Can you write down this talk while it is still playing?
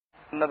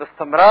ان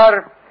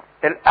باستمرار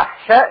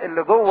الاحشاء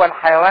اللي جوه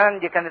الحيوان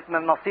دي كانت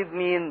من نصيب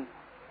مين؟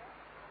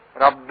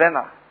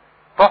 ربنا،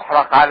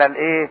 تحرق على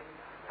الايه؟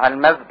 على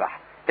المذبح.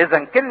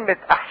 اذا كلمة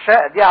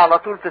احشاء دي على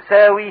طول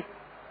تساوي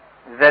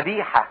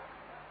ذبيحة،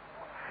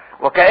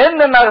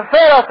 وكأن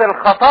مغفرة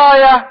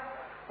الخطايا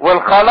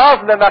والخلاص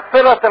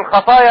بمغفرة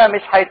الخطايا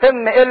مش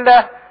هيتم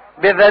الا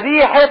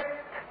بذبيحة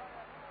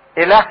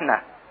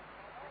الهنا.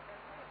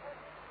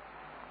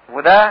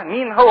 وده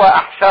مين هو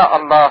احشاء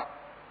الله؟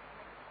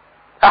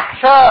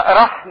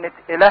 احشاء رحمة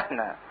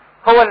الهنا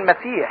هو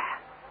المسيح.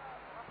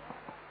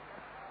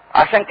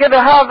 عشان كده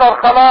هذا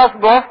الخلاص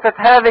بواسطة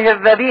هذه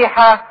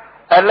الذبيحة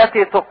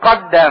التي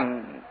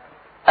تقدم،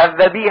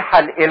 الذبيحة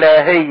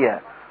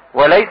الالهية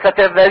وليست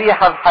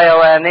الذبيحة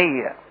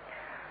الحيوانية،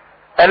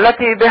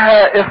 التي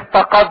بها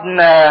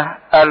افتقدنا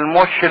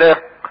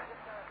المشرق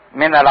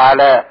من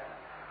العلاء.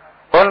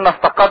 قلنا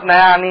افتقدنا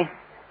يعني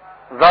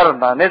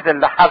زرنا، نزل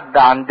لحد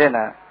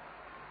عندنا،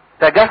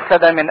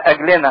 تجسد من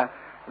اجلنا،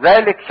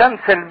 ذلك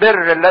شمس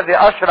البر الذي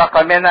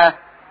اشرق من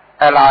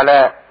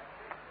العلاء.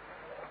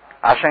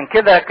 عشان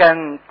كده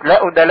كان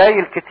لقوا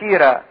دلائل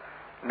كتيرة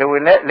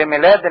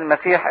لميلاد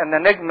المسيح،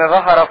 ان نجم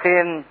ظهر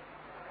فين؟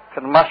 في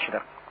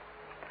المشرق،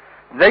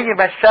 زي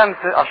ما الشمس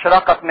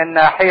اشرقت من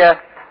ناحية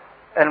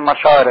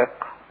المشارق.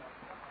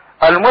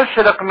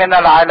 المشرق من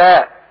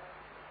العلاء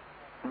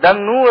ده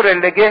النور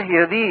اللي جه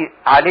يضيء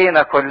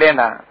علينا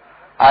كلنا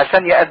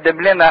عشان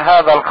يقدم لنا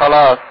هذا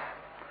الخلاص،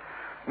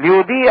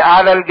 ليضيء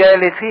على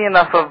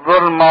الجالسين في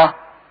الظلمة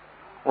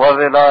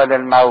وظلال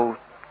الموت.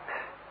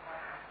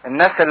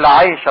 الناس اللي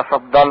عايشة في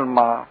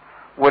الضلمة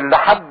واللي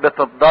حبت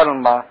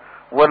الضلمة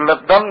واللي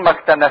الضلمة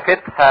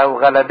اكتنفتها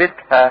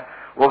وغلبتها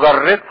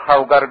وجرتها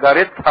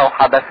وجرجرتها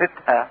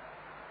وحبستها.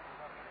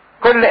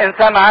 كل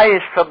انسان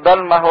عايش في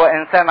الضلمة هو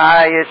انسان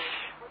عايش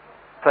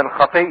في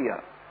الخطية.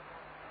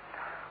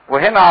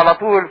 وهنا على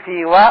طول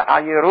في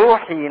وعي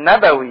روحي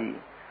نبوي،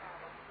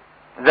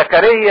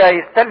 زكريا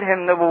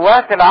يستلهم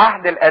نبوات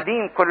العهد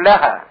القديم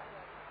كلها،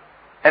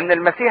 ان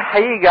المسيح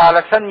هيجي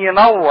علشان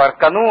ينور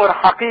كنور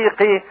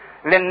حقيقي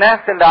للناس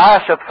اللي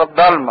عاشت في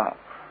الضلمة،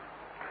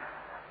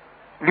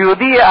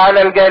 ليضيء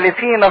على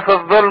الجالسين في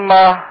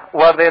الظلمة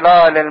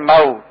وظلال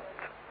الموت.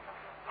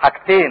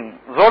 حاجتين،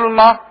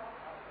 ظلمة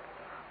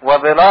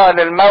وظلال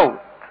الموت.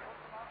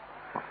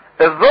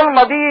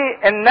 الظلمة دي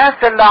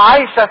الناس اللي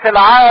عايشة في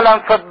العالم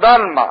في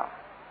الضلمة.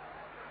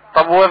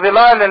 طب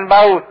وظلال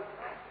الموت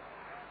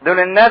دول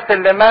الناس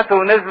اللي ماتوا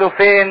ونزلوا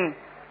فين؟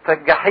 في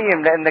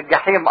الجحيم، لان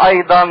الجحيم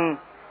ايضا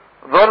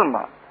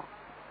ظلمة.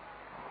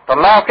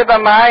 طلعوا كده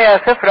معايا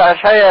سفر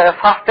اشعياء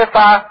اصحاح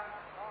 9،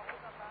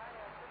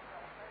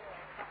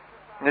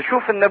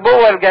 نشوف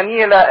النبوة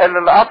الجميلة اللي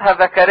لقطها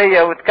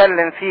زكريا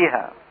واتكلم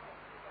فيها.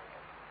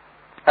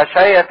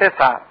 اشعياء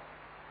 9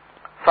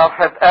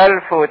 صفحة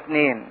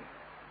 1002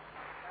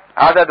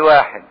 عدد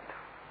 1: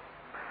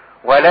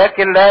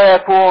 ولكن لا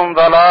يكون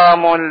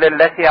ظلام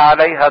للتي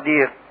عليها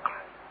ضيق،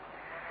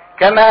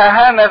 كما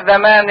أهان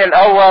الزمان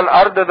الأول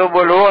أرض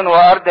ذبولون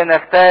وأرض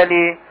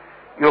نفتالي،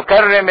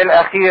 يكرم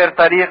الأخير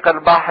طريق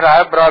البحر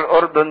عبر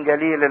الأردن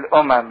جليل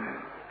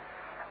الأمم.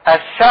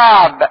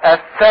 الشعب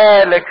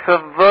السالك في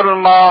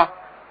الظلمة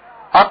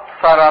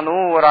أبصر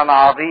نورا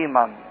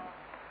عظيما.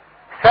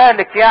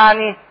 سالك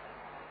يعني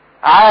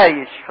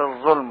عايش في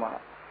الظلمة،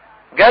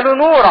 جاله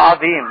نور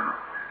عظيم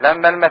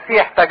لما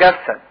المسيح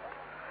تجسد.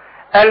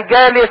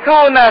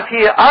 الجالسون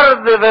في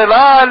أرض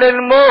ظلال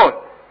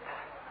الموت،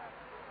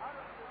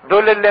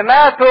 دول اللي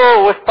ماتوا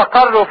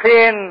واستقروا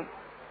فين؟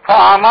 في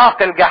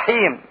أعماق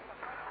الجحيم،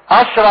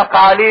 أشرق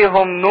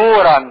عليهم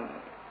نورا.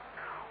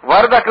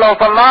 وردك لو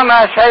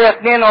طلعنا اشعياء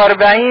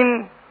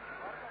 42،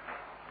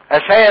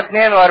 اشعياء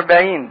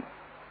 42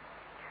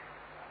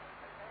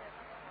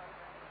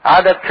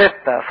 عدد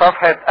 6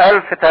 صفحة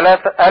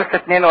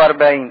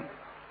 1042: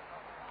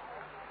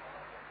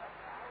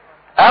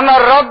 أنا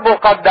الرب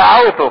قد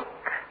دعوتك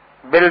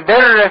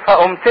بالبر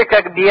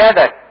فأمسكك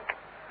بيدك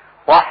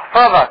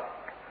واحفظك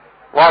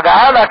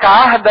واجعلك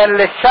عهدا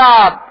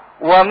للشعب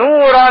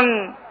ونورا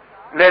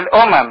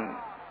للأمم.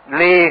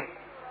 ليه؟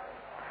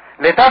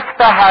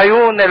 لتفتح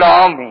عيون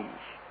العمي،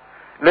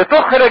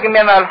 لتخرج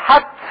من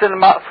الحبس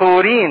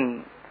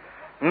المأسورين،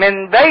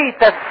 من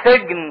بيت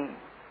السجن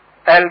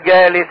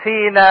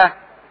الجالسين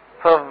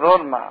في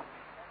الظلمة.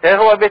 ايه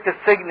هو بيت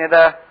السجن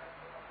ده؟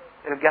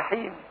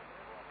 الجحيم.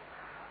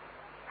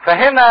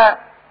 فهنا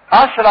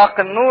اشرق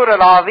النور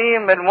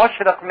العظيم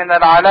المشرق من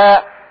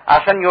العلاء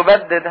عشان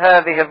يبدد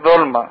هذه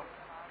الظلمة،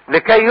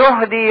 لكي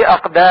يهدي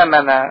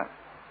اقدامنا،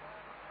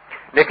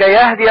 لكي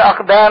يهدي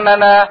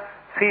اقدامنا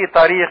في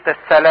طريق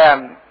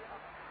السلام.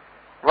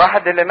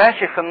 واحد اللي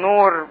ماشي في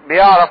النور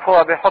بيعرف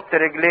هو بيحط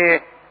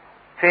رجليه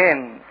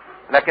فين،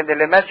 لكن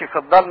اللي ماشي في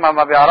الضلمة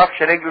ما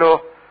بيعرفش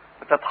رجله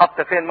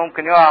بتتحط فين،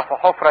 ممكن يقع في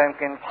حفرة،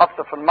 يمكن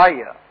يتحط في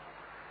المية.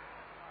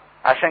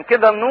 عشان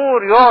كده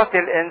النور يعطي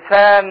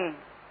الانسان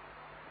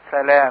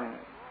سلام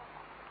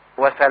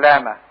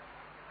وسلامة.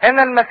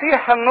 هنا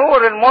المسيح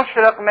النور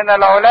المشرق من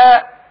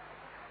العلاء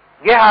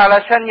جه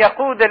علشان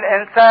يقود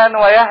الانسان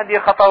ويهدي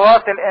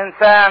خطوات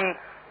الانسان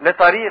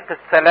لطريق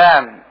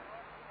السلام.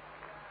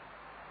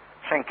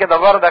 عشان كده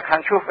برضك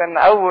هنشوف ان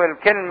اول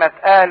كلمة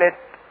اتقالت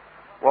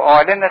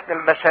واعلنت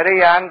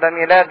للبشرية عند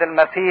ميلاد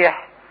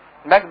المسيح: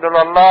 مجد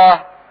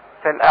لله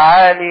في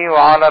الاعالي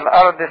وعلى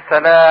الارض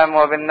السلام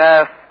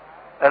وبالناس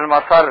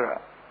المسرة.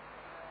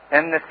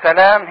 ان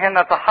السلام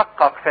هنا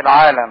تحقق في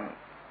العالم،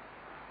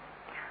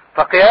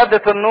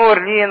 فقيادة النور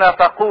لينا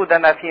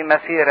تقودنا في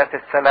مسيرة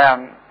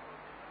السلام.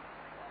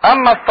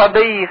 اما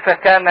الصبي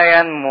فكان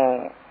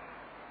ينمو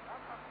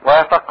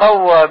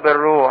ويتقوى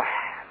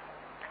بالروح.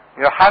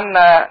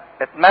 يوحنا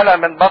اتملى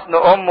من بطن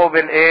امه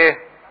بالايه؟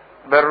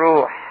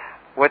 بالروح،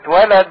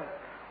 واتولد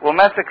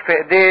وماسك في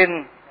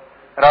ايدين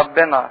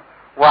ربنا،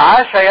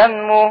 وعاش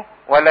ينمو،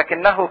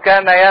 ولكنه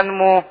كان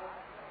ينمو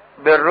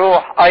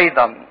بالروح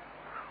ايضا.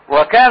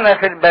 وكان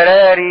في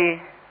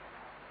البراري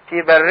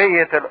في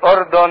برية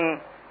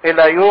الاردن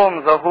الى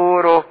يوم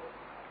ظهوره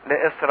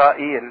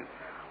لاسرائيل.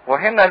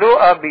 وهنا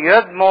لوقا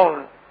بيدمغ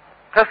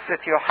قصة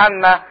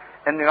يوحنا،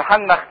 ان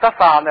يوحنا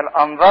اختفى عن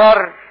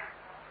الانظار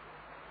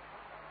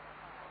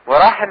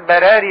وراح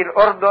البراري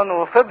الاردن،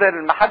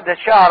 وفضل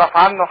محدش يعرف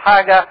عنه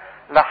حاجة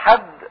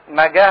لحد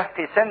ما جه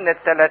في سن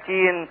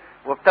 30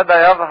 وابتدى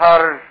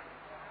يظهر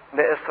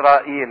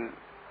لاسرائيل.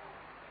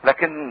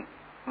 لكن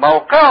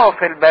موقعه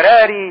في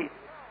البراري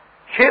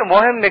شيء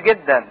مهم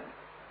جدا.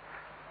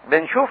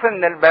 بنشوف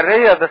ان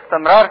البرية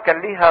باستمرار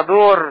كان ليها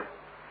دور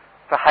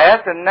في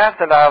حياة الناس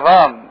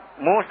العظام.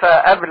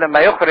 موسى قبل ما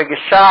يخرج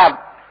الشعب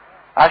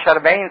عاش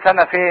 40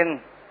 سنة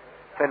فين؟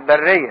 في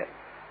البرية.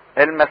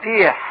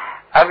 المسيح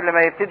قبل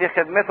ما يبتدي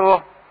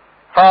خدمته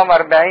صام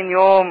 40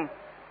 يوم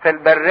في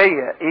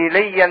البرية.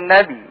 ايليا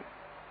النبي،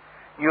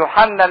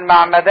 يوحنا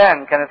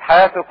المعمدان كانت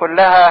حياته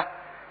كلها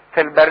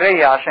في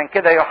البرية. عشان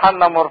كده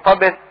يوحنا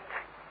مرتبط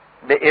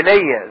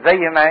بإيليا، زي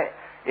ما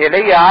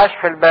ايليا عاش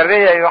في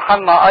البرية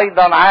يوحنا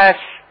ايضا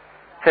عاش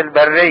في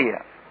البرية.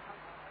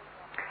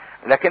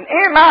 لكن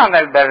ايه معنى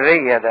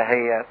البرية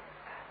دهيت؟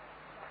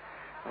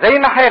 زي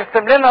ما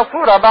هيرسم لنا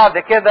صورة بعد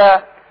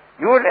كده،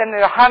 يقول ان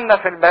يوحنا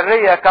في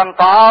البرية كان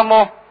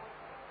طعامه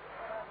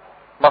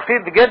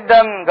بسيط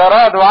جدا،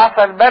 جراد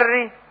وعسل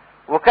بري،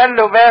 وكان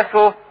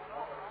لباسه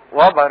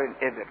وبر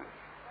الابل.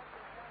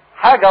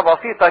 حاجة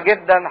بسيطة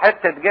جدا،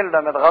 حتة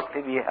جلدة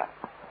متغطي بيها.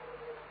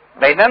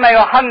 بينما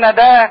يوحنا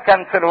ده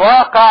كان في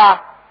الواقع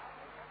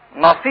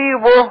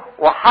نصيبه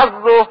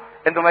وحظه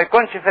انه ما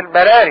يكونش في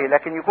البراري،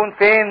 لكن يكون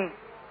فين؟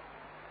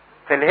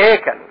 في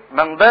الهيكل،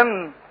 من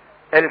ضمن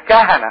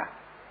الكهنة،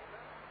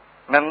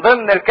 من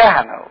ضمن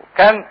الكهنة.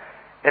 وكان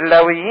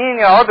اللاويين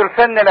يقعدوا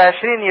لسن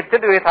 20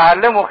 يبتدوا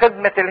يتعلموا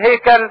خدمة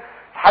الهيكل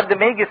لحد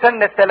ما يجي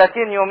سن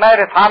 30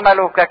 يمارس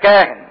عمله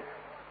ككاهن.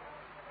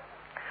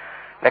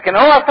 لكن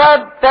هو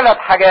ساب 3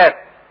 حاجات.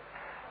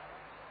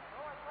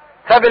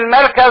 ساب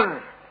المركز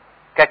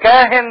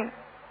ككاهن،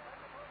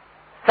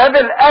 ساب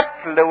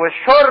الاكل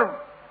والشرب،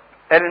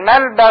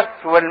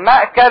 الملبس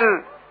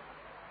والمأكل،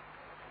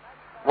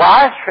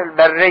 وعاش في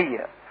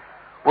البرية.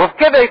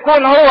 وبكده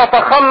يكون هو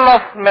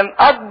تخلص من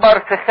اكبر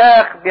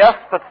فخاخ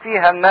بيسقط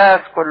فيها الناس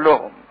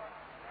كلهم.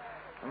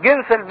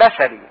 الجنس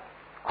البشري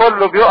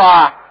كله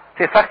بيقع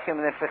في فخ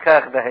من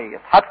الفخاخ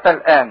دهيت حتى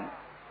الان.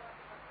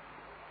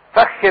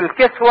 فخ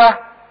الكسوة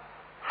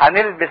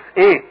هنلبس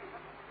ايه؟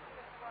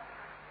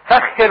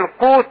 فخ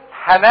القوت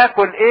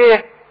هناكل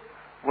ايه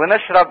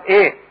ونشرب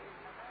ايه؟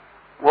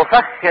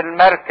 وفخ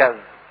المركز،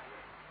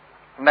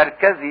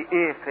 مركزي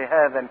ايه في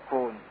هذا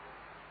الكون؟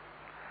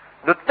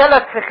 دول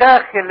 3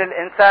 فخاخ اللي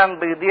الانسان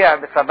بيضيع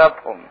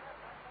بسببهم.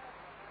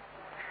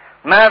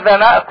 ماذا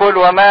نأكل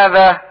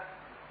وماذا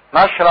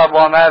نشرب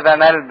وماذا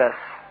نلبس؟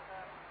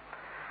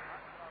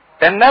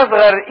 الناس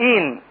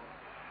غارقين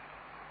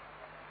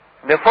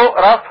لفوق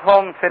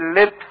راسهم في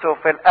اللبس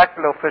وفي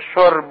الاكل وفي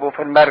الشرب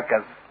وفي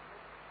المركز.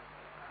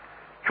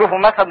 شوفوا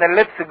مثلا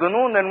اللبس،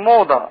 جنون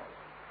الموضة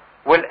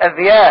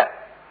والازياء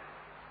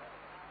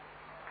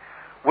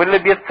واللي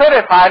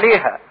بيتصرف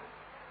عليها،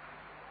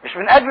 مش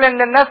من اجل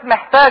ان الناس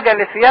محتاجة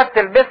لثياب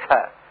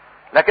تلبسها،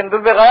 لكن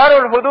دول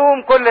بيغيروا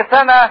الهدوم كل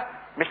سنة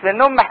مش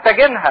لانهم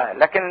محتاجينها،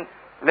 لكن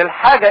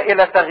للحاجة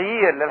الى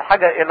تغيير،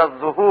 للحاجة الى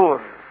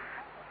الظهور،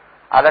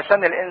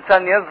 علشان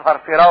الانسان يظهر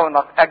في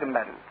رونق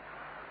اجمل.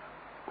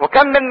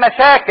 وكم من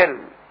مشاكل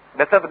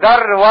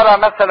بتتجر ورا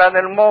مثلا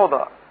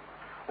الموضة،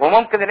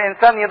 وممكن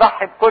الانسان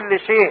يضحي بكل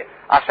شيء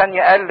عشان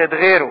يقلد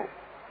غيره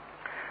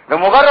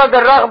لمجرد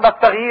الرغبة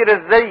بتغيير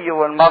الزي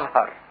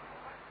والمظهر.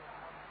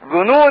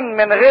 جنون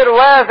من غير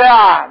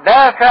وازع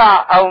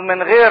دافع او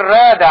من غير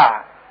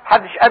رادع،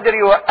 محدش قادر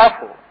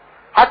يوقفه.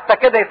 حتى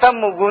كده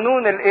يسموا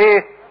جنون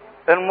الايه؟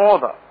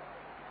 الموضة.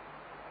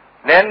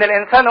 لان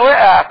الانسان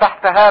وقع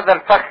تحت هذا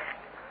الفخ،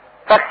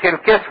 فخ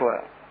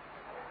الكسوة،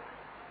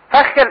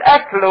 فخ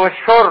الاكل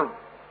والشرب.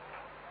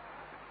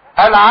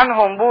 قال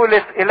عنهم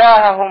بولس: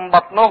 الههم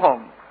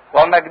بطنهم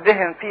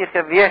ومجدهم في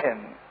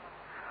خزيهم.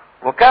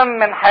 وكم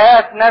من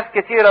حياة ناس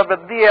كتيرة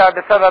بتضيع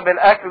بسبب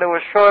الاكل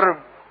والشرب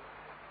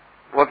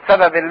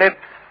وبسبب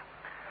اللبس.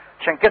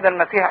 عشان كده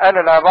المسيح قال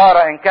العبارة: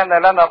 ان كان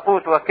لنا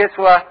قوت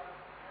وكسوة،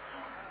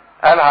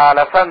 قالها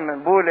على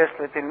فم بولس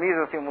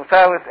لتلميذه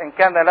تيموثاوس: ان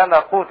كان لنا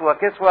قوت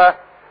وكسوة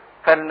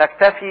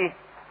فلنكتفي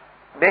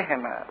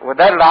بهما،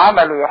 وده اللي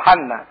عمله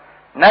يوحنا،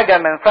 نجا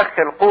من فخ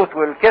القوت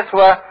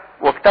والكسوة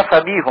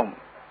واكتفى بيهم.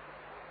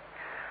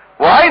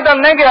 وايضا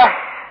نجح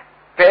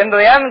في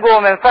انه ينجو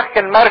من فخ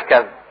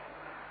المركز،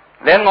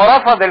 لانه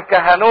رفض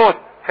الكهنوت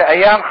في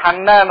ايام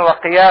حنان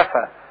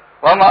وقيافة.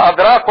 وما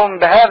ادراكم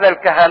بهذا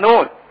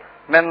الكهنوت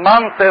من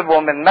منصب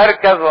ومن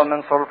مركز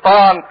ومن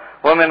سلطان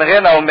ومن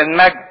غنى ومن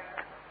مجد،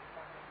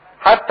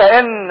 حتى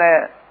ان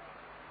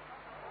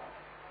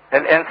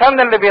الانسان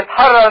اللي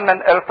بيتحرر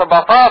من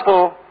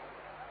ارتباطاته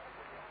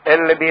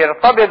اللي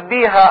بيرتبط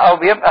بيها او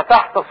بيبقى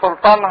تحت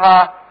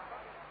سلطانها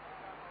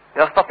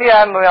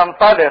يستطيع انه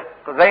ينطلق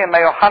زي ما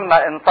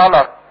يوحنا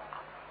انطلق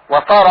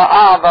وصار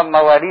اعظم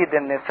مواليد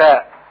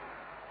النساء.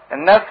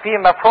 الناس في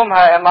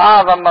مفهومها ان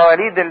اعظم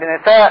مواليد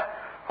النساء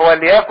هو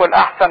اللي ياكل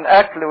احسن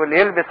اكل واللي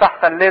يلبس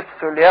احسن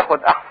لبس واللي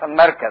ياخد احسن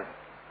مركز،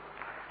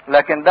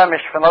 لكن ده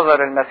مش في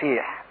نظر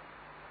المسيح.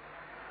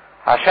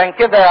 عشان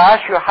كده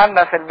عاش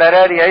يوحنا في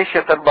البراري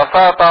عيشة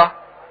البساطة،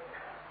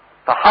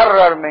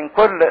 تحرر من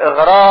كل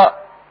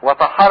اغراء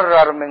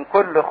وتحرر من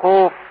كل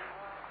خوف،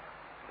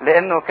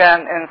 لانه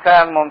كان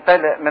انسان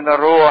ممتلئ من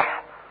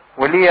الروح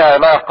وليه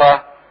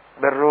علاقة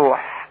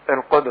بالروح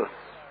القدس.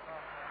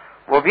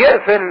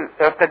 وبيقفل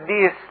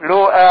القديس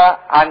لوقا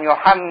عن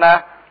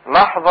يوحنا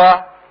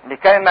لحظة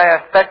لكيما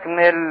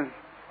يستكمل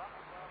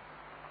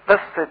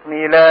قصة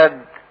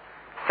ميلاد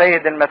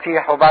السيد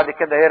المسيح، وبعد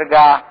كده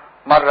يرجع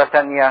مرة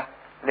تانية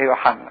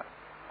ليوحنا.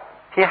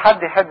 في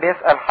حد يحب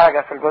يسأل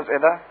حاجة في الجزء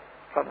ده؟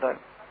 اتفضل.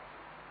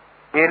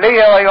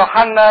 ايليا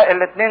ويوحنا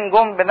الاتنين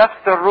جم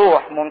بنفس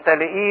الروح،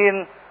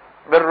 ممتلئين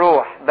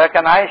بالروح. ده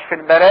كان عايش في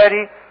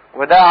البراري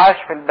وده عاش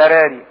في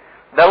البراري.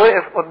 ده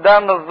وقف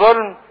قدام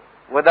الظلم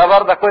وده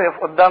برضك وقف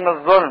قدام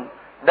الظلم.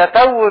 ده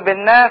توب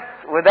الناس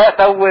وده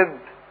توب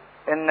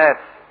الناس،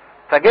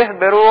 فجه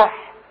بروح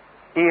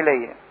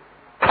ايليا.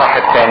 الإصحاح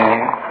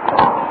الثاني،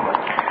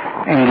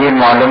 انجيل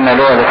معلمنا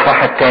لوقا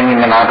الإصحاح الثاني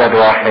من عدد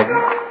 1.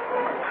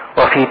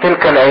 وفي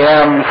تلك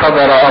الايام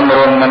صدر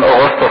امر من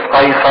اغسطس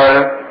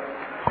قيصر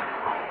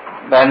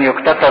بان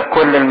يكتتب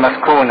كل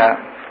المسكونة،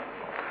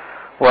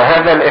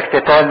 وهذا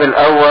الاكتتاب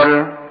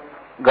الاول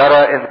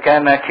جرى اذ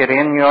كان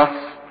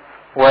كيرينيوس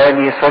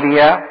والي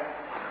سوريا،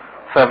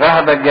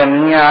 فذهب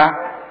الجميع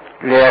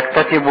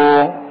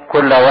ليكتتبوا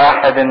كل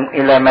واحد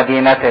الى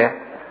مدينته.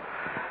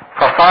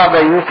 فصعد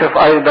يوسف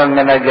ايضا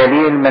من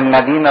الجليل من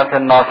مدينة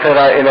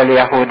الناصرة الى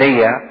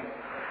اليهودية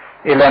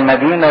الى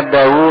مدينة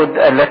داود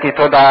التي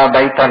تدعى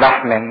بيت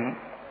لحم،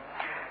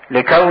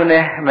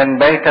 لكونه من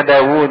بيت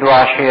داود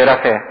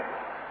وعشيرته،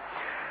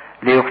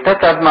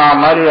 ليكتتب مع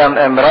مريم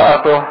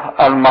امرأته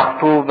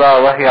المخطوبة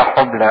وهي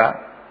حبلى.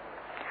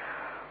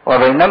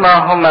 وبينما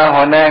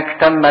هما هناك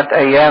تمت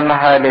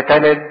ايامها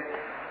لتلد،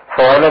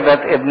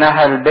 فولدت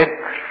ابنها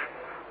البكر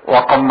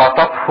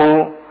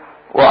وقمطته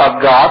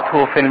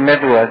واضجعته في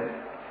المذود،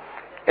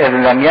 اذ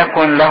لم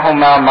يكن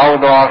لهما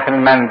موضع في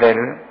المنزل.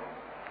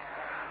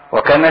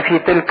 وكان في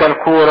تلك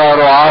الكورة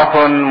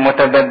رعاة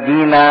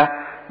متبدين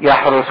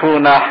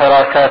يحرسون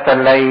حراسات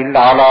الليل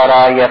على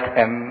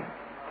رعيتهم.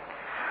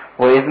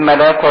 وإذ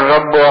ملاك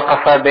الرب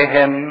وقف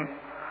بهم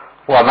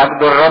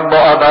ومجد الرب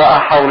أضاء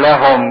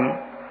حولهم،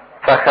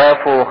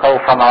 فخافوا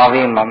خوفا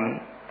عظيما.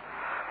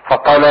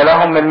 فقال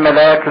لهم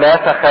الملاك لا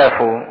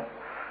تخافوا،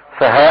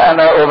 فها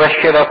أنا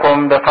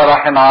أبشركم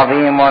بفرح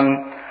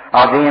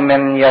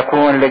عظيم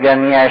يكون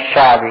لجميع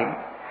الشعب.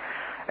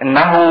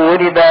 إنه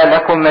ولد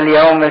لكم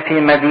اليوم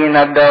في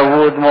مدينة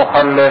داود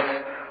مخلص،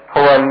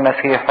 هو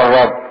المسيح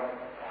الرب.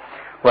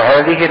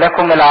 وهذه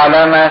لكم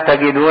العلامة،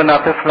 تجدون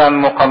طفلا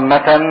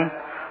مقمتا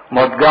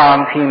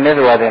مضجعا في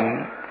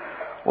مذود.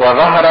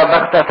 وظهر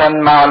بغتة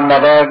مع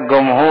الملاك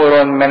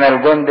جمهور من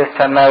الجند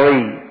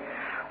السماوي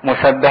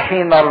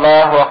مسبحين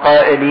الله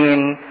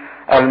وقائلين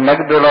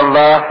المجد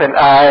لله في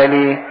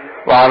الأعالي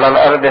وعلى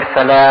الأرض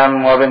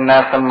السلام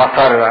وبالناس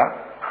المسرة.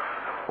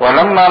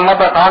 ولما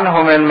مضت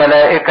عنهم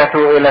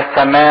الملائكة إلى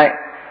السماء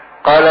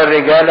قال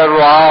الرجال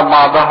الرعاة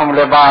بعضهم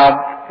لبعض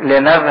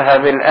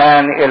لنذهب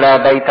الآن إلى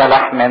بيت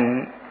لحم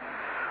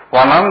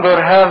وننظر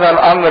هذا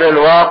الأمر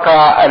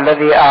الواقع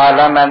الذي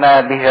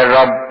أعلمنا به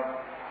الرب.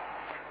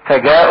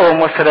 فجاءوا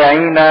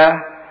مسرعين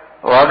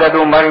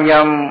وجدوا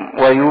مريم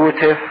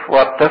ويوسف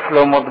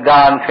والطفل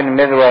مضجعا في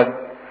المذود.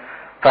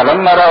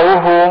 فلما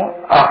رأوه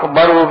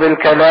أخبروا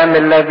بالكلام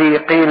الذي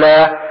قيل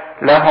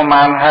لهم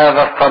عن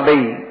هذا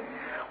الصبي.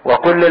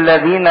 وكل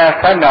الذين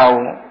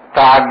سمعوا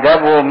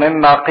تعجبوا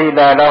مما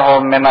قيل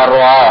لهم من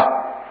الرعاة.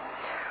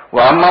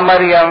 وأما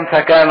مريم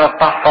فكانت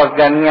تحفظ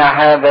جميع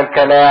هذا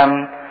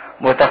الكلام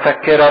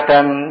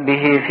متفكرة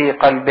به في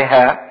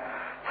قلبها.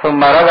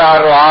 ثم رجع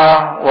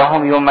الرعاة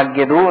وهم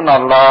يمجدون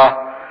الله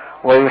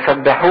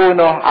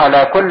ويسبحونه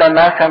على كل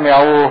ما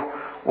سمعوه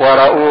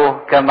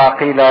ورأوه كما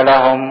قيل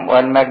لهم،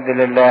 والمجد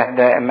لله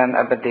دائما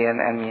أبديا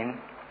آمين.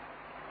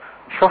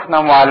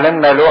 شفنا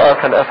معلمنا لوقا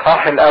في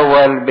الإصحاح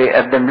الأول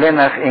بيقدم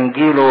لنا في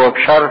إنجيله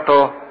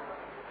وبشارته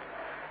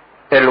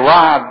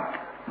الوعد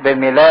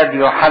بميلاد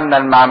يوحنا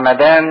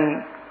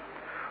المعمدان،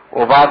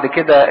 وبعد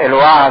كده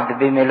الوعد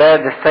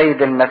بميلاد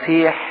السيد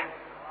المسيح،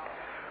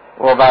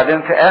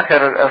 وبعدين في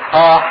آخر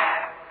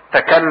الإصحاح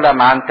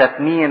تكلم عن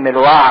تتميم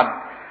الوعد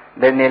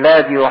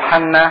بميلاد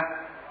يوحنا،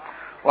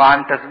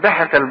 وعن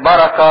تسبحة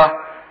البركة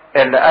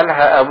اللي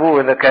قالها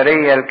ابوه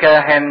زكريا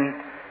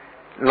الكاهن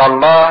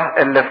لله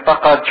اللي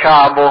افتقد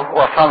شعبه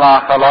وصنع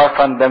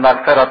خلاصا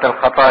بمغفرة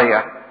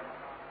الخطايا.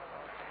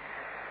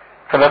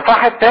 في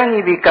الاصحاح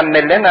الثاني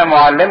بيكمل لنا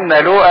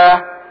معلمنا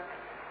لوقا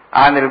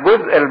عن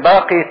الجزء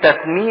الباقي،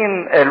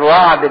 تتميم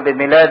الوعد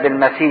بميلاد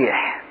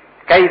المسيح،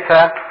 كيف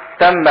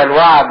تم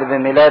الوعد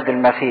بميلاد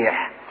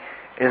المسيح.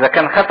 اذا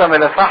كان ختم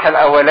الاصحاح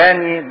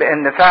الاولاني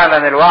بان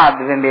فعلا الوعد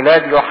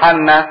بميلاد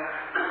يوحنا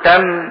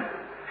تم،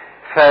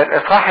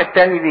 فالاصحاح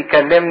الثاني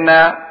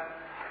بيكلمنا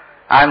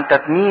عن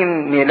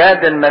تتميم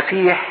ميلاد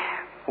المسيح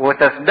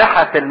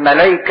وتسبحة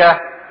الملائكة.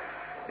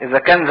 اذا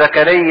كان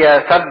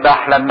زكريا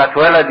سبح لما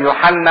اتولد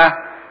يوحنا،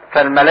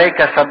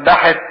 فالملائكة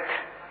سبحت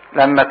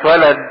لما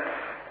اتولد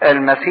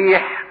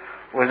المسيح.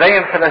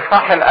 وزي في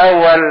الاصحاح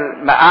الاول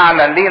ما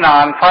اعلن لينا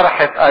عن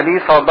فرحة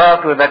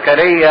اليصابات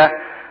وزكريا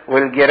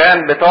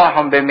والجيران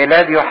بتوعهم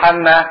بميلاد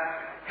يوحنا،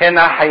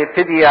 هنا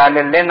هيبتدي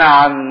يعلن لنا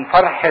عن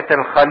فرحة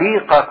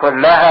الخليقة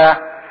كلها.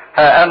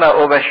 ها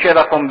انا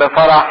ابشركم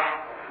بفرح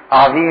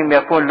عظيم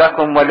يكون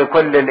لكم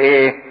ولكل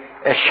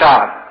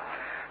الشعب.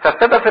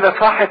 فابتدى في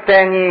الاصحاح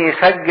الثاني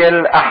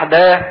يسجل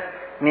احداث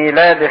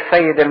ميلاد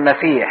السيد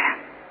المسيح.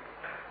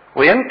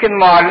 ويمكن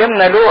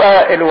معلمنا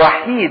لوقا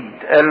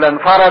الوحيد اللي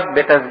انفرد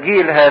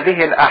بتسجيل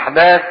هذه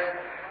الاحداث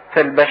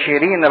في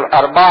البشيرين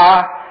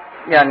الاربعة.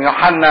 يعني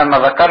يوحنا ما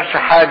ذكرش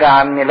حاجة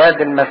عن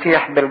ميلاد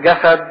المسيح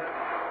بالجسد،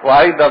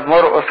 وايضا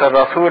مرقس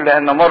الرسول،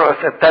 لان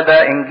مرقس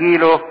ابتدى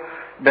انجيله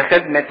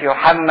بخدمة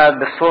يوحنا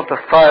بالصوت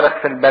الصارخ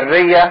في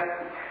البرية.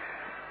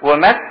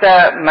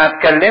 ومتى ما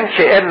اتكلمش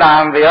الا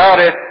عن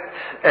زيارة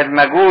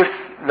المجوس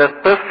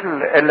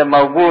للطفل اللي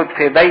موجود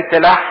في بيت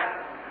لحم.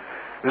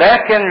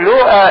 لكن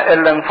لوقا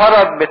اللي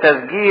انفرد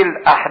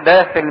بتسجيل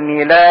احداث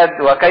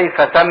الميلاد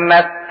وكيف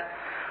تمت.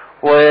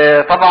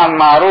 وطبعا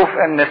معروف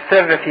ان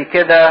السر في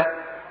كده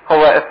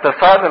هو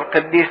اتصال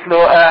القديس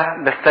لوقا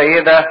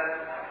بالسيدة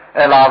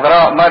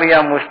العذراء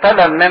مريم،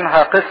 واستلم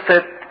منها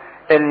قصة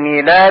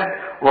الميلاد،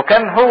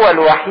 وكان هو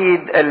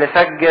الوحيد اللي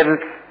سجل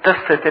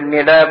قصة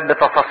الميلاد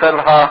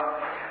بتفاصيلها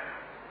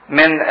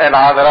من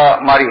العذراء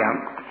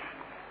مريم.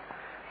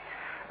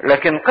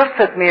 لكن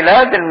قصة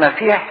ميلاد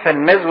المسيح في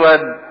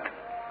المزود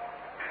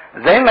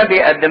زي ما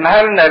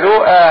بيقدمها لنا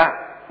لوقا،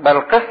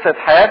 بل قصة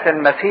حياة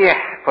المسيح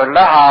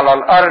كلها على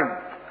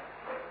الارض،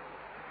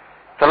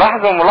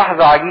 تلاحظوا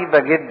ملاحظة عجيبة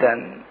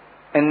جدا،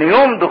 ان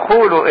يوم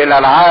دخوله الى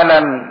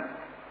العالم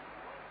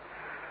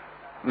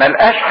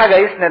ملقاش حاجة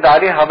يسند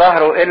عليها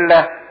ظهره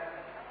الا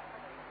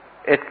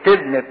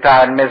التبن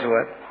بتاع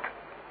المزود.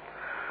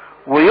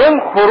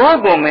 ويوم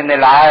خروجه من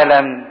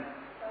العالم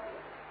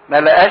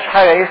ملقاش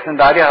حاجة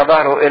يسند عليها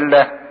ظهره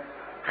الا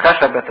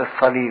خشبة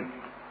الصليب.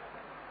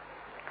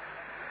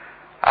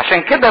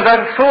 عشان كده ده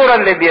الصورة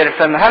اللي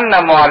بيرسمها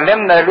لنا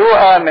معلمنا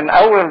لوقا من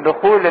اول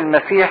دخول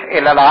المسيح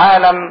الى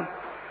العالم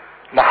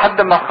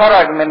لحد ما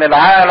خرج من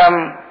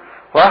العالم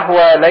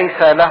وهو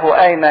ليس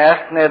له اين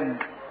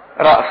يسند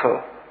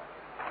رأسه.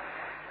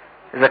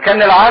 اذا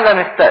كان العالم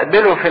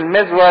استقبله في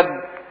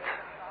المزود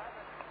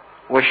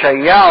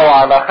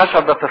وشيعه على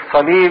خشبة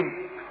الصليب،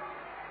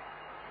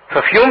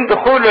 ففي يوم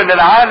دخوله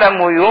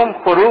للعالم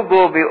ويوم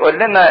خروجه بيقول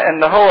لنا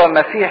ان هو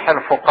مسيح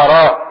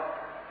الفقراء،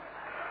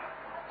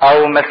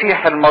 او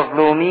مسيح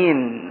المظلومين،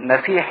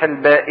 مسيح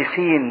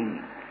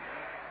البائسين،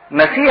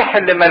 مسيح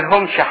اللي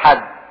ملهمش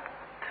حد.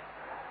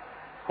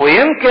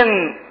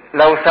 ويمكن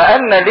لو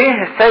سألنا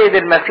ليه السيد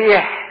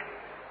المسيح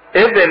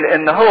قبل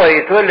ان هو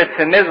يتولد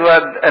في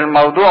مزود،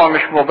 الموضوع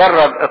مش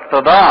مجرد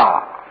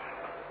اتضاع،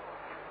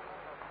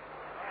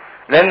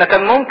 لان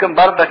كان ممكن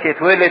برضك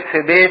يتولد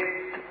في بيت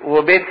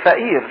وبيت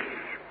فقير.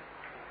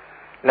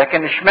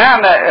 لكن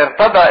اشمعنى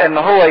ارتضى ان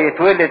هو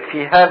يتولد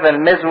في هذا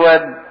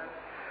المزود؟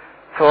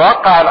 في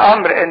واقع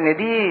الامر ان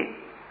دي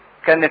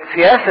كانت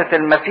سياسة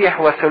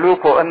المسيح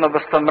وسلوكه، انه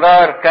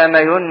باستمرار كان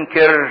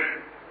ينكر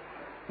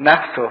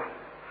نفسه.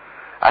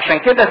 عشان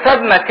كده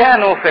ساب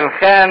مكانه في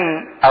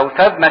الخان او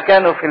ساب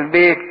مكانه في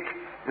البيت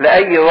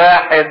لاي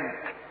واحد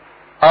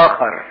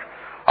اخر.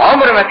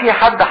 عمر ما في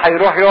حد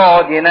هيروح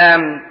يقعد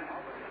ينام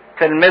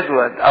في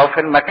المزود او في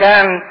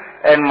المكان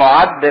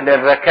المعد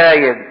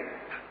للركايب.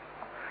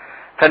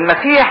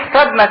 فالمسيح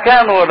ساب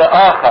مكانه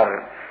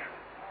لاخر،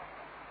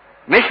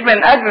 مش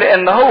من اجل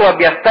ان هو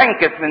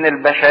بيستنكف من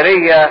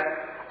البشرية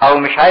او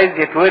مش عايز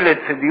يتولد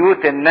في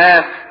بيوت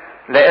الناس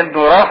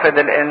لانه رافض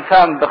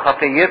الانسان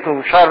بخطيته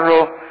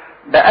وشره،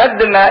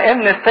 بقد ما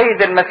ان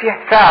السيد المسيح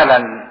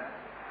فعلا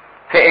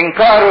في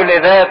انكاره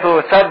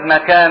لذاته ساب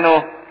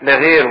مكانه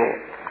لغيره.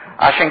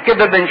 عشان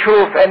كده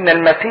بنشوف ان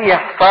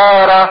المسيح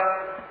صار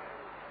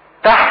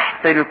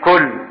تحت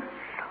الكل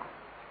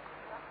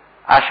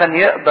عشان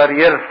يقدر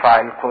يرفع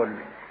الكل.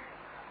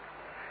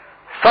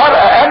 صار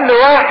اقل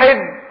واحد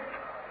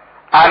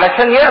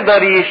علشان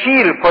يقدر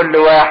يشيل كل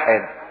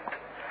واحد،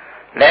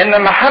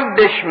 لان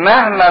محدش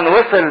مهما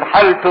وصل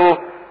حالته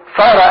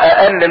صار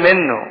اقل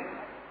منه.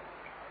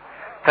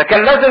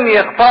 فكان لازم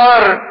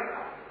يختار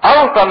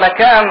اوطى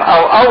مكان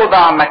او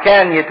اوضع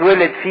مكان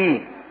يتولد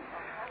فيه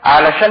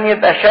علشان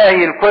يبقى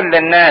شايل كل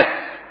الناس.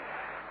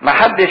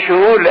 محدش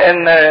يقول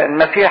ان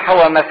المسيح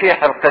هو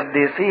مسيح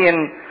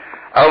القديسين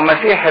او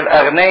مسيح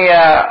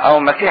الاغنياء او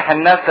مسيح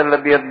الناس اللي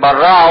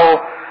بيتبرعوا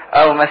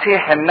او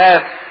مسيح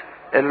الناس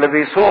اللي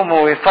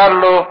بيصوموا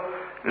ويصلوا،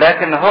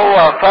 لكن هو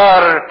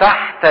صار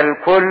تحت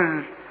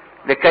الكل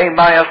لكي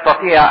ما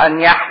يستطيع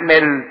ان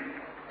يحمل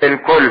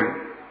الكل.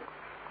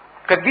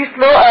 قديس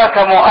لوقا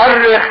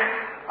كمؤرخ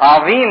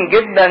عظيم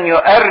جدا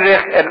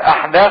يؤرخ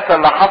الاحداث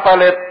اللي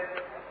حصلت،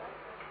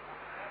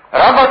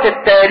 ربط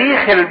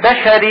التاريخ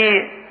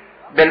البشري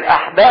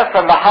بالاحداث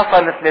اللي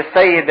حصلت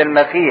للسيد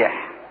المسيح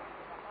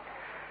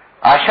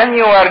عشان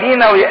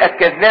يورينا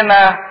ويأكد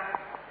لنا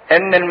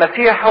ان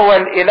المسيح هو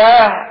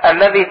الاله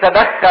الذي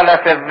تدخل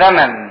في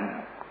الزمن،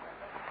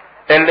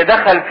 اللي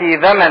دخل في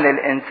زمن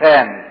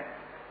الانسان.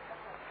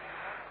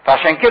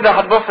 فعشان كده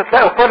هتبص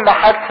تلاقوا كل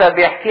حادثة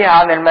بيحكيها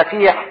عن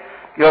المسيح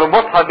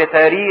يربطها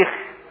بتاريخ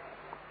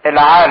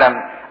العالم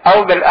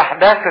او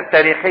بالاحداث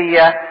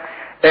التاريخية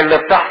اللي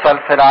بتحصل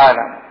في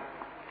العالم.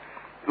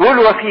 يقول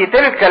وفي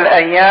تلك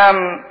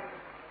الايام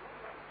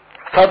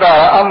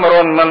صدر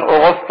امر من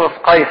اغسطس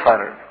قيصر،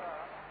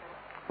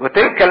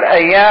 وتلك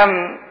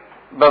الايام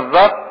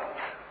بالضبط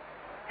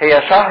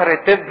هي شهر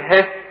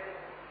تبهث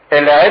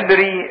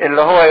العبري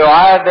اللي هو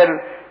يعادل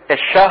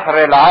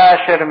الشهر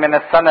العاشر من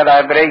السنة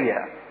العبرية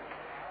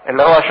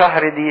اللي هو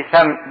شهر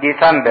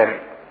ديسمبر،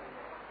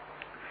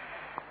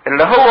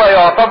 اللي هو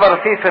يعتبر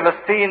في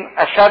فلسطين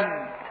اشد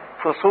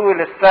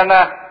فصول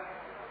السنة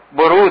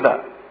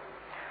برودة،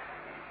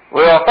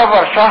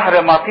 ويعتبر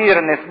شهر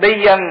مطير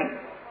نسبيا،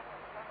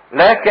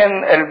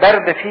 لكن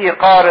البرد فيه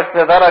قارس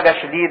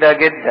لدرجة شديدة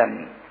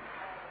جدا.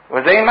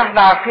 وزي ما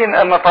احنا عارفين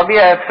ان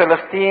طبيعة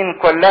فلسطين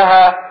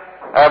كلها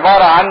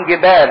عبارة عن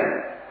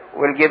جبال،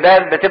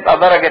 والجبال بتبقى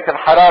درجة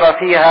الحرارة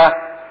فيها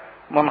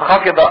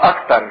منخفضة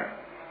اكتر.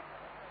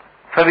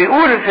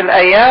 فبيقول في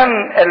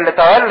الايام اللي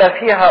تولى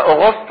فيها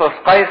اغسطس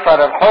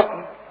قيصر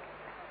الحكم،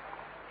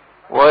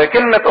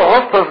 وكلمة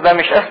اغسطس ده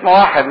مش اسم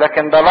واحد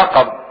لكن ده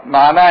لقب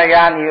معناه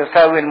يعني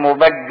يساوي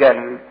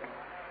المبجل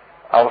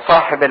او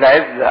صاحب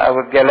العزة او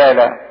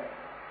الجلالة،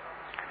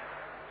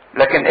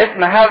 لكن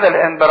اسم هذا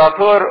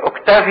الامبراطور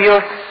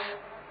اوكتافيوس،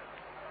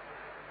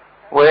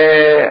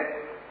 وهو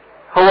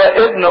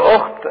ابن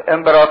اخت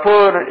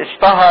امبراطور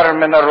اشتهر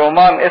من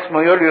الرومان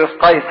اسمه يوليوس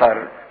قيصر.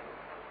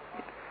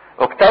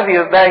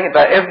 اوكتافيوس ده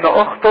يبقى ابن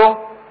اخته،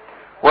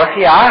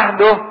 وفي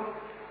عهده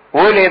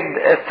ولد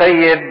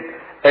السيد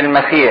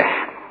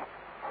المسيح.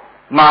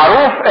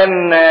 معروف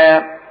ان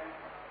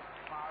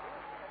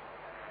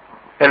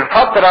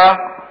الفترة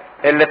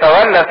اللي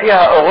تولى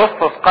فيها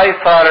اغسطس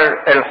قيصر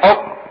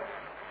الحكم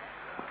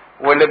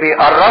واللي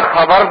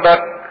بيأرخها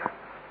برضك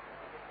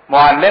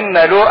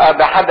معلمنا لوقا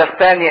بحدث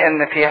تاني،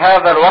 ان في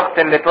هذا الوقت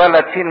اللي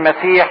اتولد فيه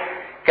المسيح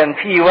كان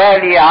في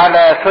والي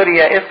على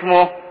سوريا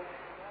اسمه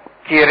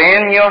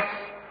كيرينيوس،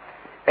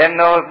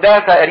 انه ده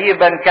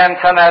تقريبا كان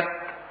سنة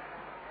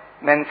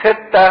من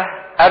 6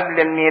 قبل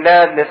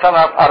الميلاد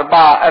لسنة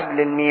 4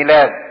 قبل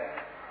الميلاد.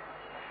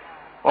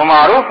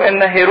 ومعروف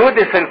ان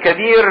هيرودس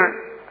الكبير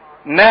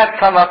مات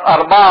سنة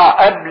 4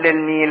 قبل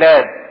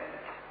الميلاد.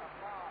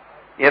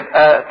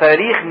 يبقى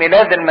تاريخ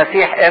ميلاد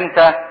المسيح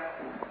امتى؟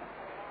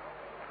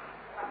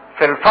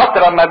 في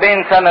الفترة ما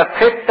بين سنة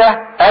 6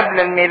 قبل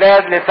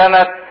الميلاد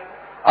لسنة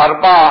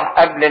 4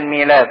 قبل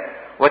الميلاد،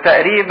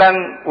 وتقريبا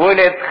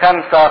ولد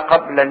 5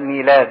 قبل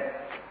الميلاد.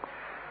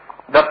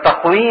 ده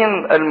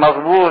التقويم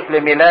المظبوط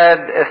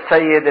لميلاد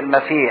السيد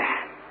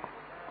المسيح.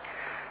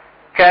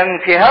 كان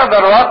في هذا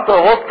الوقت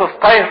اغسطس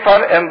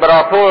قيصر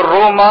امبراطور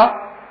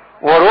روما،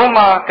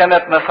 وروما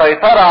كانت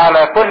مسيطرة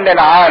على كل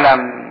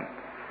العالم،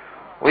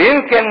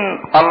 ويمكن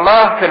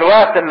الله في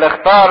الوقت اللي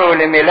اختاره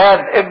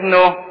لميلاد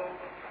ابنه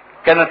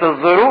كانت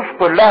الظروف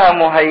كلها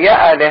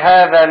مهيئة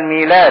لهذا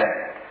الميلاد،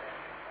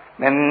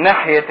 من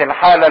ناحية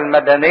الحالة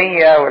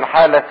المدنية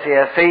والحالة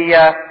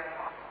السياسية.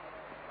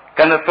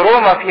 كانت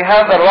روما في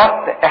هذا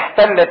الوقت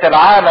احتلت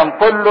العالم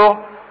كله،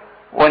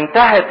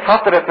 وانتهت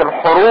فترة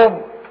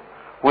الحروب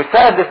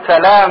وساد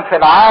السلام في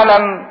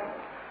العالم،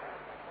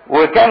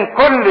 وكان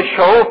كل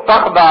الشعوب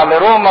تخضع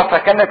لروما،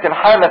 فكانت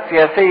الحالة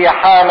السياسية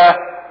حالة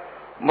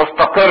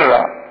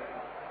مستقرة،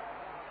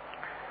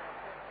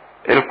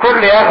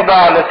 الكل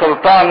يخضع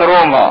لسلطان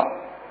روما.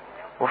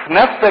 وفي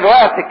نفس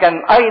الوقت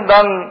كان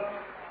ايضا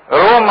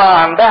روما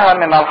عندها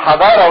من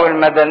الحضارة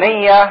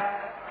والمدنية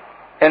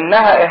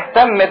انها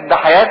اهتمت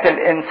بحياة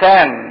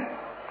الانسان،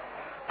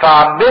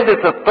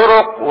 فعبدت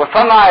الطرق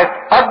وصنعت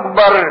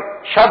اكبر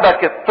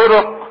شبكة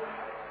طرق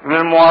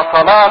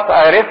للمواصلات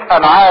عرفها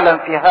العالم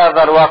في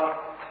هذا الوقت.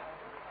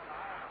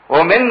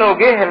 ومنه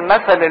جه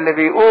المثل اللي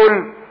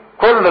بيقول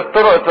كل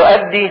الطرق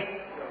تؤدي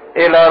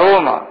الى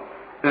روما،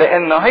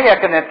 لانه هي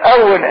كانت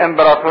اول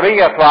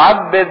امبراطورية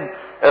تعبد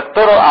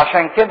الطرق.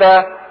 عشان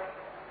كده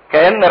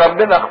كأن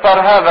ربنا اختار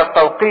هذا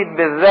التوقيت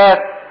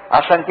بالذات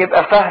عشان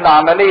تبقى سهل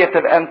عملية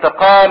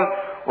الانتقال،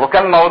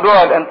 وكان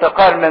موضوع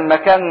الانتقال من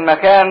مكان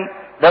لمكان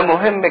ده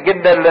مهم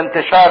جدا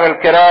لانتشار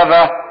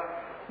الكرازة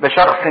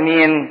بشخص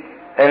مين؟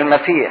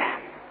 المسيح.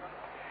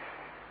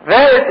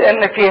 زائد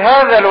ان في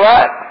هذا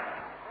الوقت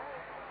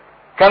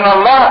كان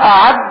الله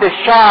اعد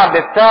الشعب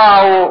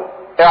بتاعه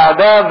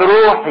اعداد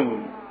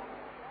روحي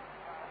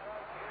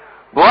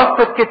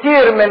بواسطة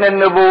كتير من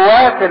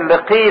النبوات اللي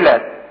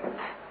قيلت،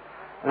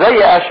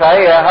 زي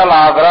اشعياء هل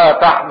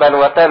عذراء تحبل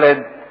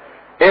وتلد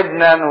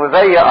ابنا،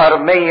 وزي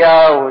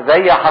ارميا،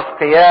 وزي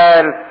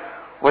حسقيال،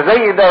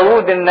 وزي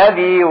داود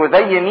النبي،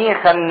 وزي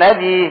ميخا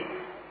النبي.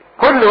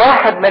 كل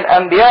واحد من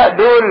الانبياء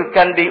دول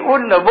كان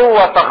بيقول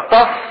نبوة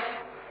تختص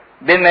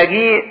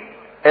بمجيء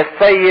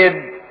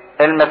السيد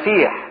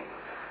المسيح.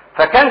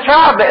 فكان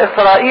شعب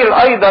اسرائيل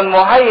ايضا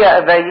مهيأ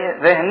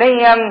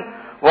ذهنيا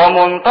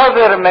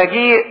ومنتظر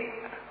مجيء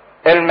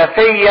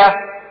المسيح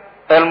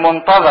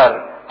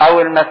المنتظر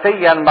او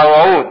المسيح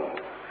الموعود.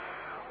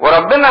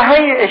 وربنا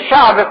هيئ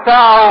الشعب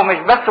بتاعه مش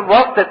بس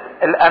بواسطة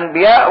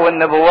الانبياء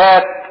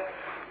والنبوات،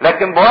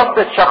 لكن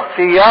بواسطة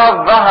شخصيات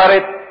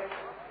ظهرت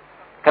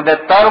كانت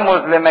ترمز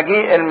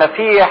لمجيء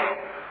المسيح،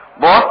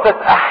 بواسطة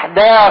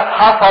احداث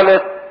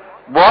حصلت،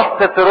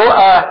 بواسطة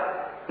رؤى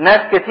ناس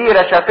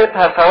كتيرة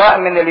شافتها سواء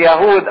من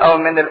اليهود او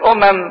من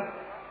الامم.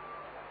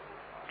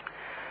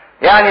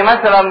 يعني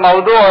مثلا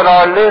موضوع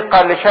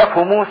العليقة اللي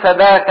شافه موسى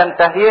ده كان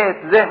تهيئة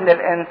ذهن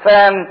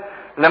الانسان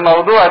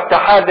لموضوع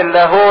اتحاد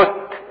اللاهوت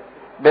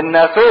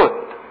بالناسوت.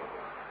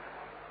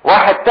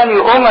 واحد تاني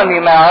اممي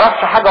ما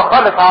يعرفش حاجة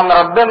خالص عن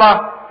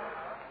ربنا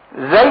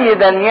زي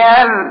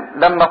دانيال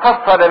لما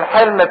فسر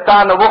الحلم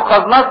بتاع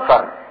نبوخذ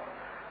نصر.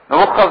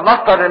 نبوخذ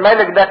نصر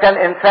الملك ده كان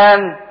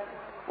انسان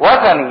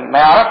وثني ما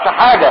يعرفش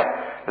حاجة،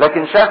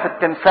 لكن شاف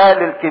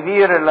التمثال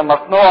الكبير اللي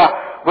مصنوع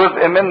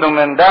جزء منه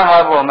من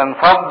ذهب ومن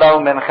فضة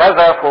ومن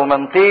خزف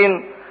ومن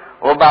طين،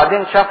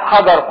 وبعدين شاف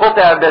حجر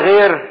قطع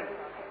بغير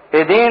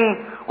ايدين،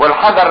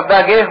 والحجر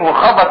ده جه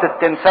وخبط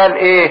التمثال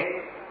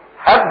ايه؟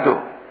 هده.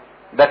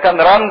 ده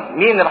كان رمز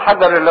مين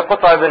الحجر اللي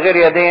قطع بغير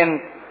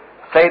يدين؟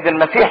 سيد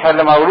المسيح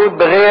اللي مولود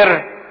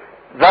بغير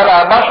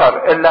زرع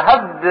بشر، اللي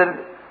هد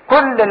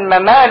كل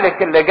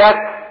الممالك اللي جت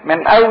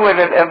من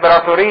اول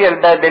الامبراطورية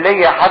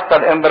البابلية حتى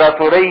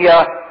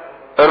الامبراطورية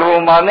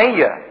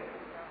الرومانية.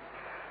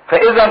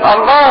 فاذا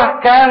الله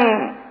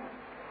كان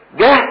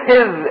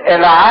جهز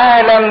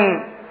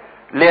العالم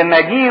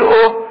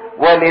لمجيئه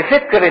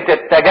ولفكرة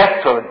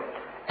التجسد،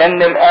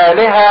 ان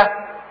الالهة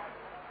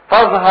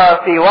تظهر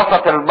في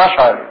وسط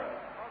البشر.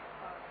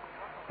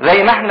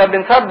 زي ما احنا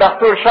بنسبح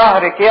طول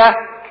شهر كياك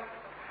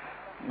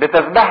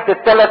بتسبحة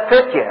الثلاث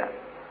فتية.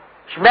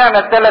 اشمعنى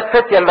الثلاث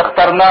فتية اللي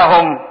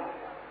اخترناهم؟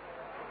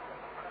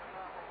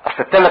 اصل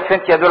الثلاث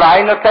فتية دول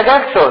عين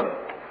التجسد،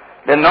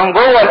 لانهم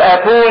جوه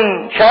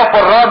الاتون شافوا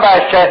الرابع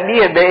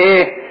الشهير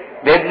بايه؟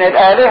 بابن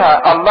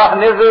الالهة. الله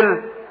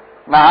نزل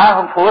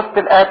معاهم في وسط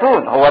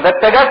الاتون، هو ده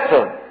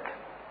التجسد.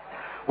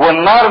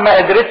 والنار ما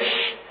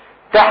قدرتش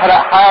تحرق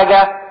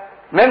حاجة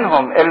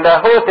منهم.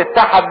 اللاهوت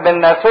اتحد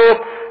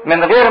بالناسوت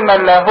من غير ما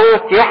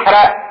اللاهوت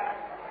يحرق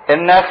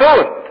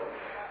الناسوت.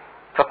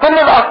 فكل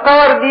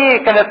الافكار دي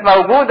كانت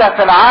موجودة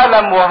في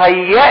العالم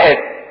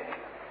وهيأت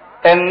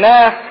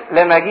الناس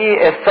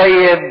لمجيء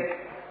السيد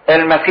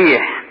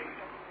المسيح.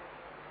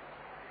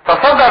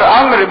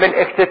 فصدر امر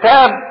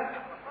بالاكتتاب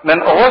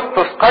من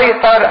اغسطس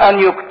قيصر ان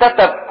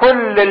يكتتب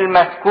كل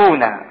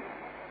المسكونة.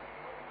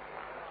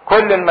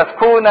 كل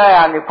المسكونة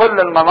يعني كل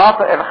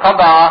المناطق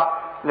الخاضعة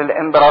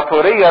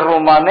للامبراطورية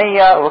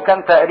الرومانية،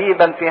 وكان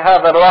تقريبا في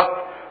هذا الوقت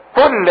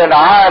كل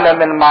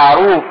العالم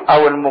المعروف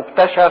او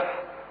المكتشف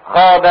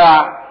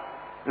خاضع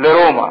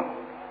لروما.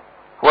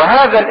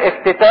 وهذا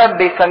الاكتتاب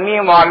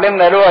بيسميه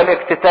معلمنا له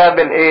الاكتتاب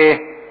الايه؟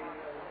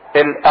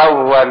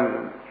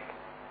 الاول.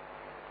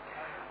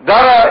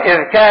 جرى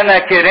اذ كان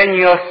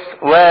كيرينيوس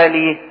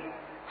والي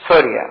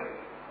سوريا.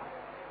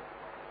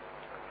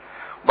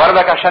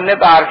 برضك عشان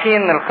نبقى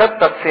عارفين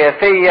الخطة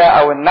السياسية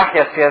او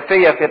الناحية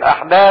السياسية في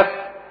الاحداث،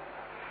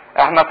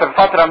 احنا في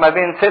الفترة ما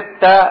بين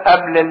 6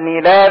 قبل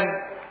الميلاد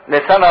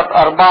لسنة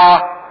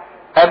 4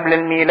 قبل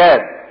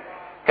الميلاد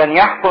كان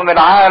يحكم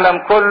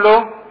العالم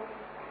كله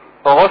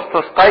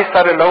اغسطس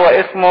قيصر اللي هو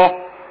اسمه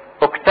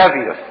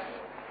اوكتافيوس،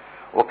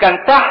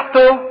 وكان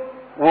تحته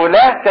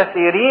ولاة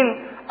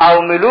كثيرين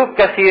او ملوك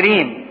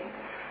كثيرين.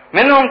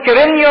 منهم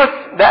كيرينيوس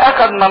ده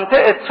اخذ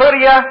منطقة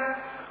سوريا،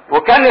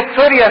 وكانت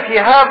سوريا في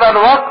هذا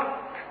الوقت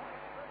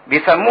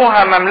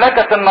بيسموها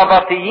مملكة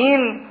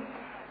النبطيين.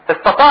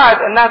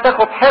 استطاعت انها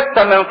تاخد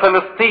حتة من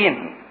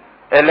فلسطين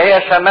اللي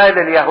هي شمال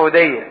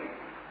اليهودية،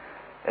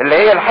 اللي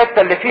هي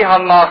الحتة اللي فيها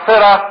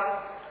الناصرة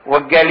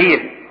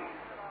والجليل.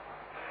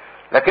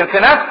 لكن في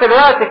نفس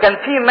الوقت كان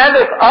في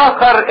ملك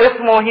اخر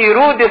اسمه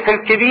هيرودس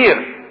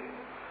الكبير،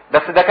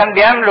 بس ده كان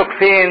بيملك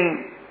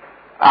فين؟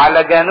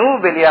 على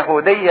جنوب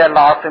اليهودية اللي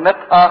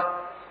عاصمتها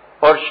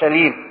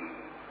اورشليم،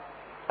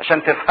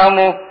 عشان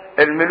تفهموا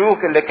الملوك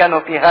اللي كانوا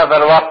في هذا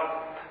الوقت.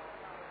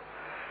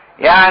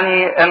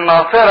 يعني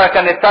الناصرة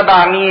كانت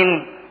تبع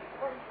مين؟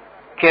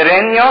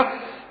 كيرينيوس،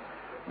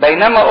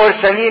 بينما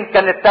اورشليم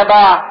كانت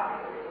تبع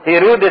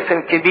هيرودس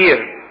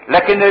الكبير.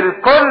 لكن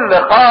الكل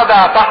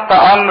خاضع تحت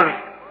امر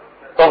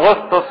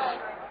اغسطس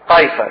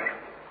قيصر.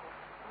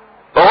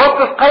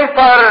 اغسطس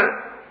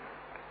قيصر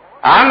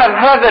عمل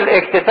هذا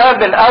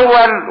الاكتتاب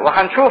الاول،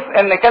 وهنشوف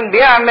ان كان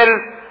بيعمل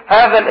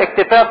هذا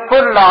الاكتتاب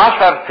كل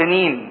 10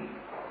 سنين.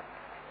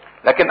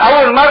 لكن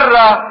اول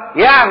مرة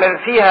يعمل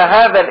فيها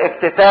هذا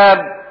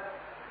الاكتتاب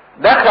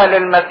دخل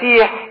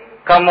المسيح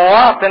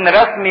كمواطن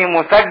رسمي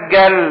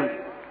مسجل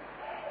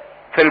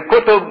في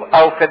الكتب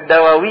او في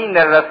الدواوين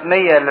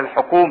الرسمية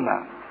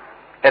للحكومة.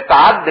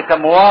 اتعد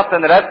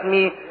كمواطن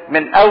رسمي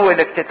من اول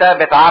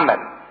اكتتاب اتعمل.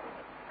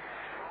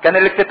 كان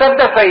الاكتتاب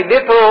ده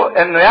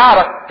فايدته انه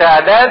يعرف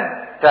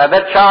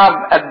تعداد شعب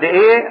قد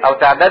ايه او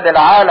تعداد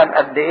العالم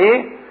قد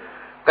ايه.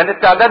 كان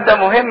التعداد ده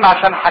مهم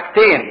عشان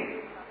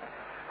حاجتين.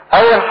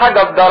 اول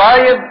حاجة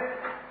الضرائب،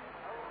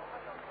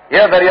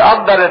 يقدر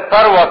يقدر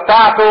الثروة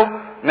بتاعته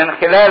من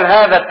خلال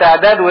هذا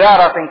التعداد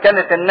ويعرف ان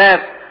كانت الناس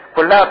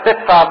كلها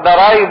بتدفع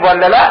الضرائب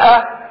ولا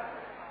لا.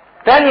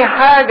 تاني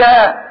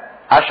حاجة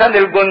عشان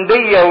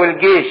الجندية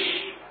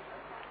والجيش.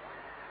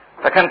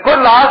 فكان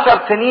كل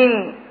 10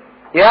 سنين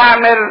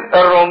يعمل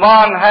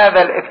الرومان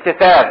هذا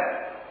الاكتتاب.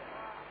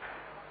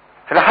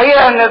 في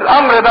الحقيقة ان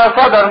الامر ده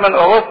صدر من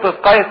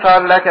اغسطس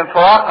قيصر، لكن في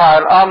واقع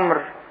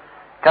الامر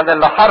كان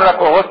اللي حرك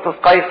اغسطس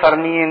قيصر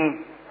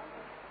مين؟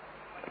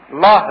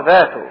 الله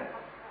ذاته.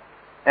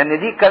 ان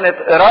دي كانت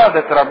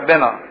ارادة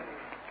ربنا.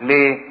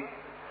 ليه؟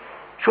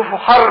 شوفوا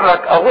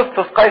حرك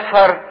اغسطس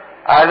قيصر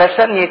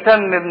علشان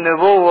يتم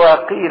بنبوة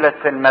قيلت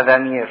في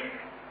المزامير.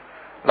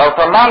 لو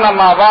طلعنا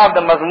مع بعض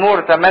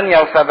مزمور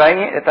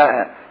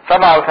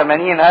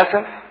 87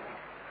 اسف،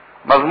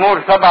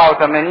 مزمور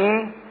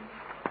 87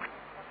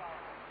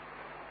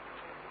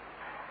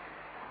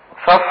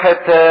 صفحة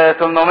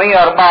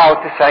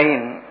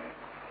 894.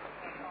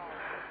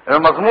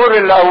 المزمور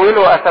اللي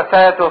اوله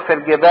اساساته في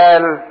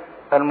الجبال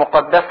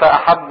المقدسة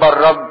احب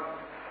الرب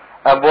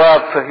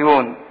ابواب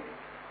صهيون.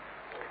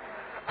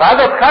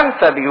 فعدد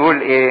 5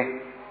 بيقول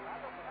ايه؟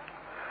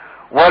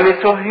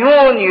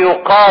 ولصهيون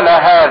يقال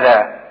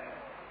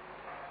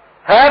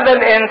هذا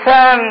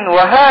الانسان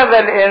وهذا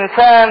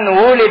الانسان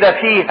ولد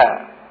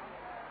فيها.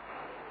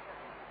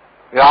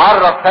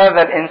 يعرف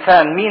هذا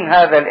الانسان، مين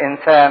هذا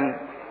الانسان؟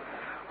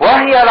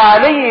 وهي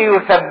العلي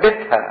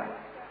يثبتها،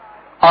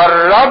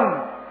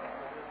 الرب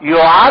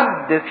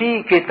يعد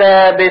في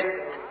كتابة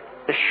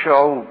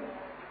الشعوب.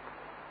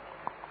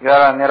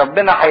 يعني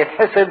ربنا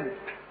هيتحسب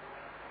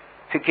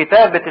في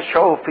كتابة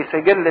الشعوب، في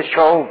سجل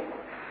الشعوب،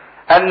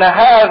 ان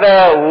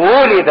هذا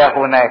ولد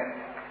هناك.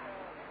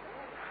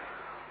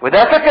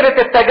 وده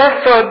فكرة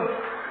التجسد،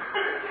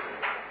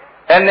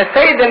 ان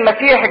السيد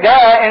المسيح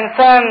جاء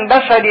انسان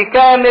بشري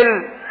كامل،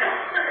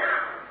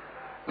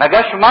 ما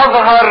جاش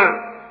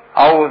مظهر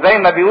او زي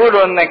ما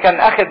بيقولوا ان كان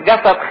اخد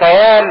جسد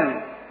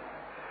خيال.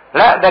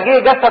 لا، ده جه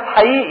جسد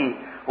حقيقي.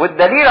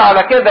 والدليل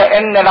على كده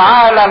ان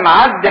العالم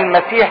عد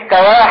المسيح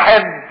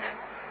كواحد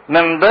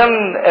من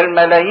ضمن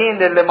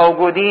الملايين اللي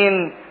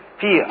موجودين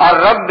فيه.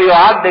 الرب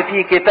يعد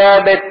في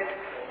كتابة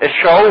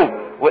الشعوب،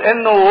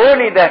 وانه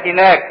ولد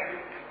هناك،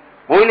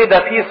 ولد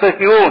في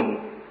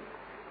صهيون.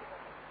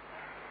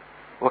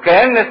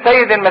 وكأن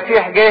السيد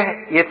المسيح جه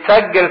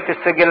يتسجل في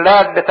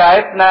السجلات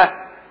بتاعتنا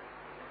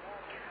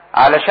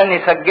علشان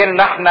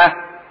يسجلنا احنا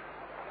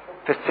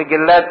في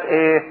السجلات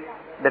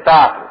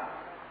بتاعته.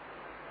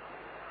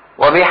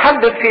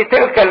 وبيحدد في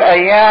تلك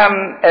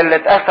الايام اللي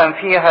اتقسم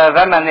فيها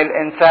زمن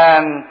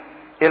الانسان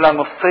الى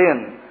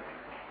نصين.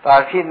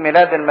 عارفين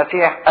ميلاد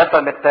المسيح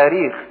قسم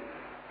التاريخ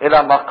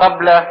الى ما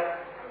قبل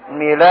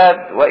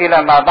الميلاد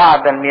والى ما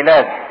بعد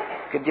الميلاد.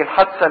 دي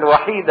الحادثة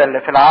الوحيدة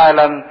اللي في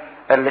العالم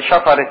اللي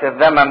شطرت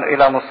الزمن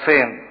الى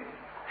نصين.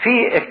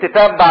 في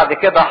اكتتاب بعد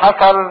كده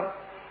حصل،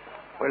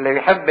 واللي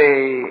يحب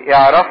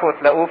يعرفه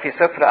تلاقوه في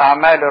سفر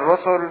اعمال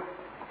الرسل.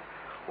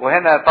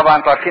 وهنا طبعا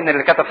انتوا عارفين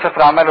اللي كتب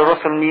سفر اعمال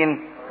الرسل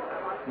مين؟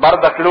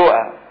 بردك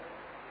لوقا.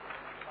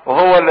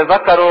 وهو اللي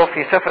ذكره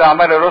في سفر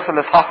اعمال الرسل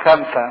اصحاح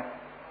 5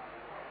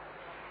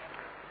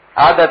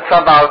 عدد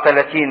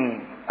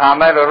 37.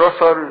 اعمال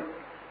الرسل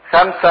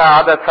 5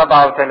 عدد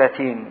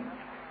 37.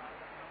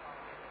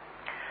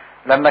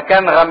 لما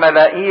كان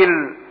غملائيل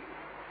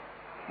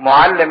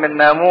معلم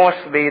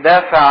الناموس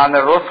بيدافع عن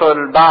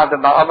الرسل بعد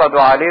ما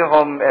قبضوا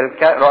عليهم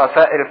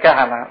رؤساء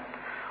الكهنة،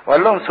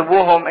 وقال لهم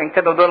سيبوهم، ان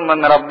كانوا دول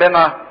من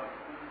ربنا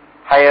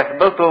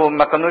هيثبتوا،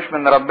 وما كانوش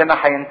من ربنا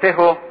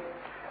هينتهوا.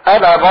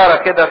 قال عبارة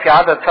كده في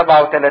عدد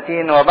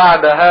 37: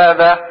 وبعد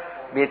هذا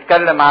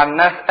بيتكلم عن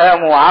ناس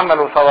قاموا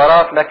وعملوا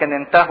ثورات لكن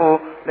انتهوا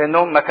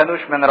لانهم ما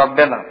كانوش من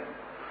ربنا.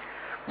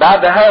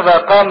 بعد هذا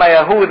قام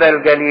يهوذا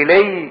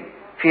الجليلي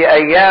في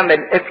ايام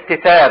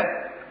الاكتتاب،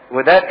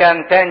 وده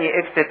كان تاني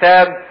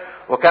اكتتاب،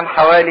 وكان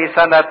حوالي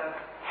سنة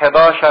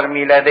 11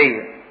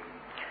 ميلادية.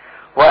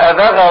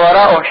 واذاغ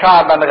وراءه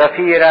شعبا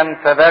غفيرا،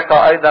 فذاك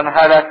ايضا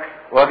هلك،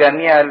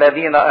 وجميع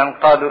الذين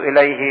انقادوا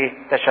اليه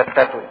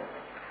تشتتوا.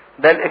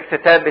 ده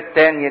الاكتتاب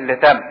الثاني اللي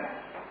تم.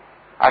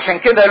 عشان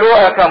كده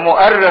لوقا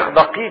كمؤرخ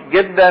دقيق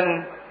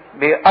جدا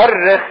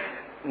بيؤرخ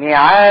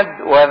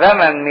ميعاد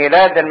وزمن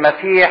ميلاد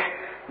المسيح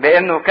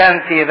بانه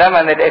كان في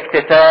زمن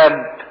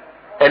الاكتتاب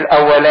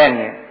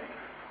الاولاني.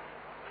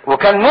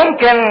 وكان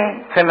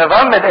ممكن في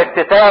نظام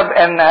الاكتتاب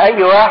ان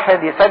اي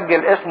واحد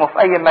يسجل اسمه في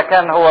اي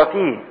مكان هو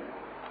فيه،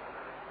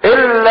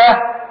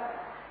 الا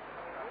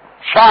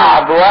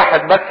شعب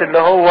واحد بس اللي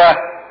هو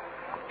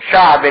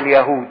شعب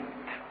اليهود.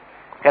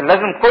 كان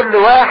لازم كل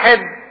واحد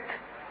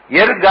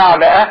يرجع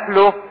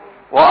لأهله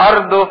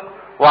وأرضه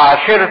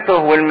وعشيرته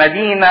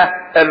والمدينة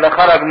اللي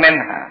خرج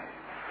منها،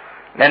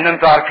 لأن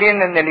انتوا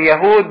عارفين ان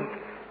اليهود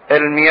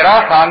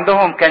الميراث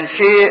عندهم كان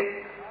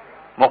شيء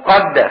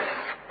مقدس،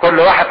 كل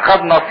واحد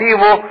خد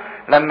نصيبه.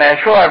 لما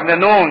يشوع بن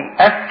نون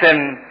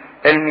قسم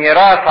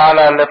الميراث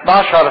على ال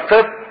 12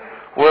 سبط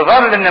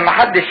وظل ان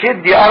محدش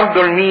يدي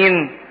ارضه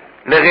لمين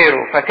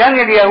لغيره. فكان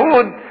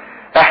اليهود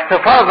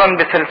احتفاظا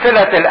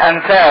بسلسلة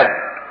الانساب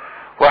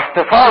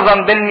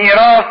واحتفاظا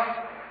بالميراث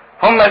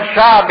هم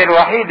الشعب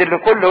الوحيد اللي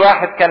كل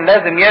واحد كان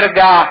لازم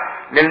يرجع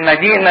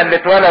للمدينة اللي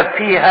اتولد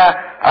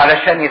فيها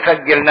علشان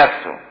يسجل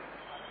نفسه.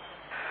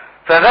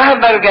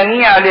 فذهب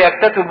الجميع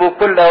ليكتتبوا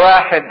كل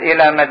واحد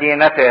الى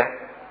مدينته.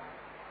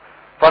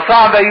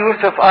 فصعد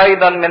يوسف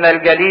ايضا من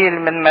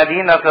الجليل من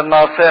مدينة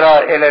الناصرة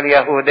الى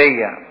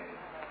اليهودية،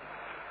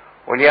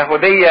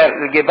 واليهودية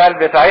الجبال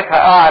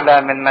بتاعتها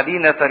اعلى من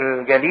مدينة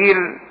الجليل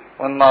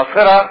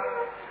والناصرة.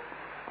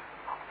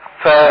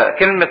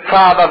 فكلمة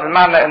صعد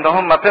بمعنى ان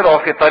هم طلعوا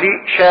في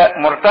طريق شاء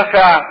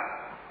مرتفع،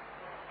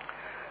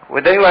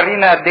 وده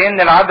يورينا قد ايه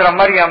ان العذراء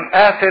مريم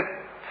قاست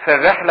في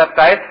الرحلة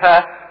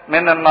بتاعتها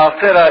من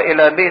الناصرة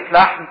الى بيت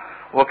لحم،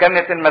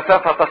 وكانت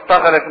المسافة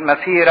تستغرق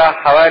مسيرة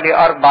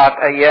حوالي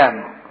 4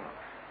 ايام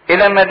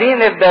الى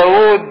مدينة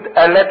داود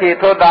التي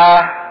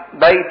تدعى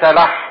بيت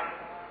لحم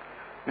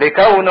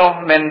لكونه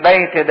من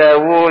بيت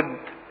داود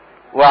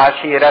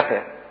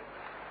وعشيرته.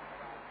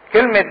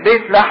 كلمة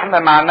بيت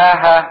لحم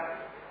معناها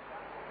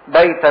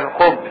بيت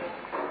الخبز،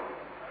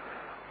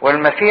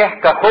 والمسيح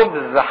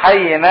كخبز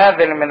حي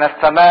نازل من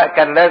السماء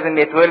كان لازم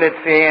يتولد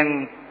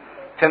فين؟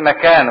 في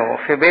مكانه،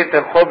 في بيت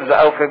الخبز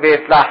او في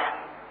بيت لحم.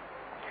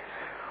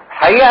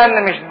 حقيقة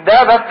ان مش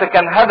ده بس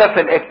كان هدف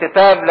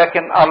الاكتتاب،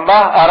 لكن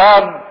الله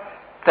اراد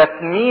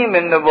تتميم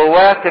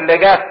النبوات اللي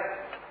جت.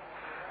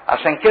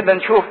 عشان كده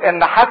نشوف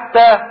ان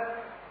حتى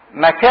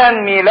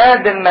مكان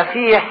ميلاد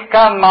المسيح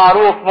كان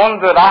معروف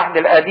منذ العهد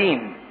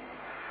القديم.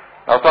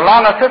 لو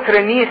طلعنا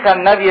سفر ميخا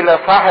النبي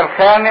الاصحاح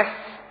الخامس،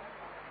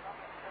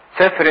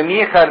 سفر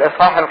ميخا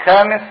الاصحاح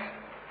الخامس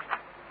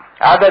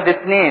عدد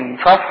 2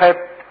 صفحة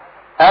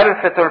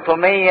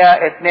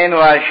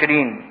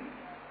 1322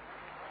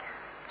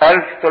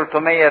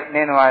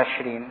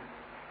 1322: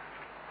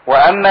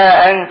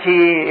 واما انت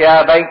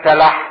يا بيت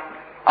لحم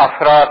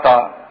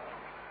افراطا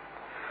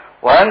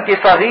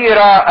وانت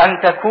صغيرة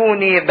ان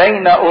تكوني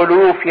بين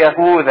الوف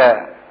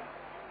يهوذا.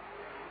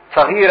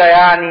 صغيرة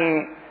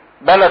يعني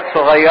بلد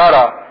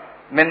صغيرة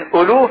من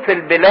الوف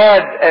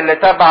البلاد اللي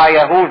تبع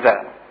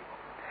يهوذا.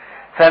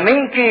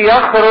 فمنك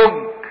يخرج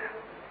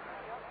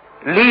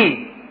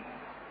لي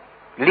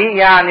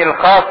يعني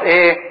الخاص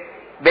ايه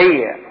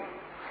بيا،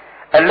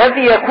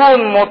 الذي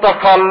يكون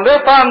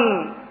متسلطا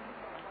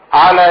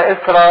على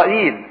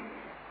اسرائيل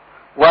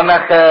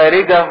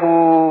ومخارجه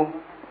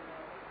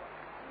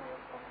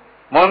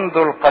منذ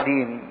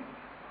القديم.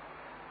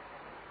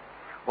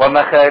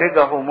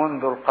 ومخارجه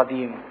منذ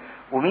القديم.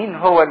 ومين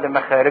هو اللي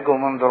مخارجه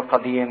منذ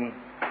القديم؟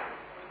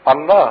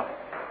 الله.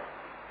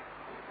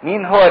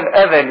 مين هو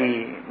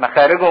الأذلي؟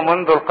 مخارجه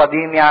منذ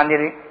القديم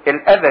يعني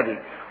الأذلي،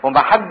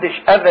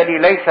 ومحدش أذلي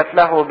ليست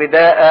له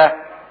بداية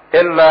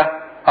إلا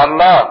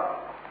الله.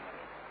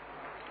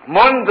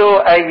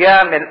 منذ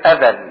أيام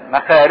الأذل،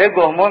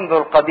 مخارجه منذ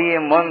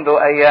القديم، منذ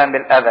أيام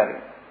الأذل.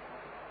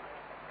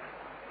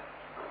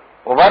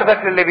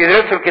 وبرضك اللي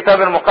بيدرسوا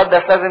الكتاب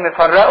المقدس لازم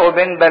يفرقوا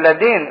بين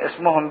بلدين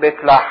اسمهم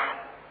بيت لحم.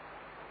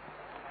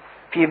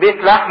 في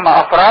بيت لحم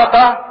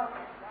أفراطة،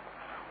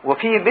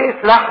 وفي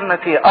بيت لحم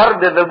في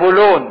أرض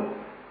زبولون.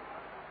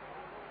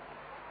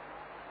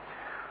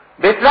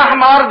 بيت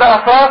لحم أرض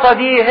أفراطة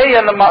دي هي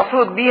اللي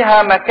مقصود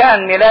بيها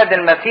مكان ميلاد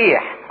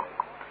المسيح.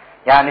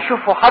 يعني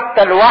شوفوا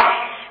حتى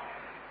الوحي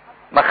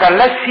ما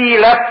خلاش فيه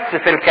لبس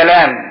في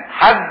الكلام،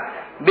 حد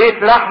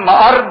بيت لحم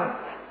أرض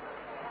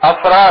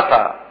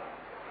أفراطة.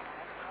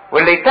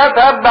 واللي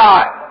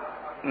يتتبع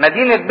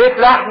مدينة بيت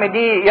لحم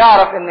دي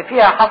يعرف ان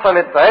فيها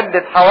حصلت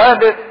عدة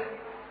حوادث.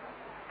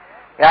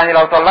 يعني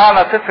لو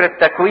طلعنا سفر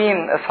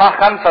التكوين اصحاح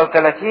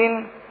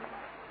 35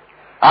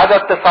 عدد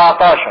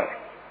 19،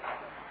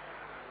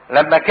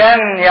 لما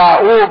كان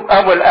يعقوب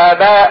ابو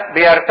الاباء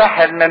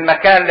بيرتحل من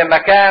مكان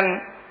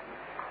لمكان،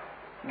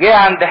 جه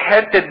عند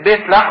حتة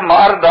بيت لحم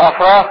ارض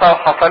افراطة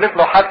وحصلت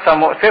له حادثة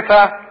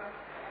مؤسفة.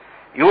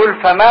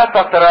 يقول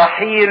فماتت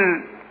راحيل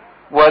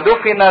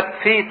ودفنت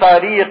في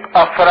طريق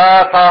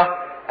افراطة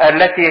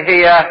التي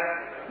هي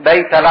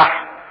بيت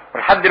لحم.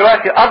 ولحد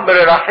دلوقتي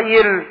قبر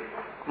رحيل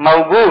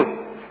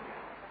موجود.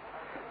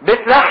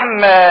 بيت لحم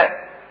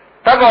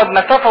تبعد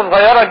مسافة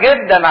صغيرة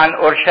جدا عن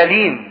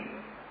اورشليم،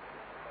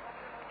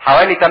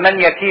 حوالي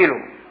 8 كيلو.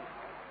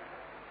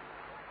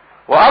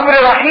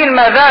 وقبر رحيل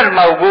ما زال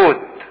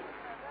موجود.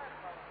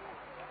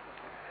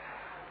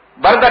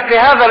 بردك في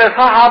هذا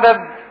الاصحاح عدد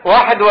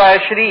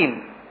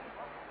 21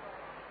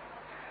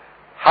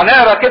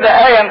 هنقرا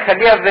كده آية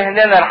نخليها في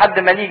ذهننا لحد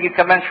ما نيجي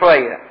كمان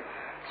شوية.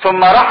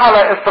 ثم رحل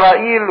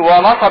اسرائيل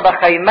ونصب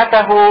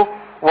خيمته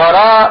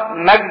وراء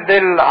مجد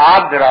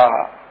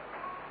العذراء.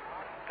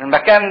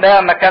 المكان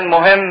ده مكان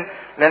مهم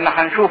لان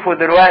هنشوفه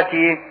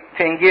دلوقتي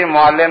في انجيل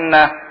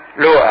معلمنا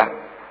لوقا.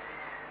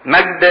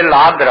 مجد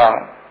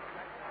العذراء.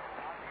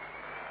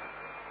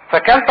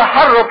 فكان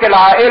تحرك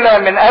العائلة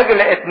من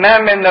اجل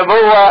اتمام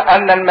النبوة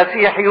ان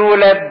المسيح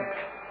يولد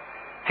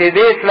في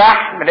بيت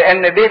لحم،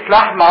 لان بيت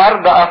لحم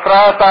ارض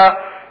افراطة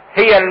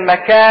هي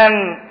المكان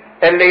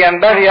اللي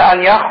ينبغي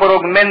ان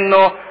يخرج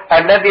منه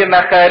الذي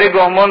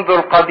مخارجه منذ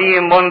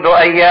القديم، منذ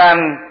ايام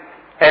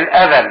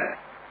الازل.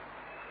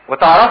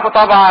 وتعرفوا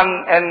طبعا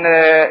ان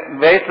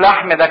بيت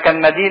لحم ده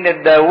كان مدينة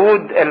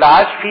داوود اللي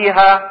عاش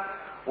فيها،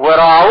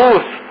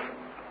 وراعوث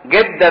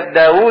جدة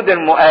داوود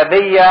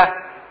المؤابية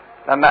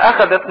لما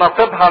اخذت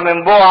نصيبها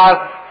من بوعز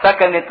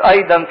سكنت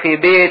ايضا في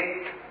بيت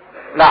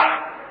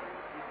لحم،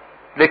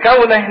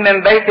 لكونه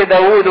من بيت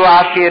داوود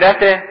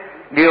وعشيرته،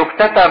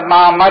 ليكتتب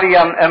مع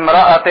مريم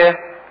امرأته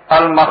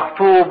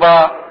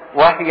المخطوبة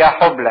وهي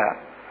حبلى.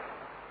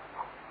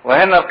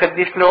 وهنا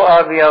القديس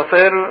لوقا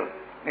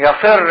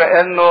يصر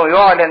انه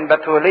يعلن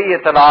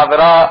بتولية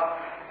العذراء،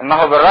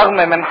 انه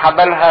بالرغم من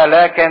حبلها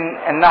لكن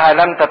انها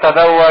لم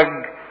تتزوج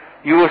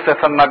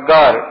يوسف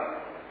النجار.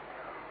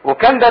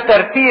 وكان ده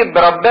ترتيب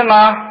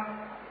ربنا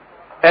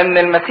ان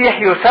المسيح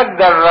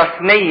يسجل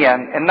رسميا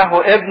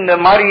انه ابن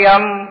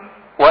مريم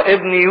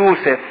وابن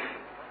يوسف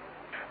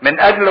من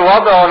اجل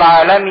وضعه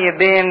العالمي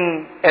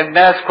بين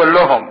الناس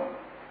كلهم.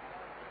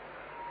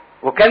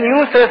 وكان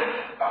يوسف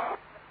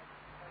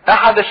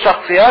احد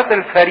الشخصيات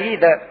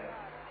الفريدة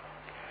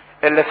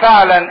اللي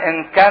فعلا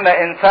ان كان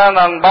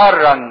انسانا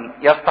بارا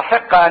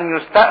يستحق ان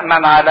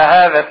يستأمن على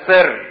هذا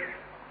السر.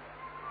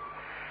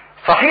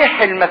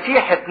 صحيح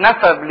المسيح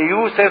اتنسب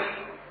ليوسف،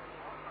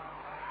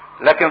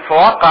 لكن في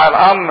واقع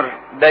الامر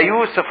ده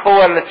يوسف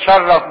هو اللي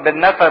اتشرف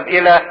بالنسب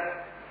الى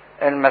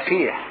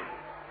المسيح.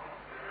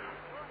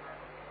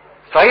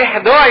 صحيح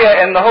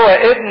دعي ان هو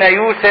ابن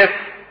يوسف،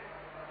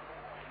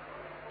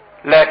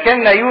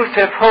 لكن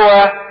يوسف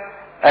هو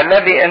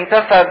الذي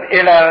انتسب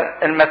الى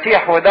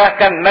المسيح، وده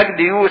كان مجد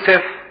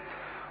يوسف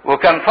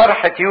وكان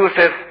فرحة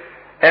يوسف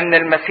ان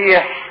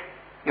المسيح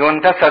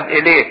ينتسب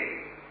اليه.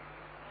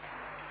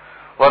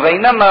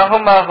 وبينما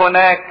هما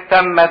هناك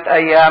تمت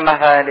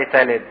ايامها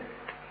لتلد،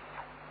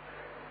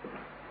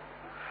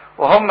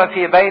 وهم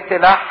في بيت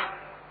لحم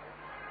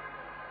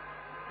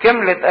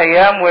كملت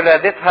ايام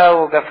ولادتها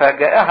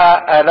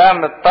وفاجأها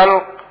الام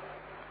الطلق.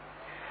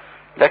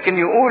 لكن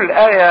يقول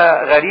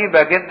آية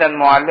غريبة جدا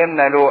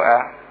معلمنا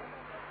لوقا: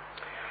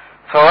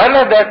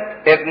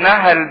 فولدت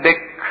ابنها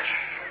البكر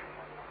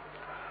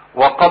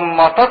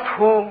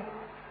وقمطته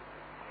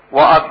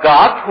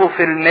واضجعته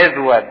في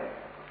المذود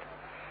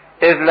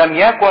اذ لم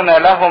يكن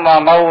لهما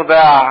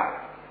موضع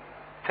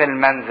في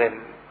المنزل.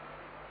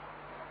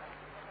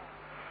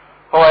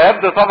 هو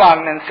يبدو طبعا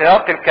من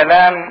سياق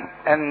الكلام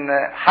ان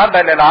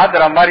حبل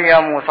العذراء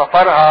مريم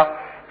وسفرها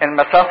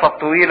المسافة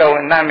الطويلة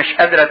وانها مش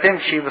قادرة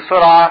تمشي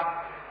بسرعة،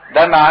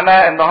 ده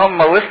معناه ان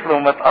هم وصلوا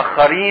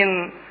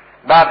متأخرين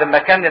بعد ما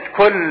كانت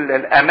كل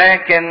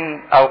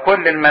الاماكن او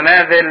كل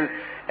المنازل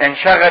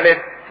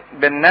انشغلت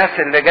بالناس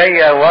اللي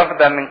جاية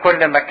واخدة من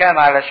كل مكان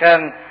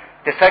علشان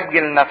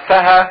تسجل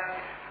نفسها،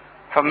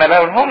 فما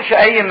لهمش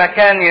اي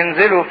مكان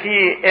ينزلوا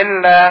فيه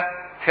الا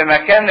في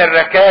مكان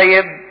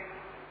الركايب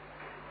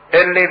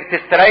اللي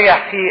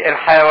بتستريح فيه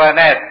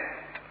الحيوانات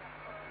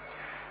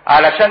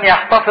علشان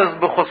يحتفظ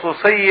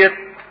بخصوصية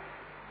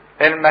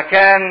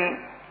المكان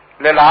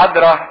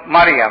للعذراء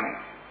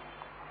مريم.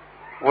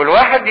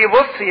 والواحد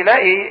يبص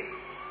يلاقي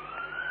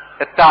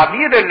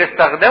التعبير اللي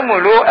استخدمه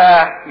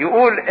لوقا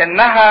يقول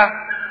انها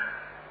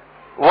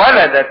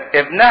ولدت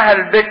ابنها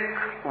البكر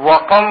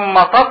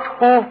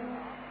وقمطته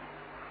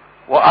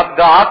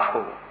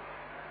وأضجعته.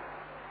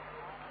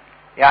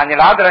 يعني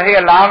العذراء هي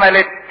اللي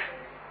عملت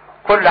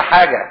كل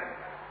حاجة،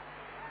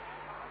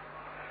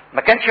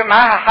 ما كانش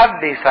معاها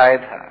حد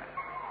يساعدها.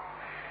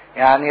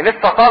 يعني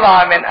لسه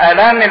طالعة من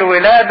آلام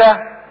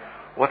الولادة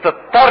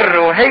وتضطر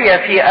وهي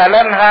في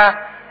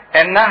آلامها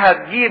انها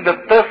تجيب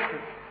الطفل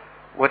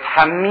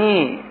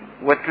وتحميه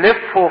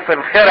وتلفه في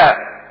الخرق.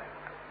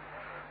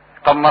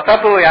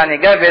 قمطته يعني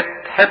جابت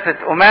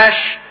حتة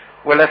قماش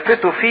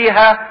ولفته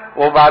فيها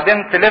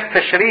وبعدين تلف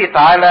شريط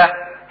على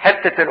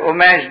حتة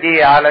القماش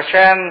دي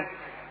علشان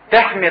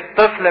تحمي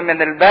الطفل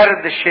من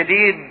البرد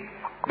الشديد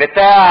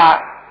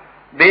بتاع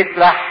بيت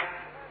لحم.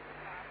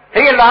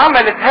 هي اللي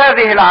عملت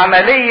هذه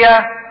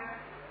العملية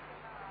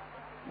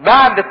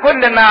بعد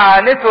كل ما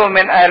عانته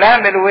من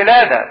آلام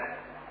الولادة،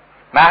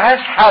 معهاش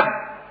حد،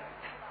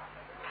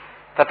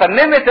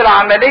 فتممت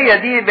العملية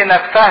دي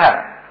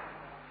بنفسها.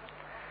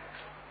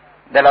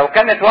 ده لو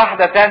كانت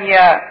واحدة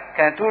تانية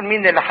كانت تقول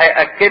مين اللي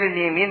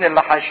هيأكلني، مين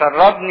اللي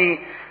هيشربني،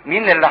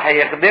 مين اللي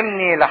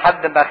هيخدمني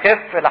لحد ما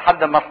اخف،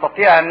 لحد ما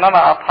استطيع ان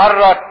انا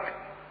اتحرك.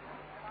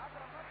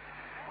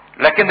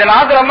 لكن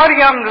العذراء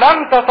مريم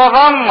لم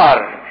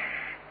تتذمر.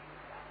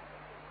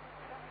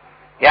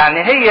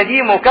 يعني هي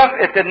دي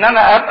مكافأة ان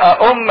انا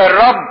ابقى ام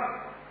الرب.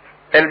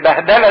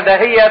 البهدلة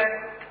دهيت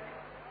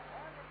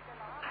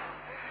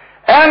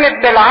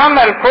قامت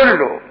بالعمل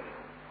كله،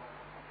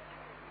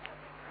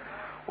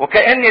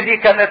 وكأن دي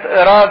كانت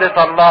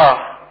إرادة الله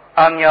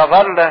أن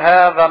يظل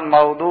هذا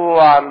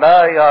الموضوع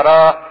لا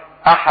يراه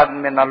أحد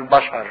من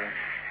البشر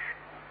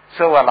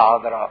سوى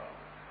العذراء.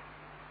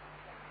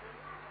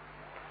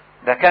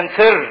 ده كان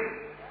سر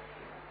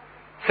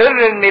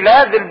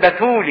الميلاد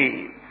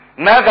البتولي.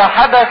 ماذا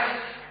حدث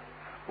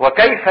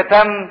وكيف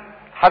تم؟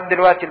 لحد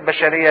دلوقتي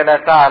البشرية لا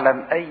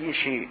تعلم أي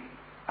شيء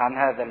عن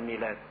هذا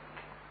الميلاد،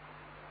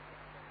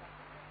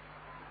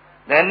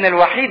 لأن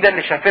الوحيدة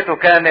اللي شافته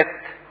كانت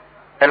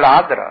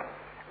العذراء.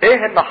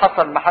 إيه اللي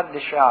حصل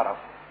محدش يعرف.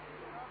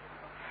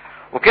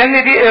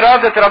 وكان دي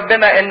إرادة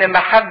ربنا إن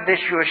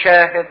محدش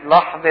يشاهد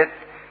لحظة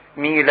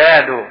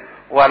ميلاده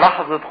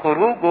ولحظة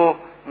خروجه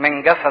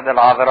من جسد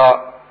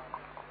العذراء.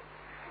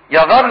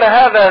 يظل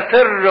هذا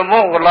سر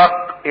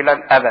مغلق إلى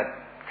الأبد.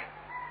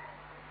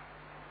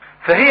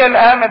 فهي اللي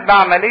قامت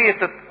بعملية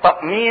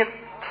التقميط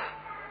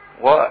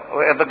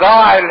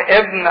وإضجاع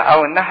الابن،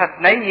 أو إنها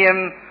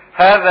تنيم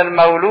هذا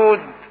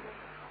المولود،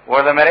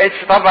 ولا ما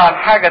لقيتش طبعا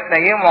حاجة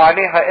تنيمه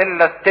عليها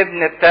إلا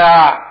التبن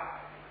بتاع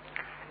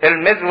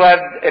المزود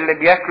اللي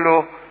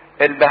بياكله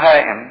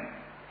البهائم.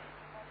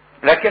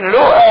 لكن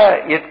لوقا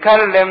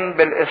يتكلم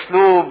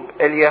بالاسلوب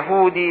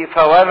اليهودي،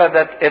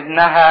 فولدت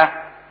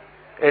ابنها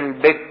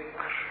البكر.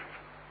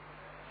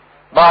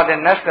 بعض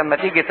الناس لما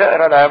تيجي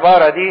تقرا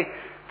العباره دي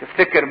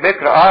تفتكر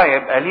بكر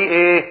يبقى ليه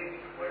ايه؟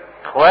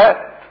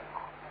 اخوات.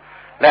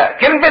 لا،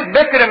 كلمه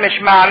بكر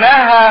مش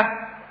معناها،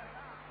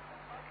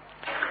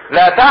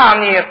 لا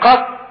تعني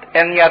قط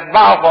ان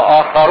يتبعه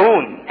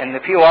اخرون، ان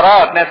في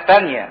وراء ناس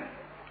تانيه،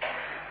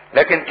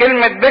 لكن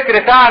كلمة بكر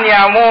تعني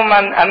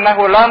عموما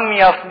انه لم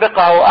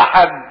يسبقه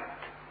احد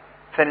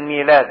في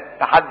الميلاد،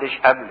 محدش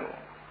قبله.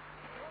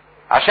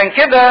 عشان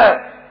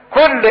كده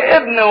كل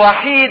ابن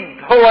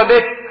وحيد هو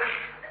بكر،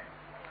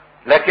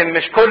 لكن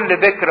مش كل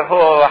بكر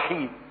هو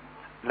وحيد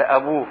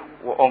لابوه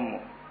وامه.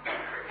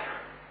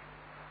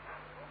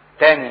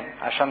 تاني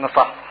عشان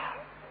نصحصح،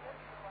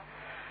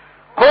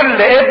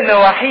 كل ابن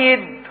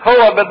وحيد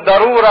هو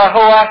بالضرورة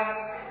هو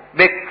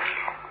بكر،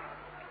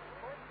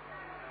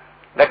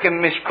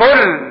 لكن مش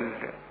كل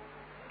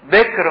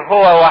بكر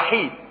هو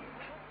وحيد.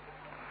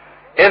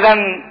 اذا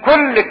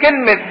كل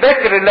كلمة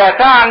بكر لا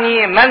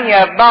تعني من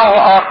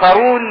يتبعه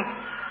اخرون،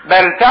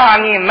 بل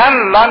تعني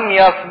من لم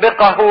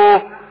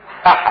يسبقه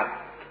احد.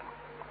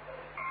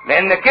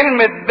 لان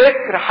كلمة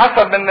بكر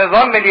حسب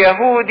النظام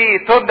اليهودي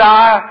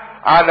تدعى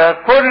على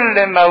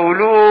كل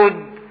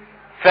مولود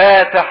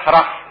فاتح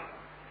رحم،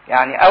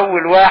 يعني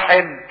اول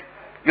واحد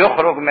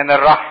يخرج من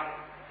الرحم.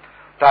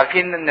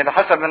 تعرفين ان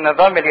حسب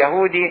النظام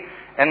اليهودي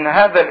ان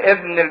هذا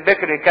الابن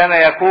البكر كان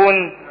يكون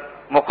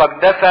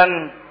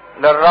مقدسا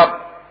للرب.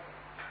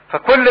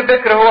 فكل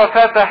بكر هو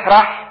فاتح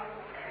رحم،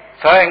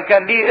 سواء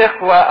كان ليه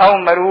اخوة او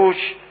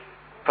ملوش،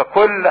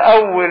 فكل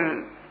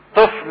اول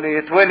طفل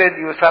يتولد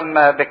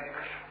يسمى بكر.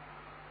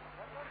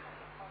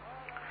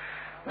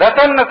 ده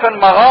تم في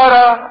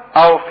المغارة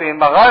او في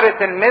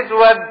مغارة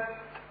المزود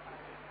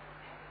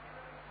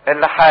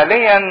اللي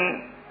حاليا،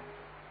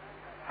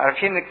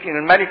 عارفين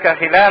الملكة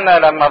هيلانا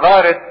لما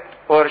زارت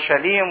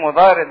اورشليم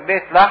وزارت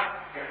بيت لحم،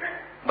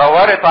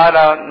 دورت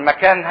على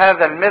مكان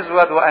هذا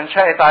المزود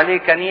وانشأت عليه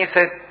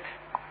كنيسة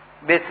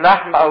بيت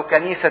لحم او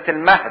كنيسة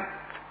المهد.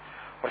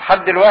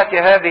 ولحد دلوقتي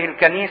هذه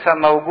الكنيسة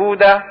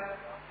موجودة،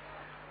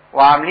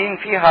 وعاملين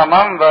فيها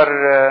منظر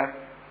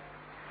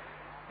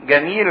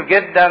جميل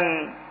جدا.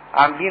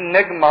 عاملين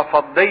نجمة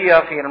فضية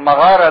في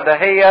المغارة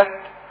دهيت،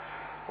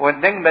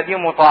 والنجمة دي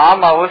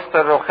مطعمة وسط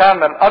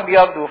الرخام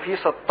الابيض، وفي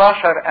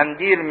 16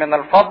 قنديل من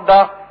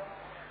الفضة.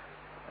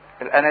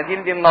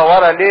 الاناديل دي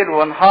منورة ليل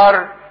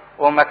ونهار،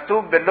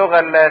 ومكتوب باللغة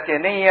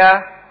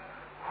اللاتينية: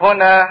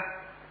 هنا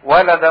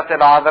ولدت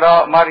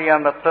العذراء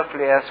مريم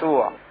الطفل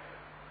يسوع.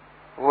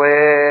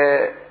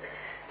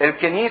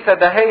 والكنيسة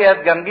دهيت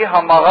جنبيها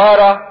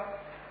مغارة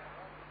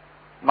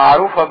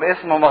معروفة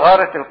باسم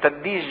مغارة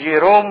القديس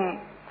جيروم،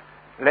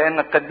 لان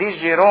القديس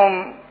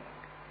جيروم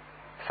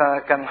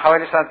كان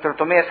حوالي سنة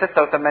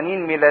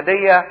 386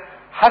 ميلادية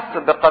حس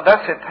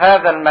بقداسة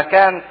هذا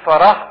المكان،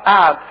 فراح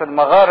قعد في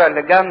المغارة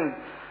اللي جنب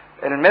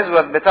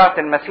المزود بتاعة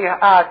المسيح،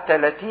 قعد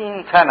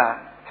 30 سنة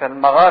في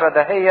المغارة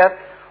دهيت.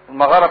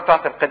 المغارة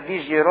بتاعة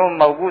القديس جيروم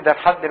موجودة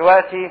لحد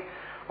دلوقتي،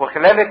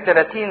 وخلال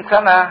 30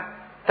 سنة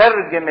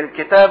ترجم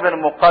الكتاب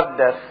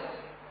المقدس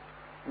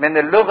من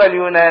اللغة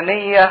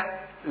اليونانية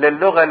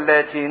للغة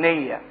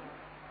اللاتينية.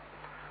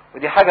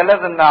 ودي حاجة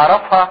لازم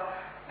نعرفها،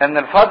 ان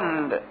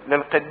الفضل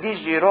للقديس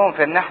جيروم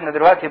في ان احنا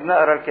دلوقتي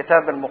بنقرا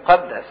الكتاب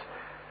المقدس.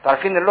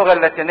 تعرفين اللغة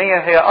اللاتينية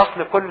هي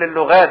اصل كل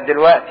اللغات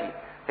دلوقتي،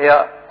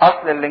 هي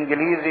اصل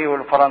الانجليزي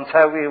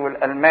والفرنساوي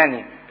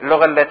والالماني،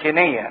 اللغة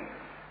اللاتينية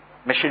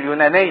مش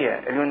اليونانية.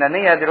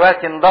 اليونانية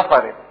دلوقتي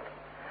اندثرت.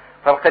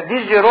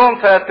 فالقديس جيروم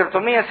سنة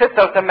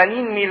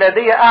 386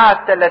 ميلادية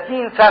قعد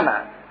 30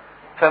 سنة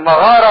في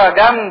مغارة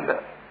جنب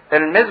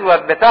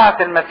المزود بتاعة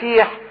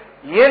المسيح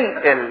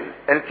ينقل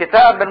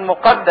الكتاب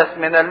المقدس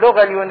من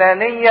اللغة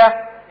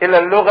اليونانية الى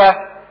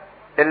اللغة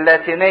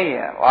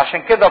اللاتينية.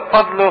 وعشان كده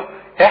بفضله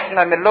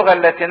احنا من اللغة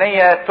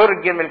اللاتينية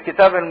ترجم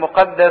الكتاب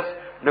المقدس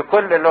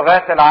لكل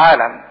لغات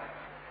العالم.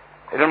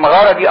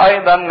 المغارة دي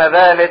ايضا ما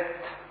زالت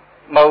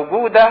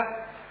موجودة،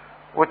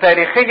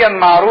 وتاريخيا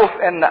معروف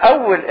ان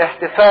اول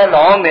احتفال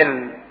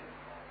عمل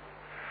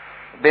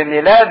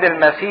بميلاد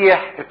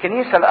المسيح،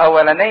 الكنيسة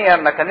الاولانية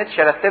ما كانتش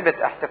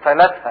رتبت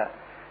احتفالاتها،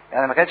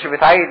 يعني ما كانتش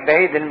بتعيد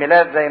بعيد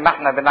الميلاد زي ما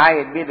احنا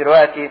بنعيد بيه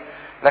دلوقتي،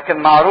 لكن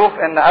معروف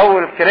ان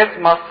اول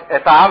كريسماس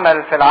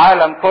اتعمل في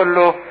العالم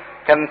كله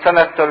كان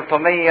سنة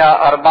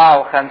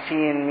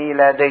 354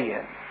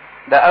 ميلاديا.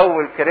 ده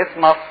اول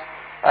كريسماس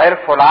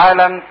عرفه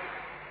العالم،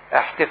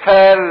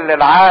 احتفال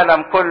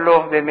للعالم كله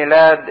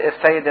بميلاد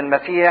السيد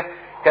المسيح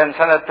كان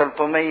سنة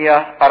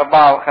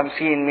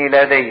 354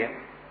 ميلاديا.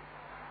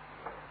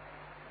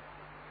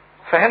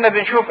 فهنا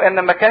بنشوف ان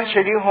ما كانش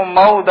ليهم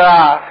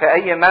موضع في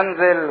اي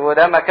منزل،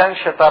 وده ما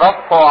كانش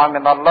ترفع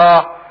من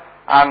الله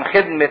عن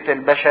خدمة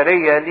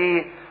البشرية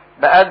ليه،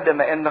 بقد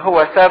ما ان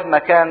هو ساب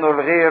مكانه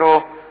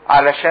لغيره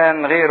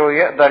علشان غيره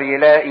يقدر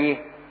يلاقي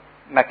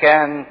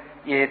مكان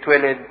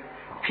يتولد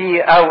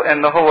فيه او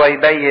ان هو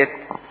يبيت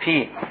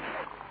فيه.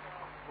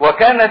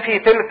 وكان في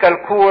تلك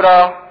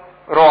الكورة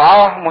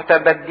رعاة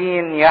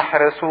متبدين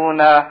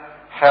يحرسون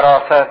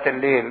حراسات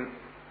الليل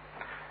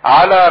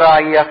على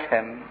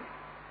رعيتهم.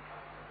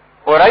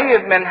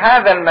 قريب من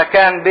هذا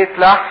المكان بيت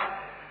لحم،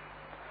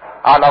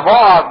 على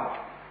بعد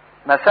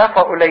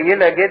مسافة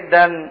قليلة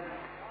جدا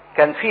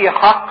كان في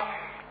حقل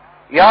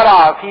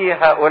يرعى فيه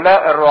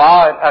هؤلاء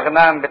الرعاة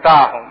الأغنام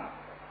بتاعهم.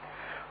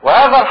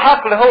 وهذا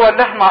الحقل هو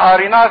اللي احنا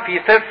قريناه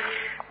في سفر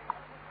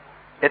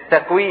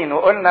التكوين،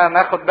 وقلنا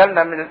ناخد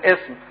بالنا من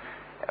الاسم.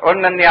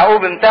 قلنا ان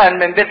يعقوب انتقل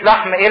من بيت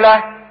لحم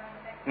الى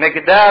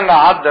مجدال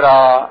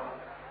عذراء.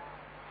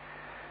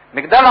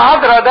 مجدال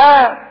عذراء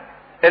ده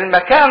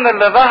المكان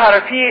اللي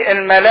ظهر فيه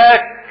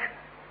الملاك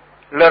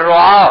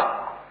للرعاة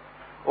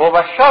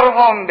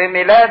وبشرهم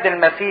بميلاد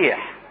المسيح.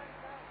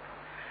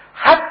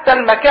 حتى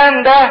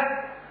المكان ده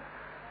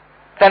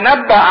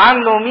تنبأ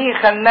عنه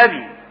ميخا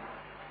النبي.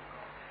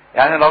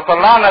 يعني لو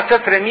طلعنا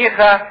سفر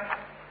ميخا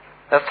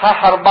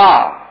اصحاح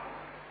 4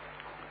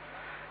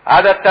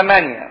 عدد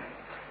 8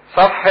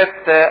 صفحة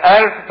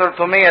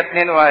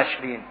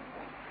 1322: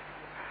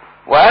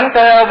 وأنت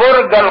يا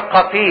برج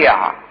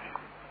القطيع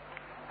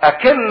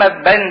أكمة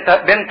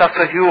بنت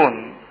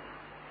صهيون،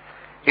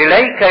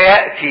 إليك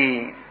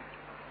يأتي.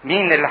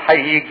 مين اللي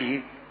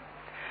هيجي؟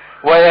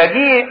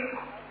 ويجيء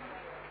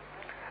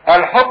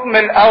الحكم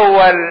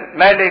الأول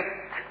ملك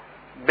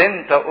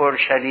بنت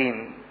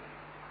أورشليم.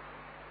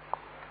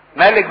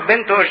 ملك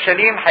بنت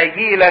أورشليم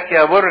هيجي لك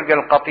يا برج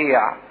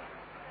القطيع.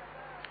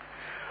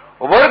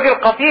 وبرج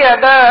القطيع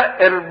ده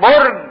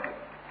البرج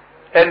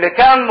اللي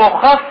كان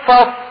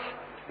مخصص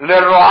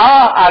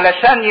للرعاة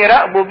علشان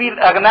يراقبوا بيه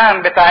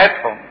الأغنام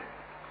بتاعتهم.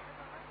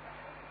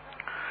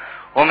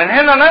 ومن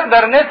هنا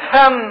نقدر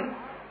نفهم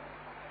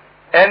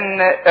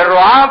ان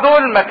الرعاة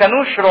دول ما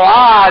كانوش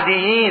رعاة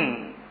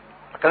عاديين،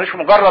 ما كانوش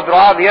مجرد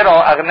رعاة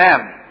بيرعوا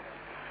أغنام،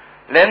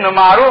 لأنه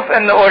معروف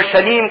ان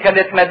أورشليم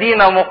كانت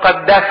مدينة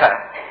مقدسة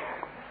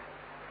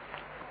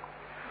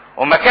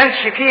وما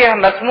كانش فيها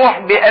مسموح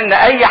بان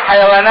اي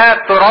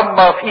حيوانات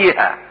تربى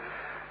فيها.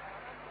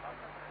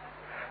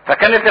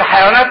 فكانت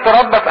الحيوانات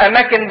تربى في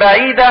اماكن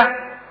بعيدة،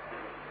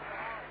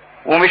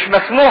 ومش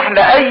مسموح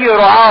لاي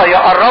رعاة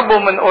يقربوا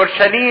من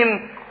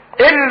اورشليم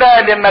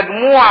الا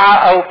لمجموعة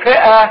او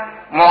فئة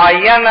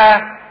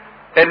معينة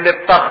اللي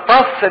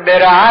بتختص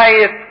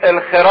برعاية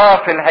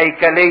الخراف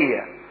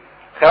الهيكلية.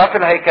 الخراف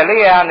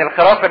الهيكلية يعني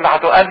الخراف اللي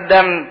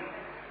هتقدم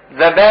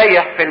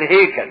ذبايح في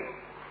الهيكل.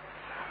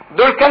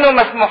 دول كانوا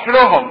مسموح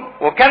لهم،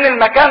 وكان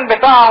المكان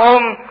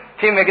بتاعهم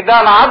في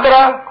مجدال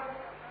عذراء،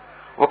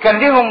 وكان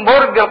ليهم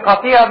برج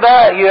القطيع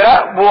ده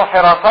يراقبوا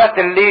حراسات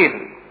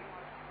الليل.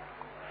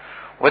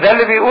 وده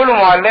اللي بيقوله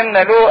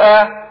معلمنا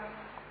لوقا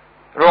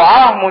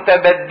رعاه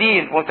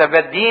متبدين.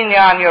 متبدين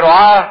يعني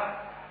رعاه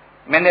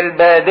من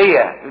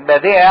البادية.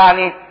 البادية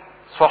يعني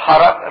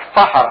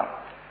الصحراء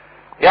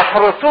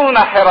يحرسون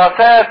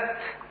حراسات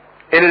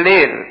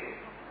الليل.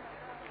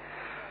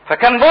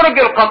 فكان برج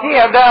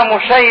القطيع ده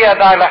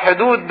مشيد على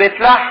حدود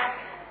بيت لحم،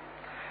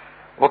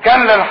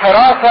 وكان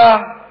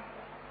للحراسة.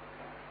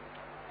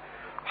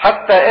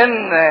 حتى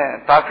ان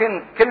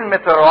تعرفين كلمة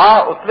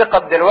الرعاة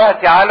اطلقت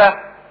دلوقتي على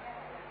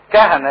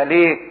كهنة.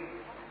 ليه؟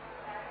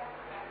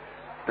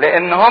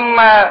 لان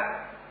هم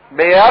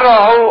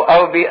بيرعوا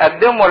او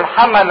بيقدموا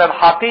الحمل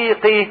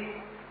الحقيقي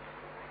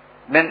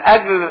من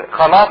اجل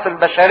خلاص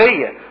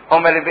البشرية.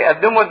 هم اللي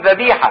بيقدموا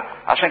الذبيحة،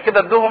 عشان كده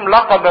ادوهم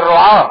لقب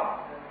الرعاة.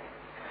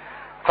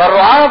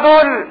 فالرعاة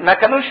دول ما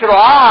كانوش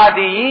رعاة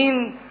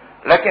عاديين،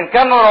 لكن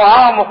كانوا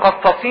رعاة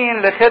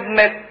مخصصين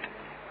لخدمة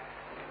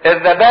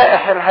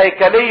الذبائح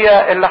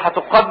الهيكلية اللي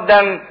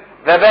هتقدم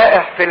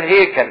ذبائح في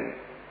الهيكل.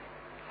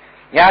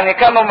 يعني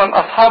كانوا من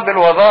اصحاب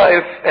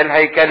الوظائف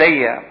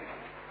الهيكلية.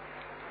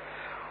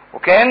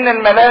 وكأن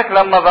الملاك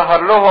لما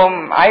ظهر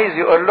لهم عايز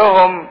يقول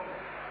لهم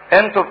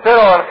انتوا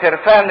بترعوا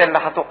الخرفان اللي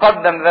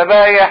هتقدم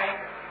ذبايح،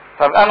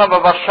 طب انا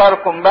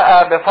ببشركم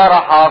بقى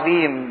بفرح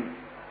عظيم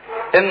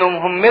انه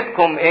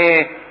مهمتكم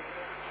ايه؟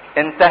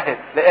 انتهت،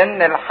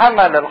 لان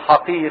الحمل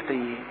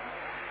الحقيقي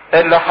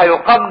اللي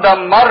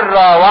هيقدم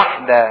مرة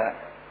واحدة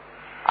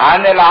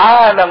عن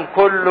العالم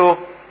كله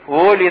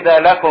ولد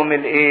لكم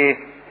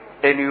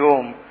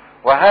اليوم،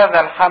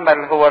 وهذا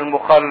الحمل هو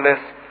المخلص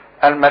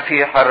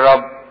المسيح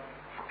الرب.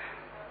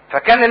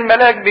 فكان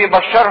الملاك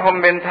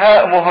بيبشرهم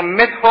بانتهاء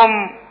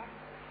مهمتهم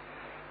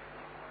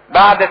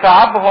بعد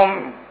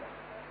تعبهم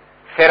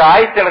في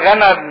رعاية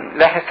الغنم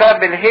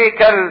لحساب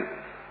الهيكل،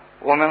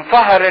 ومن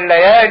سهر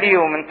الليالي،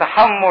 ومن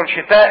تحمل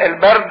شتاء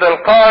البرد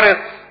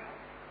القارس.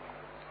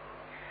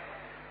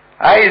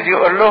 عايز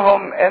يقول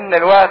لهم ان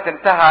الوقت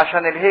انتهى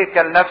عشان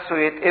الهيكل نفسه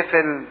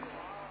يتقفل،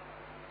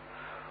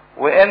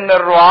 وان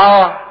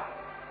الرعاة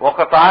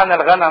وقطعان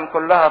الغنم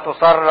كلها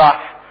تصرح،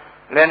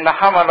 لان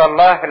حمل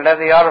الله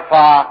الذي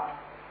يرفع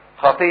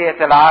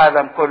خطية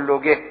العالم كله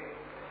جه.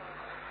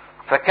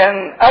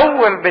 فكان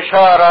اول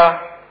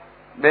بشارة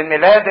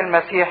بميلاد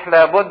المسيح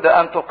لابد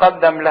ان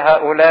تقدم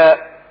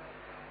لهؤلاء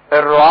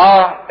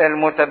الرعاة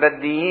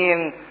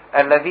المتبديين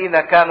الذين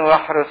كانوا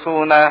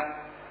يحرسون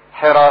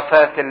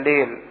حراسات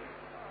الليل.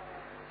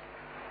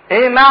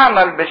 ايه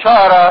معنى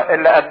البشارة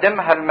اللي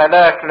قدمها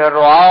الملاك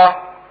للرعاة؟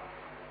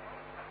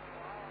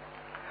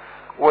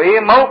 وايه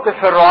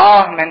موقف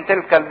الرعاة من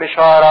تلك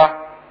البشارة؟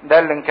 ده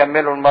اللي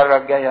نكمله المرة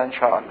الجاية ان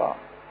شاء الله.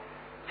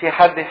 في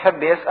حد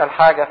يحب يسأل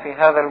حاجة في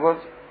هذا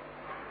الجزء؟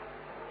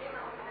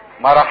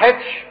 ما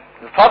راحتش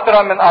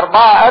الفترة من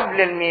 4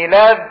 قبل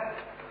الميلاد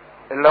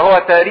اللي هو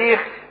تاريخ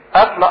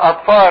قتل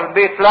اطفال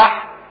بيت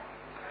لحم.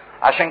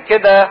 عشان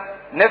كده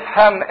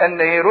نفهم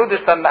ان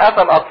هيرودس لما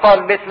قتل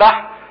اطفال بيت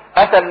لحم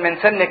قتل من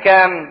سن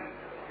كام؟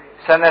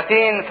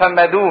 2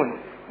 فما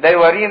دون. ده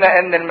يورينا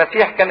ان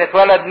المسيح كان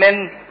اتولد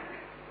من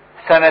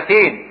 2،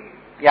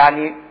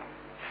 يعني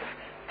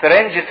في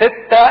رينج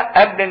 6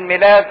 قبل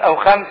الميلاد او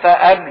 5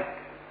 قبل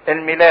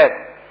الميلاد.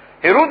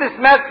 هيرودس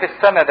مات في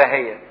السنة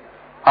دهية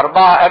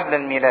 4 قبل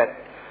الميلاد.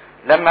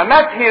 لما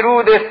مات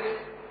هيرودس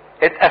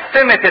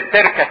اتقسمت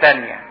التركة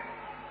تانية.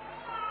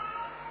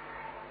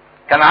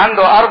 كان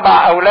عنده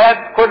 4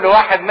 اولاد، كل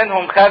واحد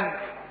منهم خد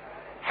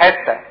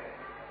حتة،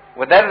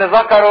 وده اللي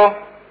ذكره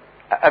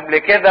قبل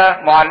كده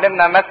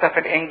معلمنا متى في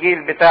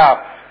الانجيل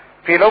بتاعه.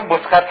 فيلبس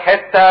خد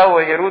حتة،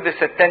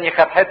 وهيرودس التاني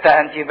خد حتة،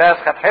 انتيباس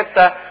خد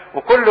حتة،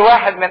 وكل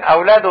واحد من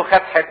اولاده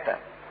خد حتة.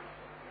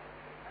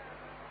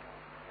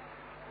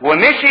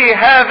 ومشي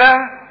هذا،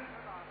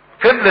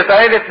 فضلت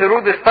عيلة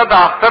هيرودس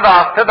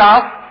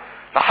تضعف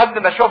لحد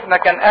ما شفنا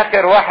كان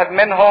اخر واحد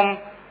منهم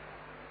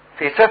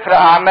في سفر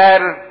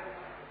اعمال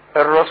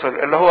الرسل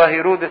اللي هو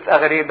هيرودس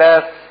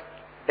اغريباس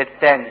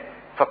الثاني.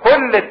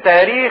 فكل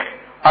التاريخ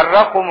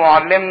أرقه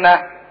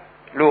معلمنا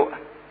لوقا.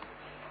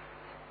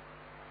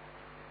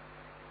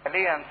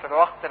 حاليا في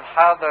الوقت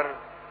الحاضر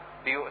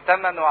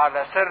بيؤتمنوا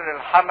على سر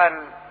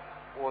الحمل،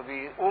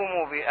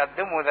 وبيقوموا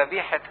بيقدموا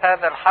ذبيحة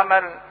هذا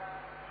الحمل،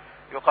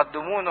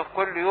 يقدمونه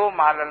كل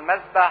يوم على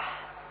المذبح.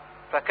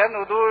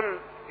 فكانوا دول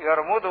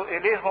يرمضوا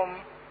إليهم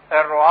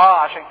الرعاة،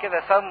 عشان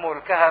كده سموا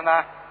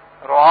الكهنة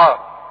رعاة.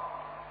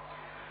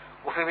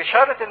 وفي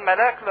بشارة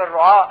الملاك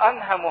للرعاة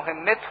أنهى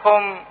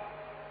مهمتهم،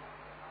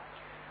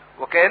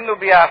 وكأنه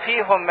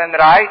بيعفيهم من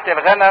رعاية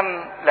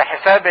الغنم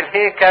لحساب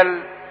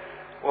الهيكل،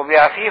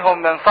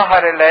 وبيعفيهم من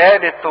سهر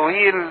الليالي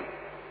الطويل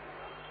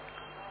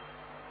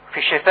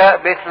في شتاء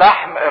بيت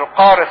لحم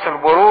القارس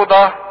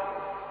البرودة،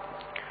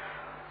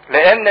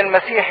 لأن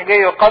المسيح جه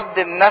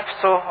يقدم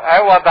نفسه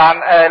عوض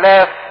عن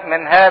آلاف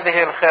من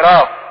هذه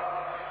الخراف،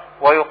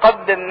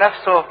 ويقدم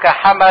نفسه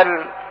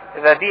كحمل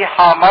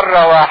ذبيحة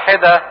مرة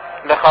واحدة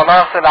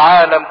لخلاص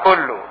العالم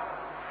كله.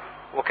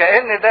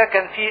 وكأن ده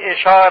كان فيه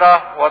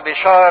إشارة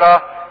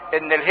وبشارة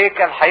إن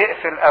الهيكل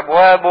هيقفل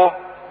أبوابه،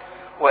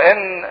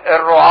 وإن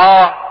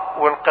الرعاة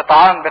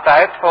والقطعان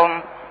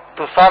بتاعتهم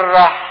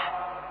تصرح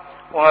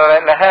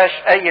وملهاش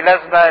أي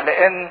لازمة،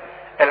 لأن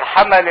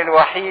الحمل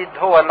الوحيد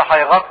هو اللي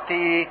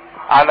هيغطي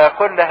على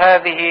كل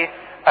هذه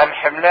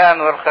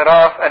الحملان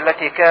والخراف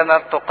التي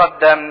كانت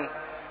تقدم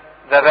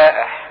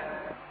ذبائح.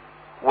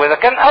 وإذا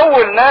كان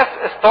أول ناس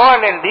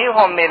استعلن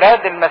ليهم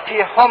ميلاد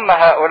المسيح هم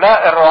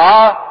هؤلاء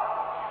الرعاة،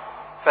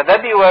 فده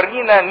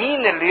بيورينا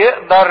مين اللي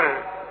يقدر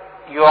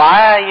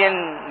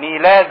يعاين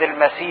ميلاد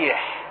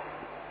المسيح،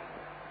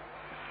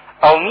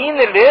 او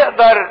مين اللي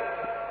يقدر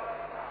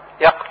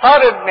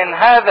يقترب من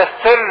هذا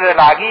السر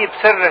العجيب،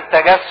 سر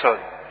التجسد.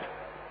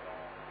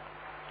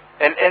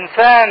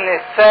 الانسان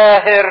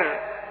الساهر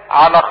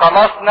على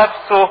خلاص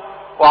نفسه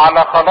وعلى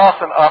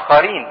خلاص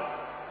الاخرين،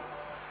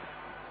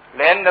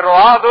 لان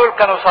الرعاة دول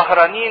كانوا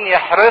سهرانين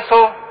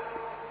يحرسوا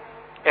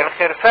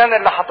الخرفان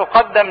اللي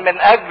هتقدم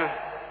من اجل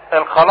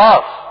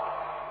الخلاص،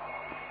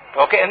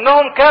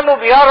 وكأنهم كانوا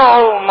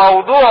بيرعوا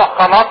موضوع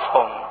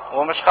خلاصهم،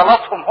 ومش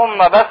خلاصهم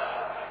هم بس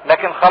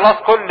لكن خلاص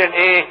كل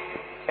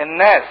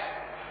الناس.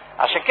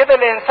 عشان كده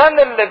الانسان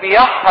اللي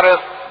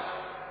بيحرص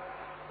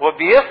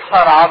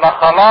وبيسهر على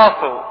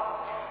خلاصه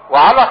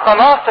وعلى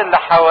خلاص اللي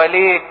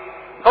حواليه،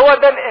 هو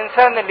ده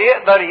الانسان اللي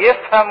يقدر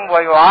يفهم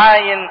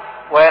ويعاين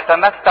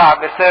ويتمتع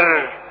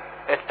بسر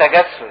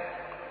التجسد.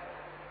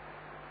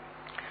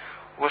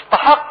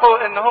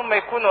 واستحقوا ان هم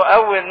يكونوا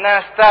اول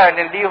ناس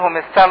تعلن ليهم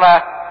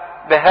السماء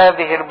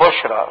بهذه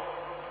البشرى.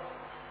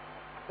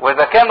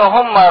 واذا كانوا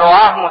هم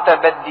رعاة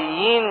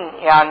متبديين،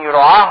 يعني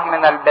رعاة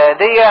من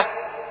البادية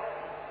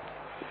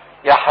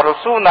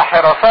يحرسون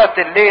حراسات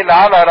الليل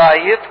على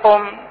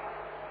رعيتهم،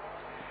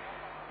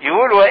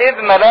 يقول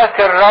واذ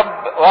ملاك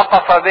الرب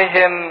وقف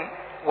بهم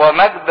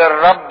ومجد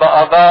الرب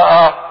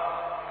اضاء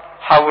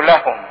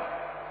حولهم.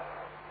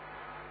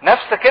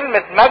 نفس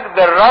كلمة مجد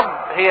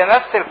الرب هي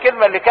نفس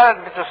الكلمة اللي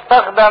كانت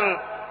بتستخدم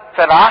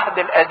في العهد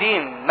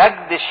القديم،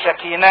 مجد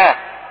الشكيناه.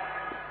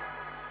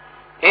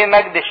 ايه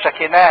مجد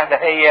الشكيناه ده؟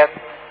 هي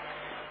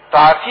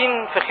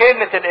تعرفين في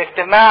خيمة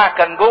الاجتماع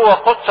كان جوه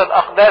قدس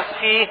الاقداس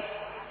فيه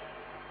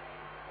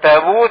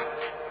تابوت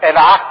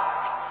العهد،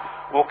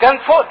 وكان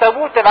فوق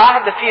تابوت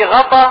العهد فيه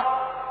غطا،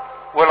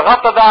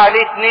 والغطا ده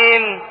عليه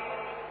 2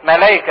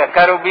 ملائكة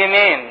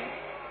كروبيمين،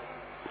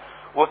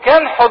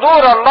 وكان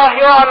حضور الله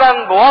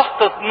يعلن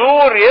بواسطة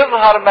نور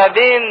يظهر ما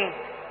بين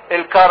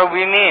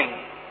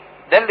الكروبيمين.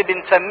 ده اللي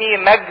بنسميه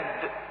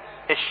مجد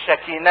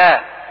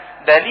الشكيناه،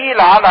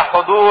 دليل على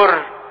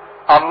حضور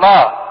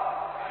الله.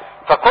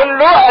 فكل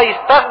لوقا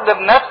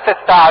يستخدم نفس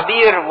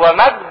التعبير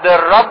ومجد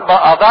الرب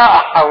اضاء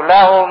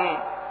حولهم،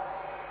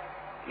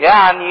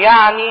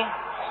 يعني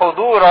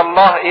حضور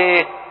الله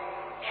ايه؟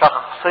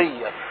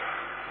 شخصيا.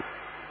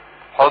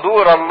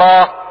 حضور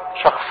الله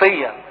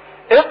شخصيا،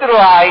 قدروا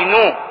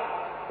يعينوه.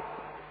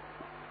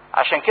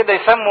 عشان كده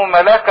يسموا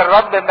ملاك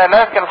الرب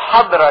ملاك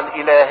الحضرة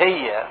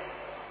الالهية،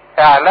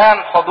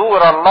 اعلان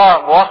حضور الله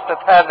بواسطة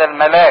هذا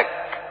الملاك.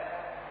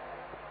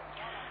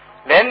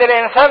 لان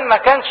الانسان ما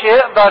كانش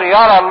يقدر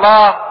يرى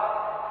الله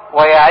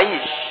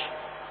ويعيش،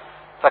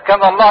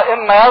 فكان الله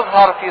اما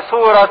يظهر في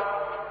صورة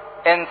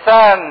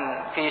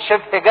انسان في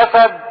شبه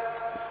جسد،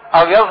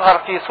 او يظهر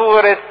في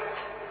صورة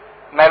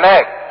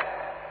ملاك.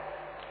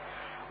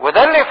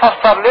 وده اللي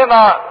يفسر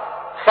لنا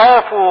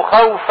خافوا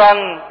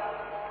خوفا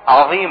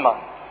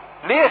عظيما.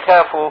 ليه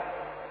خافوا؟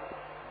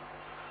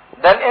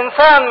 ده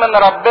الانسان من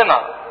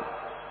ربنا،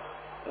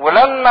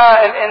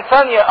 ولما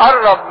الانسان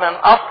يقرب من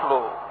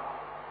اصله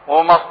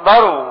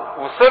ومصدره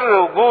وسر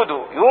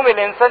وجوده يقوم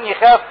الانسان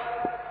يخاف.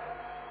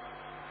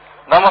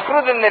 ده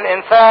مفروض ان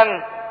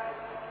الانسان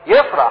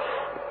يفرح،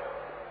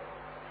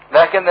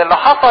 لكن اللي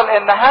حصل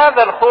ان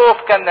هذا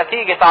الخوف كان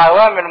نتيجة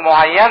عوامل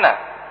معينة.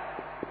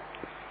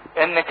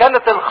 ان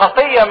كانت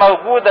الخطية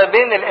موجودة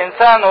بين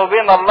الانسان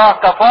وبين الله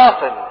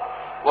كفاصل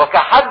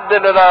وكحد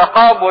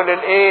للعقاب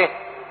وللايه؟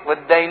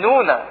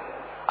 والدينونة.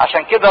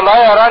 عشان كده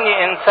لا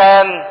يراني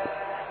انسان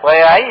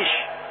ويعيش.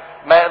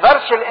 ما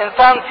يقدرش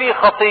الانسان في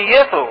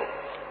خطيته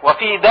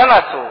وفي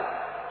دنسه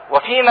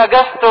وفي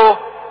نجاسته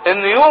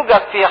انه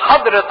يوجد في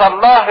حضرة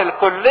الله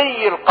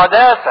الكلي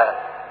القداسة،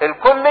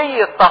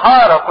 الكلي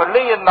الطهارة،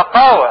 كلي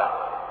النقاوة.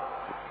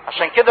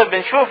 عشان كده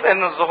بنشوف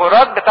ان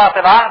الظهورات بتاعت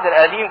العهد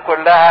القديم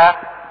كلها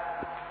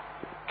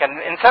كان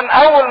الانسان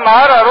اول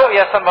ما يرى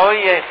رؤية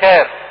سماوية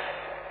يخاف.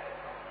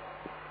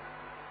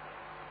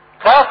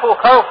 خافوا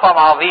خوفا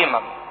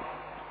عظيما.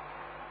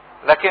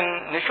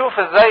 لكن نشوف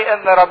ازاي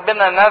ان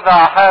ربنا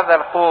نزع هذا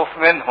الخوف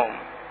منهم.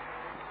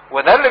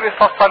 وده اللي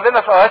بيفسر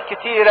لنا في اوقات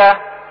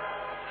كتيرة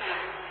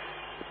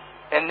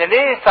ان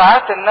ليه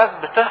ساعات الناس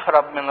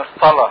بتهرب من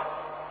الصلاة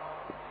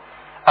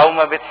او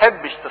ما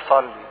بتحبش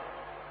تصلي.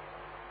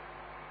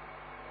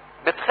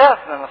 بتخاف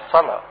من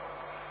الصلاة،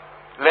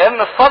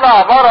 لان الصلاة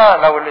عبارة،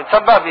 لو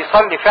الانسان بقى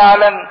بيصلي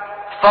فعلا،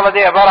 الصلاة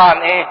دي عبارة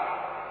عن ايه؟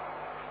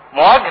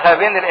 مواجهة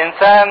بين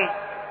الانسان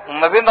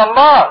وما بين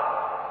الله.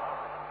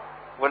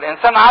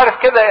 والانسان عارف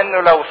كده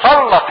انه لو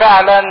صلى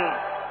فعلا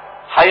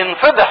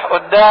هينفضح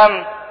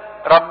قدام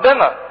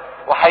ربنا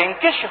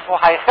وهينكشف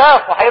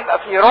وهيخاف وهيبقى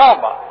في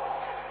رعب.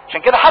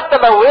 عشان كده حتى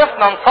لو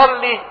وقفنا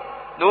نصلي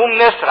نقوم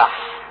نسرح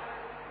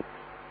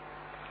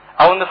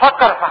او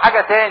نفكر في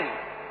حاجة تاني.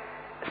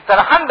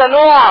 السرحان ده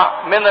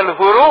نوع من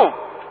الهروب،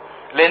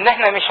 لان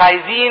احنا مش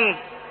عايزين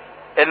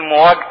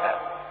المواجهة،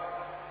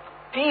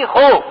 في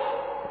خوف.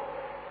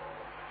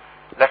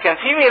 لكن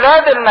في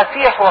ميلاد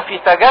المسيح وفي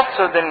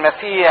تجسد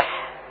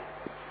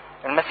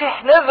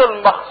المسيح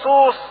نزل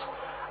مخصوص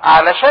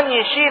علشان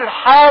يشيل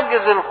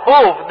حاجز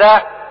الخوف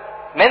ده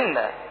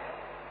منا.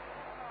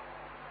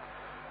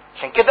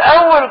 عشان كده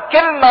اول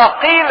كلمة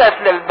قيلت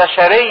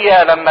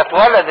للبشرية لما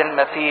اتولد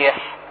المسيح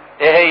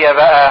ايه هي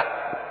بقى؟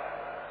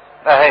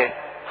 اهي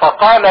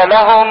فقال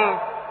لهم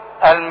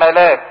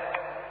الملاك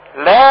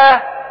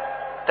لا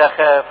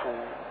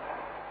تخافوا.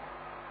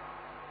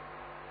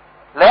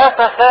 لا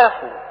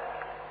تخافوا.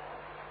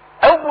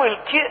 اول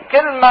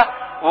كلمة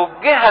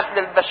وجهت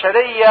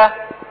للبشرية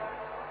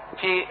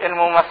في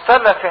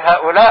الممثلة في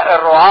هؤلاء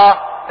الرعاة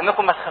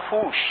انكم ما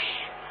تخافوش،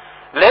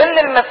 لان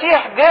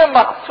المسيح جه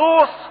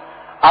مخصوص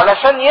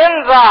علشان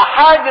ينزع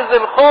حاجز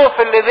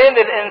الخوف اللي بين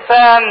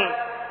الانسان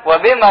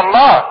وبين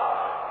الله،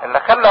 اللي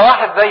خلى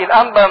واحد زي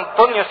الانبا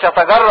انطونيوس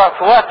يتجرأ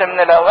في وقت من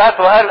الاوقات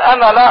وقال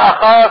انا لا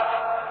اخاف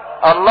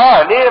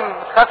الله. ليه ما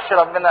بتخافش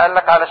ربنا؟ قال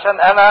لك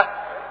علشان انا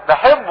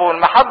بحبه،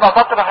 والمحبة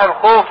تطرح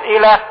الخوف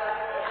الى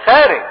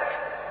خارج.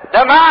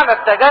 ده معنى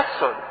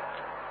التجسد.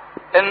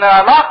 ان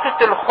علاقة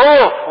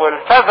الخوف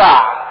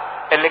والفزع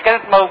اللي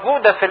كانت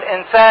موجودة في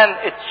الانسان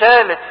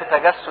اتشالت في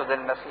تجسد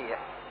المسيح.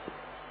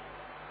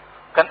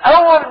 كان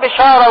اول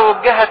بشارة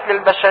وجهت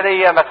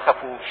للبشرية ما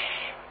تخافوش.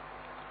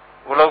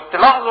 ولو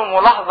تلاحظوا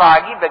ملاحظة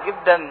عجيبة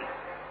جدا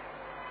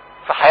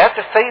في حياة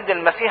السيد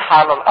المسيح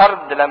على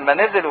الارض لما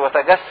نزل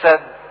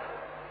وتجسد،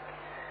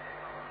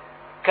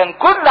 كان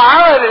كل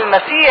عمل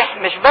المسيح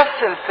مش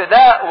بس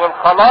الفداء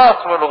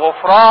والخلاص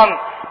والغفران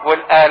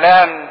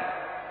والآلام.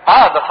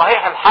 ده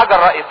صحيح الحاجة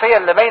الرئيسية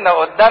اللي باينة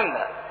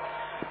قدامنا،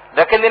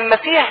 لكن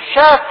المسيح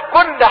شاف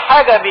كل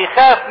حاجة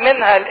بيخاف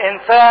منها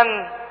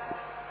الإنسان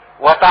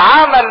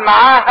وتعامل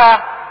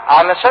معاها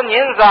علشان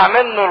ينزع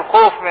منه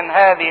الخوف من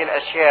هذه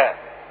الأشياء.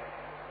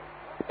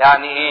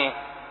 يعني إيه؟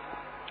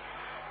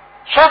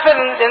 شاف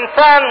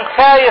الإنسان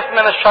خايف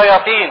من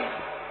الشياطين،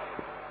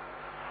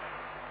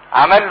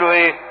 عمل له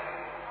إيه؟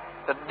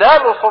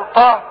 اداله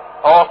سلطان،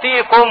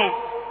 أعطيكم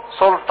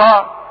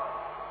سلطان.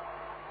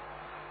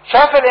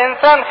 شاف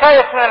الانسان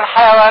خايف من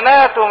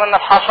الحيوانات ومن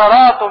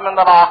الحشرات ومن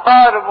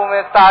العقارب ومن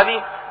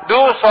التعابين،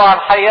 دوسوا على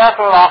الحيات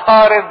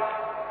والعقارب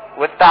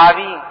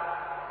والتعابين.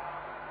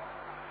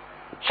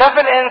 شاف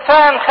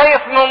الانسان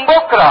خايف من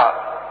بكرة،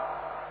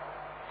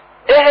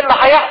 ايه اللي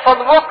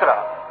هيحصل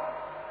بكرة؟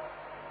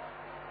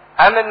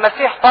 قام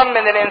المسيح طمن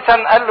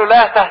الانسان قال له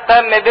لا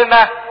تهتم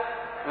بما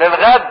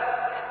للغد.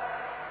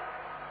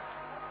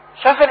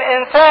 شاف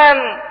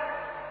الانسان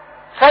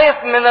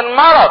خايف من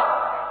المرض،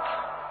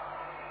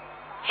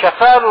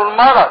 شفاله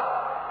المرض.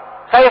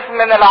 خايف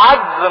من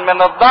العجز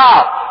من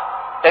الضعف،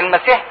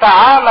 المسيح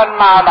تعامل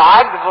مع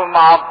العجز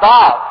ومع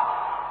الضعف.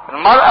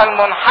 المرأة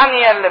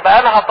المنحنية اللي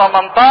بقالها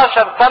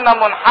 18 سنة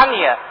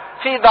منحنية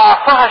في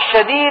ضعفها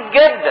الشديد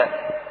جدا،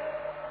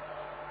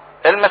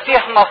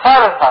 المسيح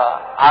نصرها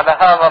على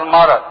هذا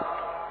المرض.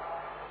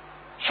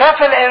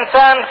 شاف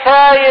الانسان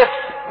خايف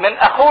من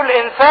اخوه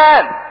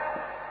الانسان،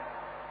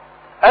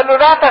 قال له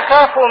لا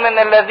تخافوا من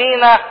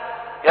الذين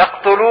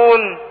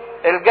يقتلون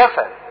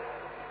الجسد.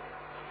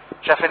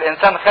 شاف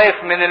الانسان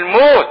خايف من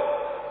الموت،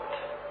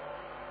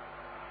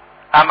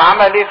 قام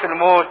عمل ايه في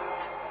الموت؟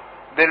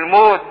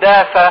 بالموت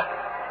دافع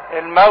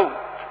الموت.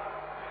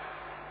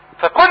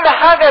 فكل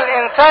حاجة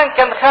الانسان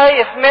كان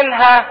خايف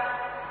منها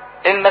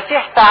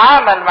المسيح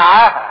تعامل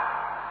معاها.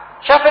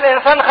 شاف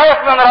الانسان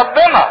خايف من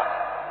ربنا،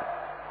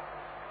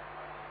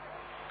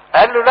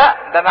 قال له لا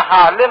ده انا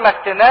هعلمك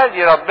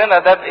تنادي ربنا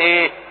ده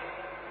بايه؟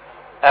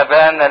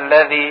 ابانا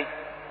الذي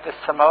في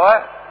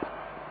السماوات.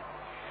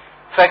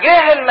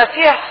 فجه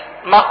المسيح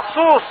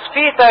مخصوص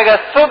في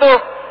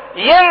تجسده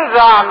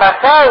ينزع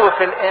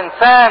مخاوف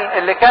الانسان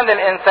اللي كان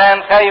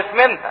الانسان خايف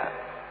منها.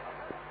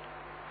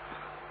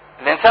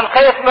 الانسان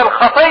خايف من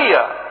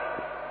الخطية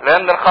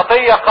لان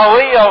الخطية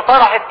قوية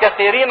وطرحت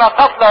كثيرين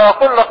قتلى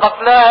وكل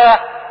قتلاها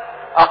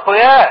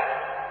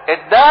اقوياء.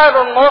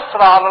 اداله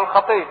النصر على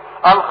الخطية.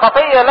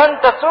 الخطية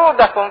لن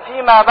تسودكم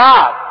فيما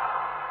بعد،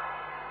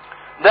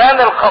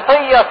 لان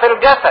الخطية في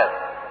الجسد.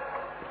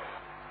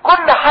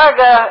 كل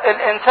حاجة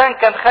الانسان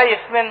كان خايف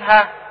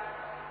منها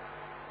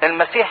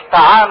المسيح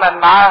تعامل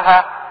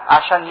معاها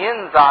عشان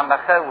ينزع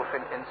مخاوف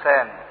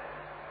الانسان.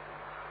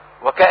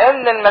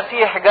 وكأن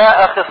المسيح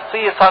جاء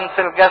خصيصا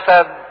في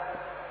الجسد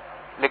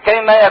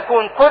لكي ما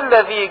يكون كل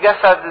ذي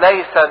جسد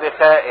ليس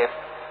بخائف.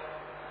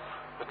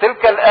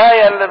 وتلك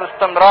الآية اللي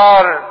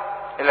باستمرار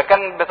اللي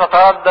كانت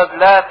بتتردد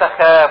لا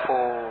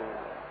تخافوا،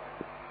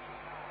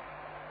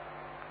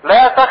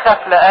 لا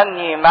تخف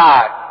لأني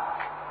معك.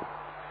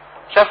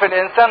 شاف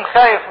الإنسان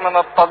خايف من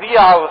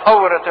الطبيعة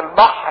وثورة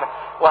البحر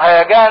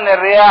وهيجان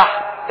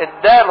الرياح،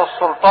 اداله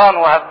السلطان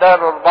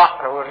وهداله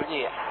البحر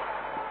والريح.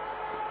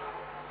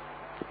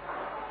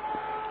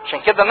 عشان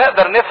كده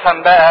نقدر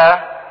نفهم بقى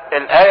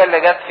الآية اللي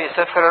جت في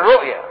سفر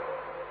الرؤيا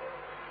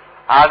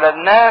على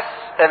الناس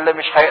اللي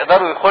مش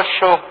هيقدروا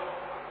يخشوا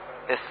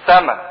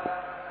السماء.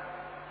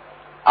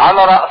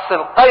 على رأس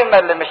القايمة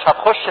اللي مش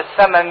هتخش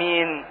السماء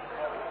مين؟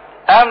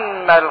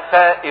 أما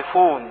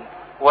الخائفون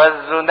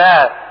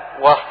والزناة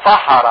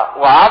والسحرة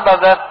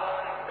وعبدة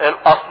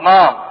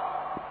الأصنام.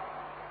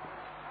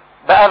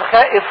 بقى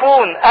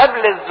الخائفون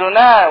قبل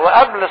الزناة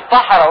وقبل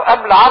السحرة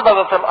وقبل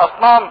عبدة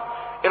الأصنام.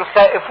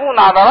 الخائفون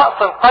على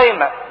رأس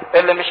القايمة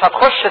اللي مش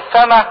هتخش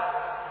السماء.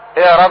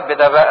 ايه يا رب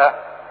ده بقى؟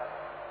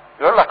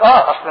 يقول لك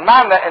اصل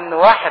معنى ان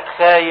واحد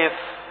خايف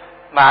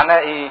معناه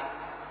ايه؟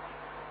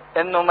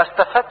 انه ما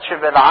استفادش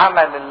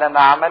بالعمل اللي انا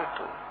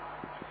عملته،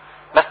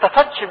 ما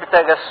استفادش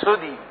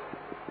بتجسدي.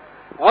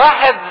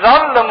 واحد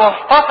ظل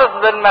محتفظ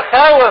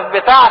بالمخاوف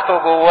بتاعته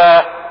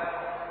جواه،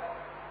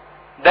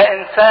 ده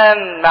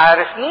انسان ما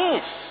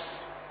عرفنيش،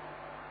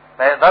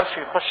 ما يقدرش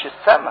يخش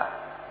السماء.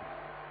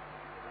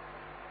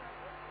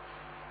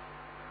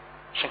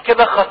 عشان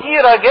كده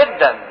خطيرة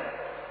جدا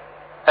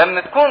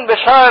ان تكون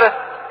بشارة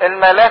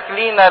الملاك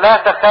لينا لا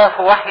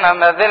تخافوا واحنا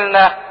ما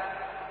زلنا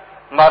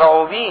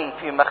مرعوبين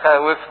في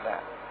مخاوفنا،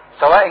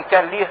 سواء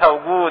كان ليها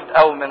وجود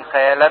او من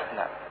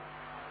خيالاتنا.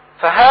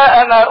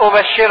 فها انا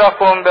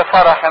ابشركم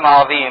بفرح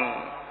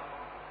عظيم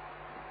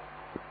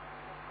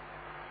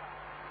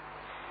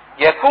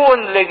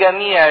يكون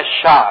لجميع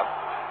الشعب.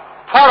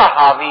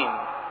 فرح عظيم.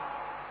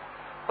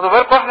 خدوا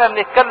بالكم احنا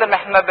بنتكلم،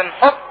 احنا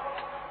بنحط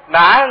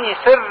معاني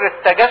سر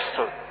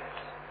التجسد.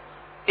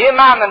 ايه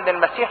معنى ان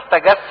المسيح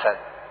تجسد؟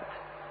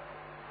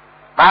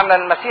 معنى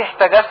المسيح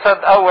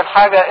تجسد اول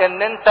حاجة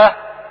ان انت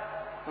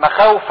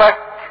مخاوفك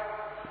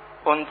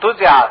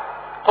انتزعت،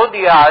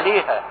 قضي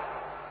عليها.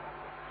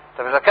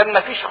 طب اذا كان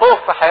مفيش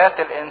خوف في حياة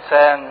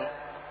الانسان،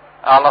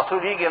 على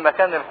طول يجي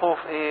مكان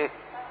الخوف ايه؟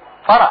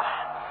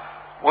 فرح.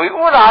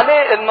 ويقول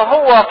عليه ان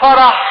هو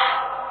فرح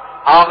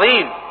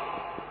عظيم.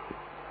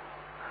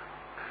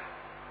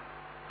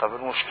 طب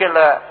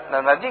المشكلة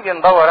لما نيجي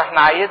ندور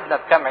احنا عيدنا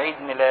بكم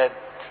عيد ميلاد؟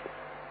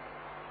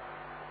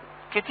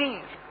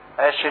 كتير،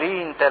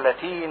 20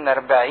 30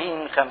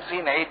 40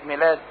 50 عيد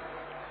ميلاد.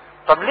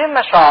 طب ليه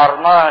ما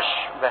شعرناش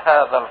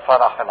بهذا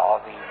الفرح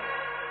العظيم؟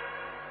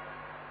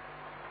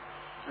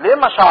 ليه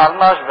ما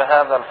شعرناش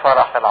بهذا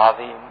الفرح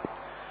العظيم؟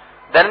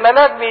 ده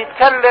الملاك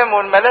بيتكلم،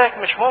 والملاك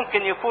مش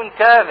ممكن يكون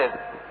كاذب،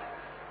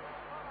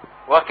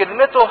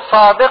 وكلمته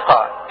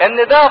صادقة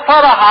ان ده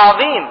فرح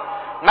عظيم.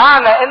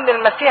 معنى ان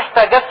المسيح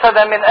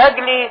تجسد من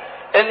اجلي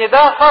ان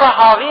ده فرح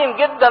عظيم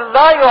جدا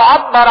لا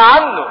يعبر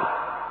عنه.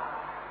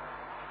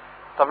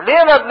 طب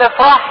ليه ما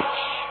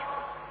بنفرحش؟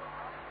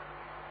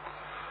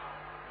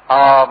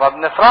 ما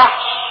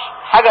بنفرحش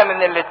حاجة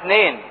من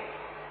الاتنين.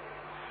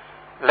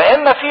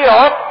 لان في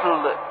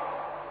عطل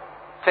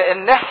في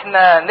ان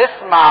احنا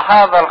نسمع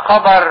هذا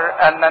الخبر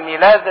ان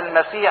ميلاد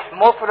المسيح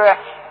مفرح،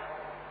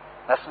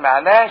 ما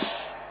سمعناش،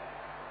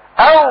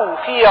 او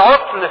في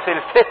عطل في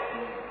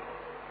الفتن،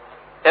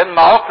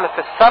 اما عطل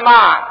في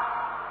السمع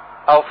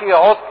او في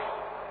عطل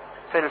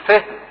في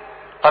الفهم.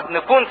 قد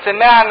نكون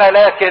سمعنا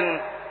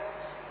لكن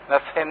ما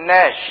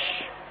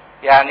فهمناش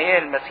يعني ايه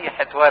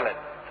المسيح اتولد.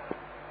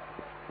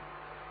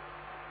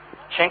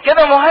 عشان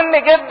كده مهم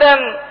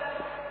جدا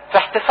في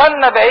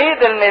احتفالنا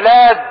بعيد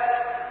الميلاد،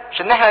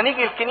 مش ان احنا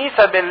نيجي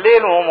الكنيسة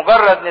بالليل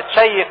ومجرد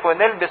نتشيك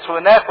ونلبس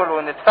وناكل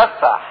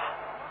ونتفسح.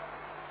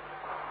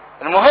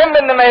 المهم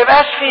ان ما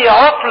يبقاش في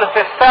عطل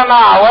في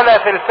السمع ولا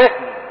في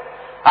الفهم،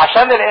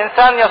 عشان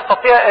الانسان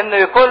يستطيع انه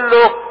يكون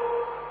له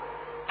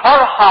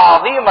فرحة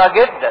عظيمة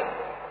جدا.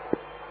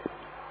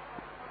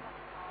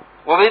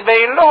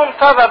 وبيبين لهم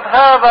سبب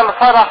هذا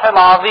الفرح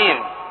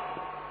العظيم: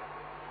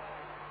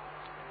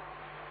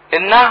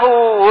 انه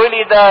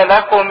ولد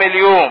لكم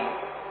اليوم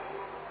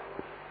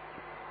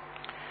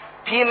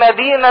في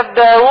مدينة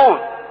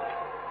داوود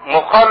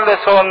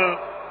مخلص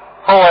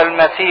هو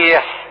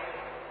المسيح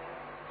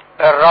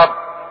الرب.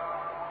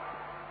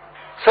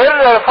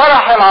 سر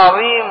الفرح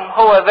العظيم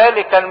هو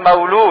ذلك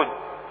المولود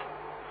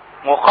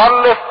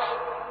مخلص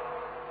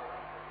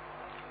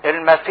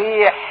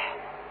المسيح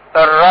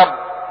الرب.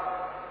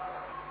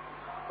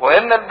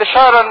 وان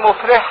البشارة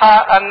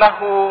المفرحة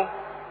انه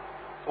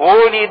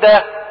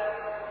ولد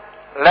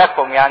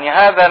لكم، يعني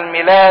هذا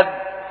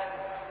الميلاد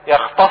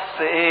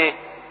يختص ايه؟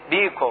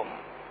 بيكم.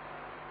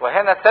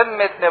 وهنا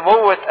تمت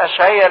نبوة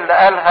اشعياء اللي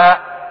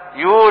قالها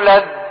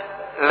يولد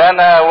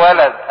لنا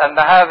ولد، ان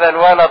هذا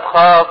الولد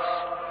خاص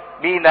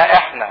بينا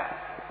احنا.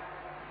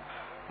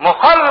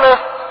 مخلص،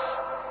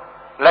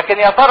 لكن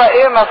يا ترى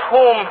ايه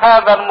مفهوم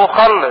هذا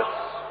المخلص؟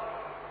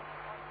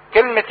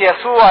 كلمة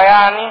يسوع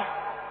يعني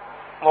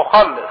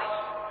مخلص،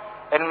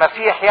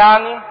 المسيح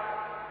يعني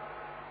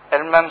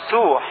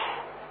الممسوح،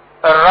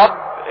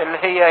 الرب اللي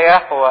هي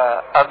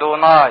يهوه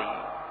أدوناي.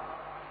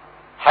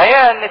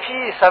 حقيقة ان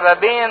في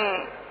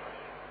سببين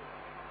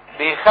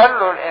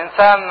بيخلوا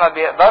الانسان ما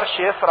بيقدرش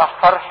يفرح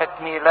فرحة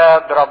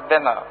ميلاد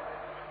ربنا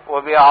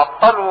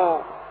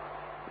وبيعطلوا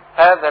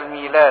هذا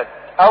الميلاد.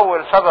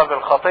 اول سبب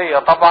الخطية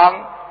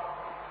طبعا،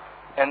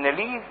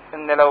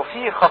 ان لو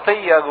في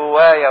خطية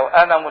جوايا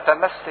وانا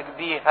متمسك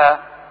بيها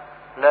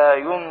لا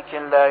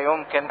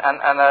يمكن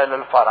ان انال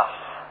الفرح.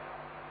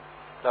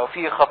 لو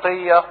في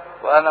خطية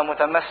وانا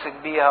متمسك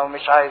بيها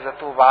ومش عايز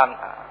اتوب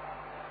عنها،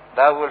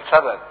 ده اول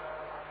سبب.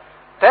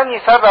 تاني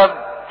سبب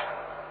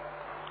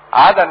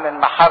عدم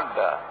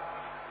المحبة،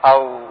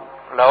 او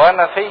لو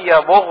انا فيا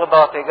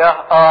بغضة تجاه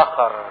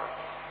اخر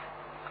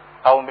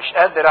او مش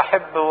قادر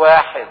احب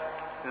واحد،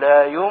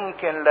 لا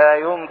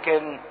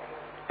يمكن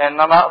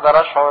ان انا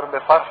اقدر اشعر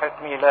بفرحة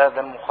ميلاد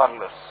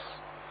المخلص.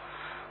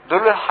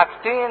 دول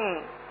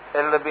الحاجتين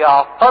اللي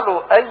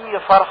بيعطلوا اي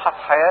فرحة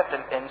في حياة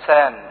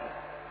الانسان: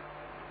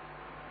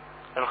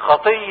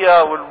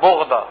 الخطية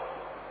والبغضة.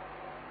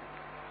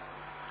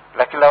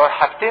 لكن لو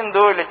الحاجتين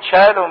دول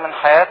اتشالوا من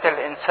حياة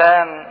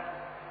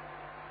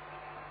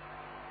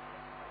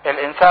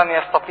الانسان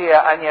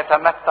يستطيع ان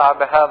يتمتع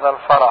بهذا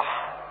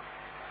الفرح.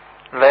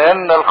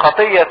 لان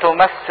الخطية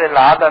تمثل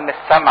عدم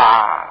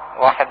السمع،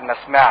 واحد ما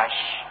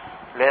سمعش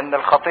لان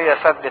الخطية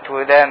سدت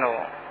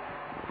ودانه.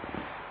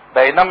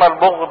 بينما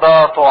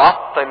البغضة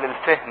تعطل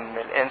الفهم،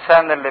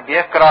 الانسان اللي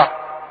بيكره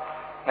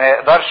ما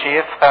يقدرش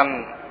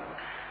يفهم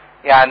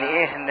يعني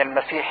ايه ان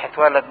المسيح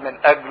اتولد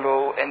من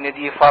اجله، ان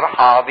دي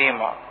فرحة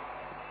عظيمة.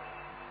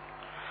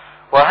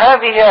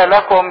 وهذه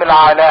لكم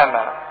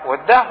العلامة،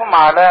 واداهم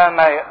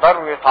علامة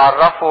يقدروا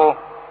يتعرفوا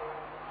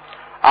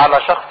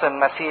على شخص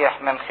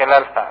المسيح من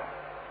خلالها: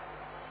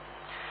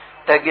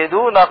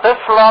 تجدون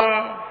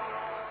طفلا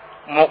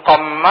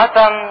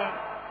مقمتا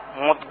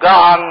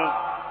مضجعا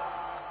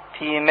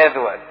في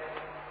مذود.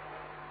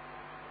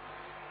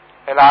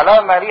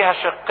 العلامة ليها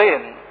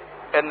شقين،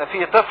 ان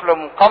في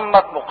طفل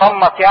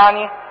مقمط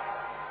يعني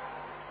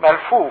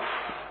ملفوف،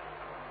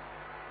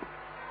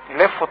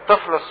 يلفوا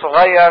الطفل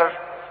الصغير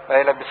ما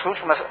يلبسوش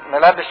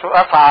ملابس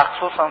واسعة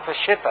خصوصا في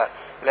الشتاء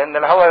لان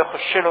الهواء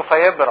يخش له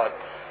فيبرد،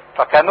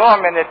 فكنوع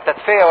من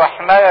التدفئة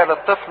وحماية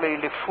للطفل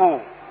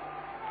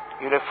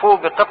يلفوه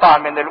بقطع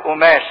من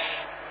القماش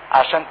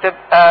عشان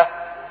تبقى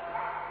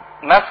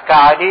ماسكة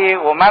عليه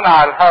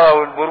ومنع الهواء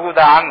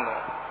والبرودة عنه.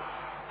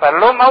 فقال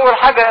لهم اول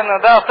حاجة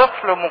ان ده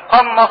طفل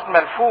مقمط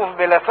ملفوف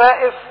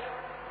بلفائف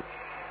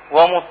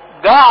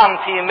ومضجعا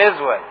في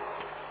مذود،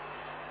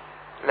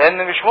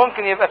 لان مش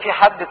ممكن يبقى في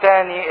حد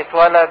تاني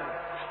اتولد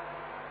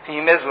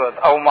في مذود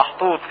او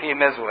محطوط في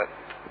مذود.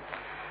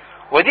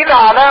 ودي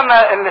العلامة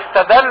اللي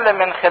استدل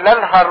من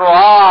خلالها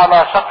الرعاة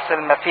على شخص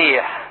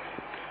المسيح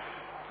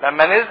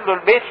لما نزلوا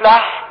البيت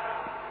لحم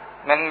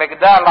من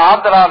مجداع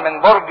العذراء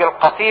من برج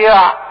القطيع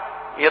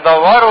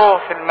يدوروا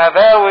في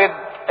المباود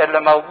اللي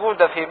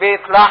موجودة في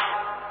بيت لحم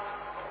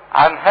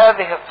عن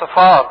هذه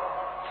الصفات.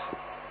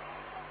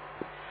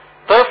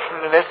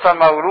 طفل لسه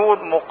مولود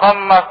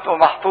مقمط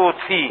ومحطوط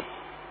فيه،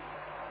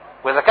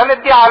 واذا كانت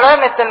دي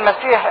علامة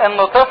المسيح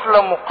انه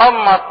طفل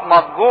مقمط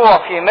مضجوع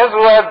في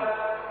مذود،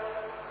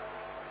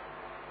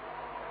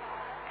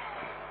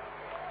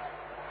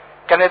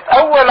 كانت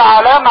اول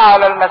علامة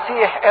على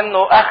المسيح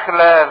انه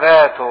اخلى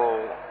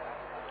ذاته،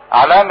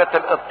 علامة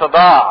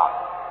الاتضاع.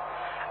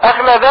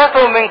 اخلى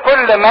ذاته من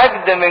كل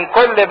مجد من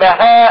كل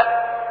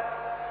بهاء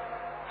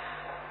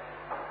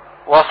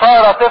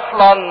وصار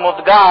طفلا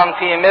مضجعا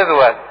في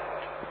مذود.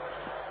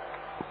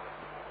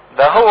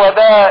 ده هو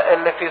ده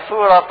اللي في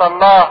صورة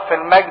الله في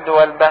المجد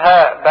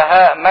والبهاء،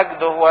 بهاء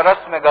مجده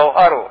ورسم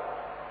جوهره.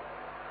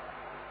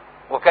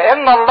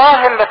 وكأن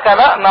الله اللي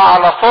خلقنا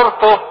على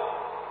صورته،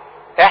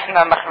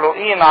 احنا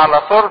مخلوقين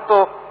على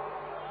صورته،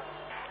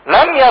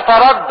 لم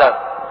يتردد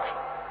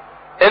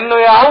انه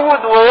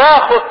يعود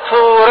وياخد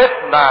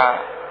صورتنا.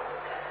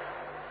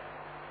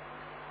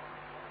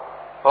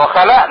 هو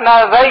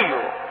خلقنا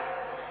زيه،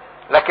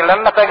 لكن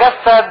لما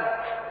تجسد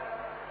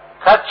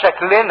خد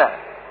شكلنا،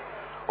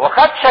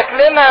 وخد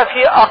شكلنا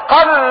في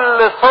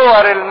اقل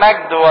صور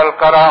المجد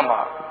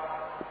والكرامة.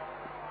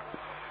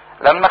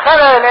 لما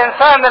خلق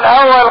الانسان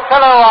الاول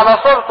خلقه على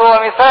صورته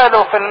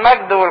ومثاله في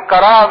المجد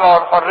والكرامة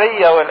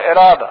والحرية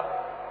والارادة،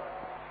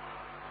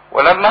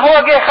 ولما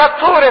هو جه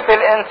خد صورة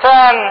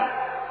الانسان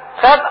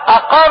خد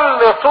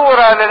اقل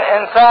صورة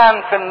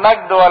للانسان في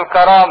المجد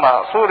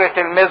والكرامة، صورة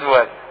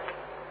المذود،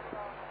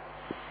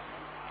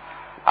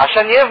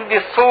 عشان يفدي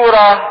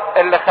الصورة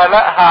اللي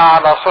خلقها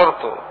على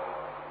صورته.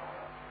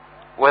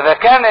 واذا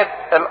كانت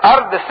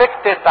الارض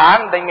سكتت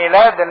عند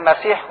ميلاد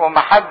المسيح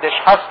ومحدش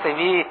حس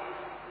بيه،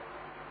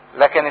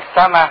 لكن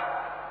السماء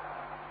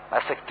ما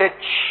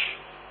سكتتش،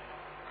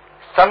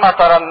 السماء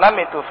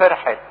ترنمت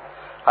وفرحت.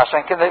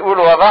 عشان كده يقول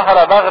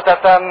وظهر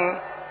بغتة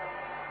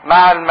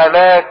مع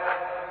الملاك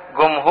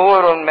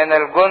جمهور من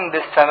الجند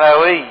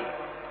السماوي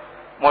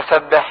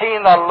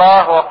مسبحين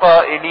الله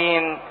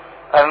وقائلين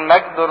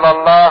المجد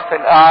لله في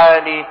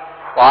الاعالي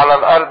وعلى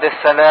الارض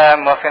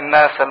السلام وفي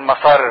الناس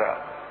المسرة.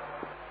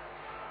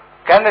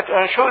 كانت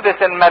انشودة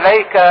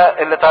الملائكة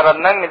اللي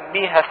ترنمت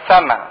بيها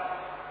السماء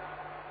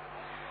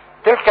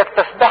تلك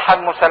التسبحة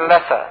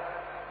المثلثة،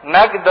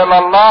 مجد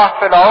لله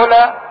في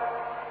العلا،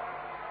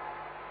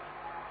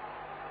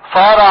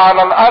 صار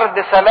على الارض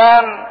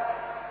سلام،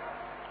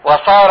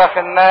 وصار في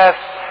الناس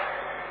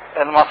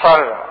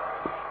المسرة.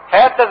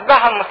 هي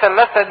التسبحة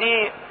المثلثة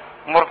دي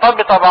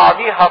مرتبطة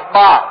بعضيها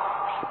ببعض.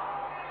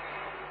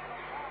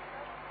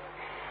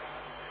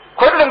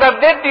 كل ما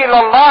بندي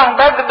لله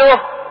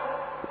مجده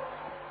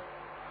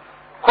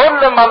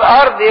كل ما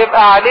الارض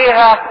يبقى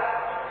عليها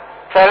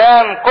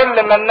سلام،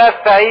 كل ما الناس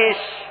تعيش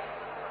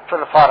في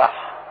الفرح.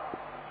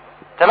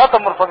 ثلاثة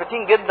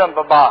مرتبطين جدا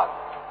ببعض.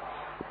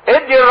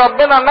 ادي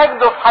لربنا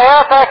مجده في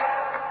حياتك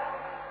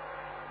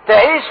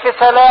تعيش في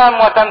سلام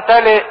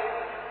وتمتلئ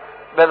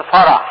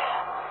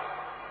بالفرح.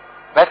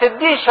 ما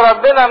تديش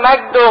ربنا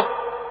مجده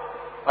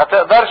ما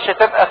تقدرش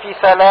تبقى في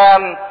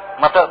سلام،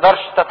 ما تقدرش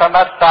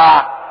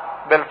تتمتع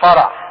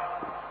بالفرح.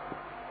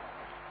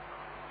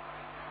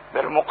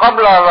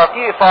 بالمقابلة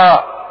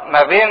اللطيفة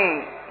ما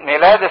بين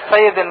ميلاد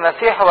السيد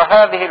المسيح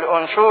وهذه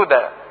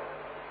الأنشودة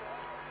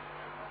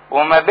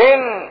وما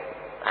بين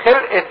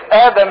خلقة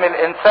آدم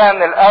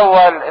الإنسان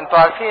الأول، انتوا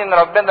عارفين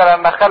ربنا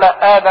لما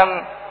خلق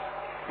آدم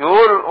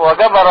يقول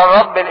وجبر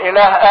الرب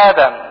الإله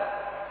آدم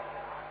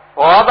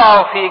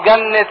ووضعه في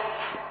جنة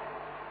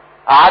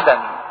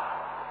عدن.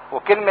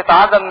 وكلمة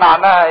عدن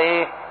معناها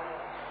ايه؟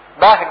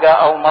 بهجة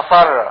او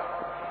مسرة،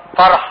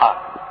 فرحة.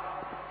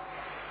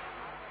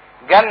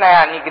 جنة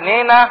يعني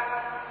جنينة،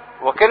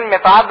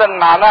 وكلمة عدن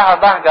معناها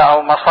بهجة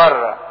او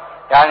مسرة.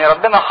 يعني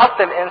ربنا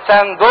حط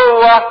الانسان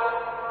جوه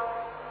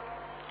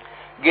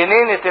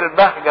جنينة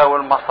البهجة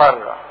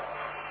والمسرة.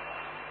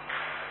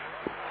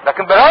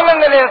 لكن برغم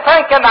ان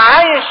الانسان كان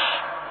عايش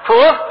في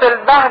وسط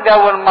البهجة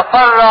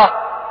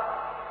والمسرة،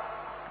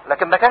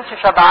 لكن ما كانش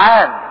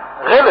شبعان،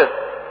 غلط.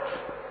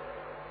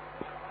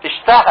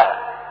 اشتهى.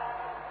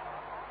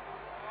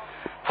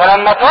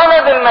 فلما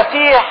اتولد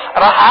المسيح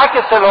راح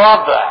عكس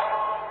الوضع.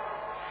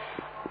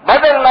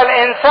 بدل ما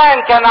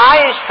الانسان كان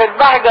عايش في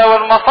البهجة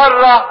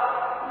والمسرة،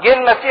 جه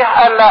المسيح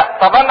قال لا،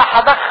 طب انا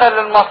هدخل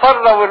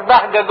المسرة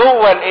والبهجة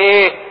جوه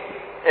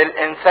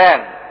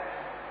الانسان.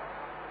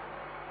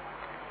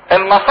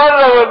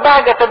 المسرة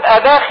والبهجة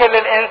تبقى داخل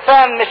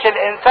الانسان، مش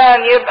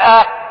الانسان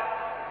يبقى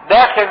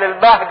داخل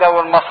البهجة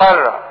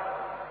والمسرة.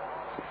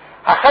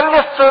 هخلي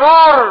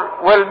السرور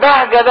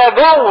والبهجة ده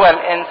جوه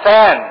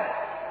الانسان.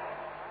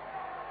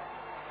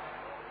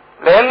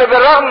 لان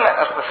بالرغم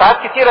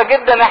ساعات كتيرة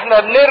جدا احنا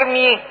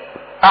بنرمي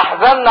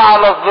احزاننا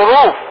على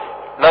الظروف.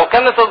 لو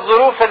كانت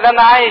الظروف اللي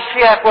انا عايش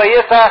فيها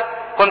كويسة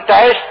كنت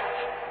عشت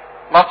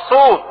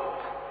مبسوط.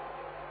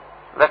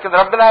 لكن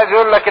ربنا عايز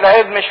يقول لك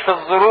العيب مش في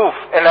الظروف،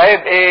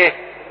 العيب ايه؟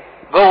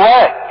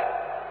 جواك.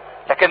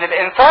 لكن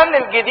الانسان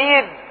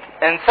الجديد،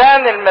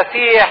 انسان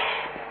المسيح،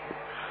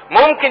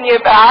 ممكن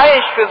يبقى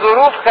عايش في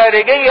ظروف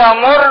خارجية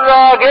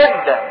مرة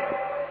جدا،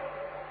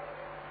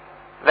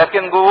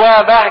 لكن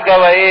جواه بهجة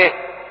وايه؟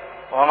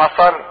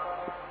 ومسر.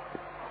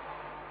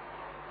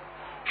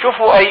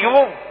 شوفوا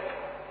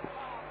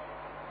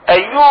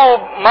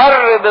ايوب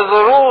مر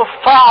بظروف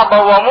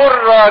صعبة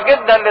ومرة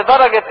جدا،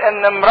 لدرجة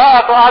ان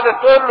امرأته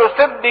قعدت تقول له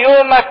سب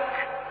يومك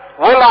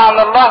ولعن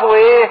الله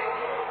وايه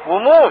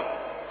وموت.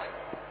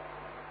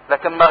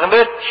 لكن ما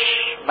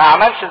غلطش، ما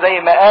عملش زي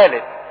ما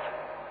قالت،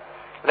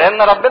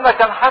 لان ربنا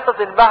كان حاطط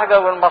البهجة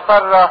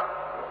والمسرة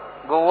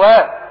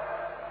جواه.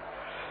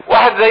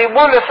 واحد زي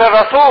بولس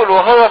الرسول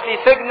وهو في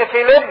سجن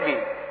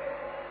فيليبي،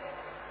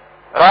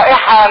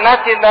 رائحة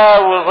نتنة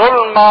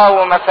وظلمة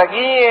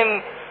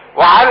ومساجين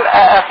وعلقة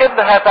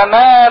اخدها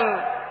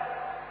تمام،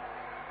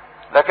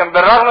 لكن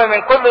بالرغم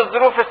من كل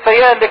الظروف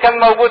السيئة اللي كان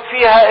موجود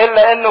فيها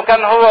الا انه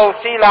كان هو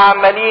وسيلة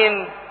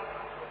عمالين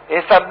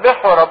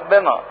يسبحوا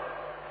ربنا.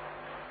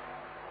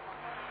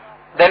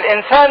 ده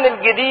الانسان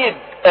الجديد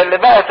اللي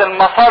بقت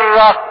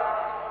المسرة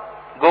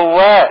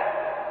جواه.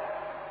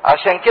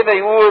 عشان كده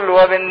يقول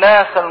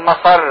وبالناس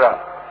المسرة.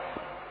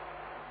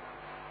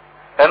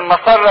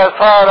 المسرة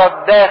صارت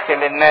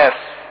داخل الناس.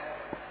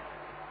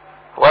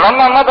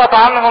 ولما مضت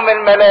عنهم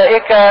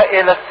الملائكة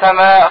الى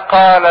السماء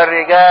قال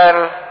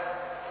الرجال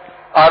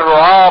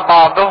الرعاة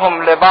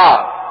بعضهم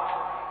لبعض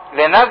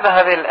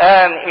لنذهب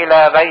الان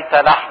الى بيت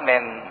لحم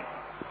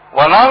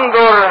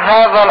وننظر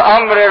هذا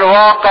الامر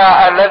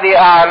الواقع الذي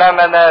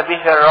اعلمنا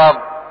به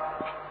الرب.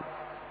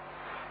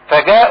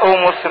 فجاءوا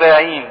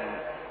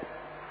مسرعين.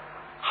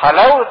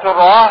 حلاوة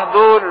الرعاة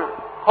دول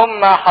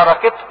هم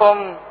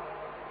حركتهم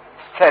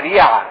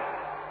سريعة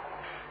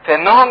في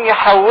انهم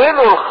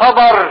يحولوا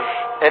الخبر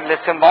اللي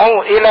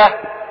سمعوه الى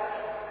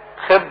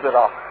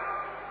خبرة،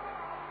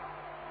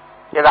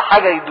 الى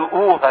حاجة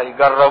يدوقوها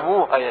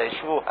يجربوها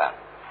يعيشوها.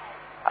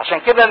 عشان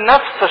كده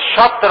النفس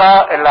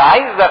الشاطرة اللي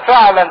عايزة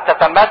فعلا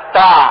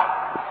تتمتع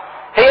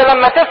هي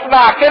لما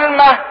تسمع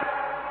كلمة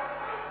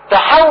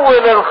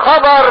تحول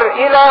الخبر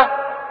الى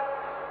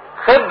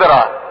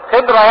خبرة.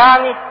 خبرة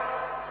يعني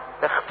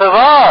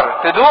اختبار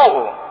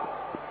تدوقه.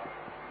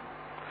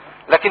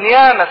 لكن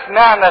ياما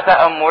سمعنا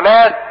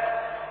تأملات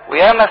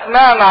وياما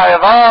سمعنا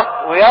عظات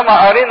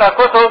وياما قرينا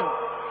كتب،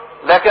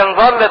 لكن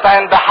ظلت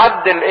عند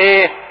حد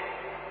الايه؟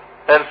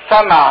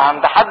 السمع،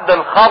 عند حد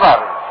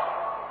الخبر.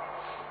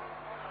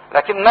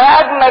 لكن ما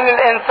اجمل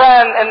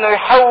الانسان انه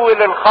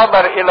يحول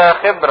الخبر الى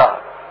خبرة،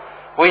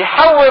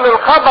 ويحول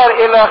الخبر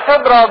الى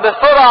خبرة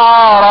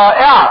بسرعة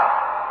رائعة.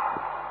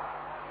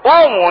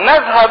 قوموا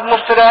نذهب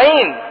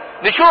مسرعين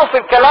نشوف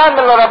الكلام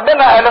اللي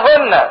ربنا قاله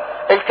لنا،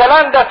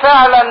 الكلام ده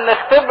فعلا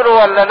نختبره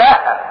ولا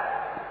لا.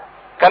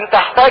 كم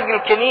تحتاج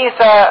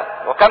الكنيسة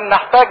وكم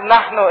نحتاج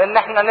نحن ان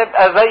احنا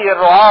نبقى زي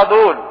الرعاة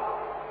دول،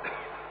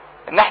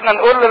 ان احنا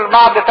نقول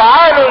للبعض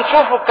تعالوا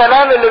نشوفوا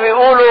الكلام اللي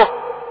بيقوله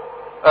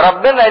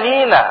ربنا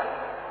لينا.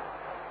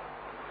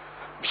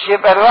 مش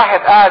يبقى الواحد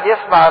قاعد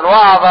يسمع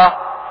الوعظة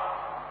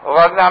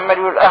وبعدين عمال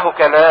يقول اهو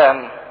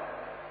كلام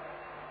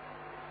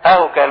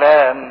اهو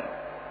كلام،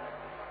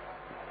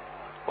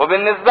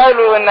 وبالنسبة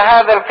له ان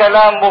هذا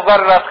الكلام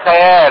مجرد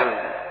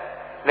خيال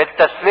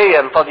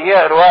للتسلية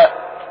لتضييع الوقت.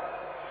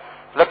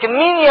 لكن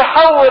مين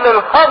يحول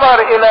الخبر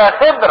الى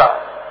خبرة؟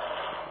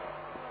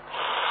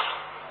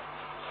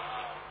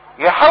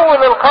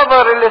 يحول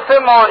الخبر اللي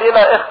سمعه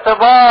الى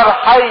اختبار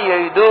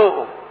حي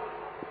يدوقه.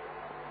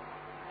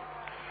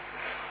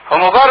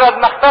 ومجرد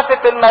ما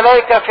اختفت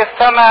الملائكة في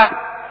السماء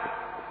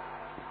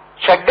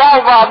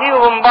شجعوا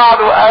بعضهم بعض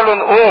وقالوا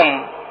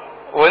نقوم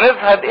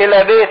ونذهب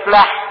الى بيت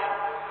لحم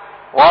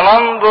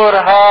وننظر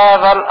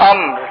هذا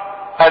الامر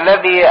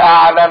الذي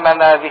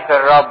اعلمنا به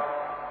الرب.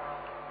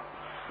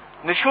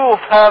 نشوف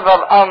هذا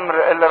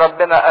الامر اللي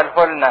ربنا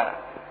قاله لنا.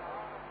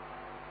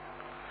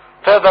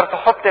 تقدر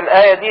تحط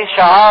الايه دي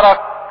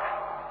شعارك؟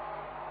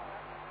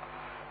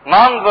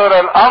 ننظر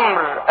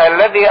الامر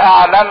الذي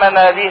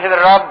اعلمنا به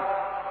الرب.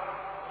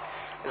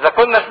 اذا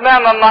كنا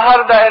سمعنا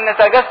النهارده ان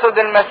تجسد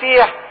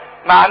المسيح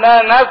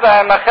معناه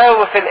نزع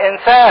مخاوف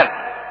الانسان،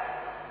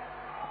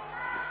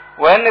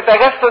 وان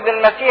تجسد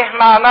المسيح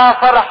معناه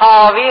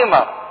فرحة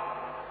عظيمة،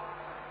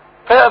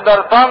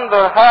 تقدر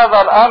تنظر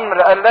هذا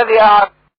الامر الذي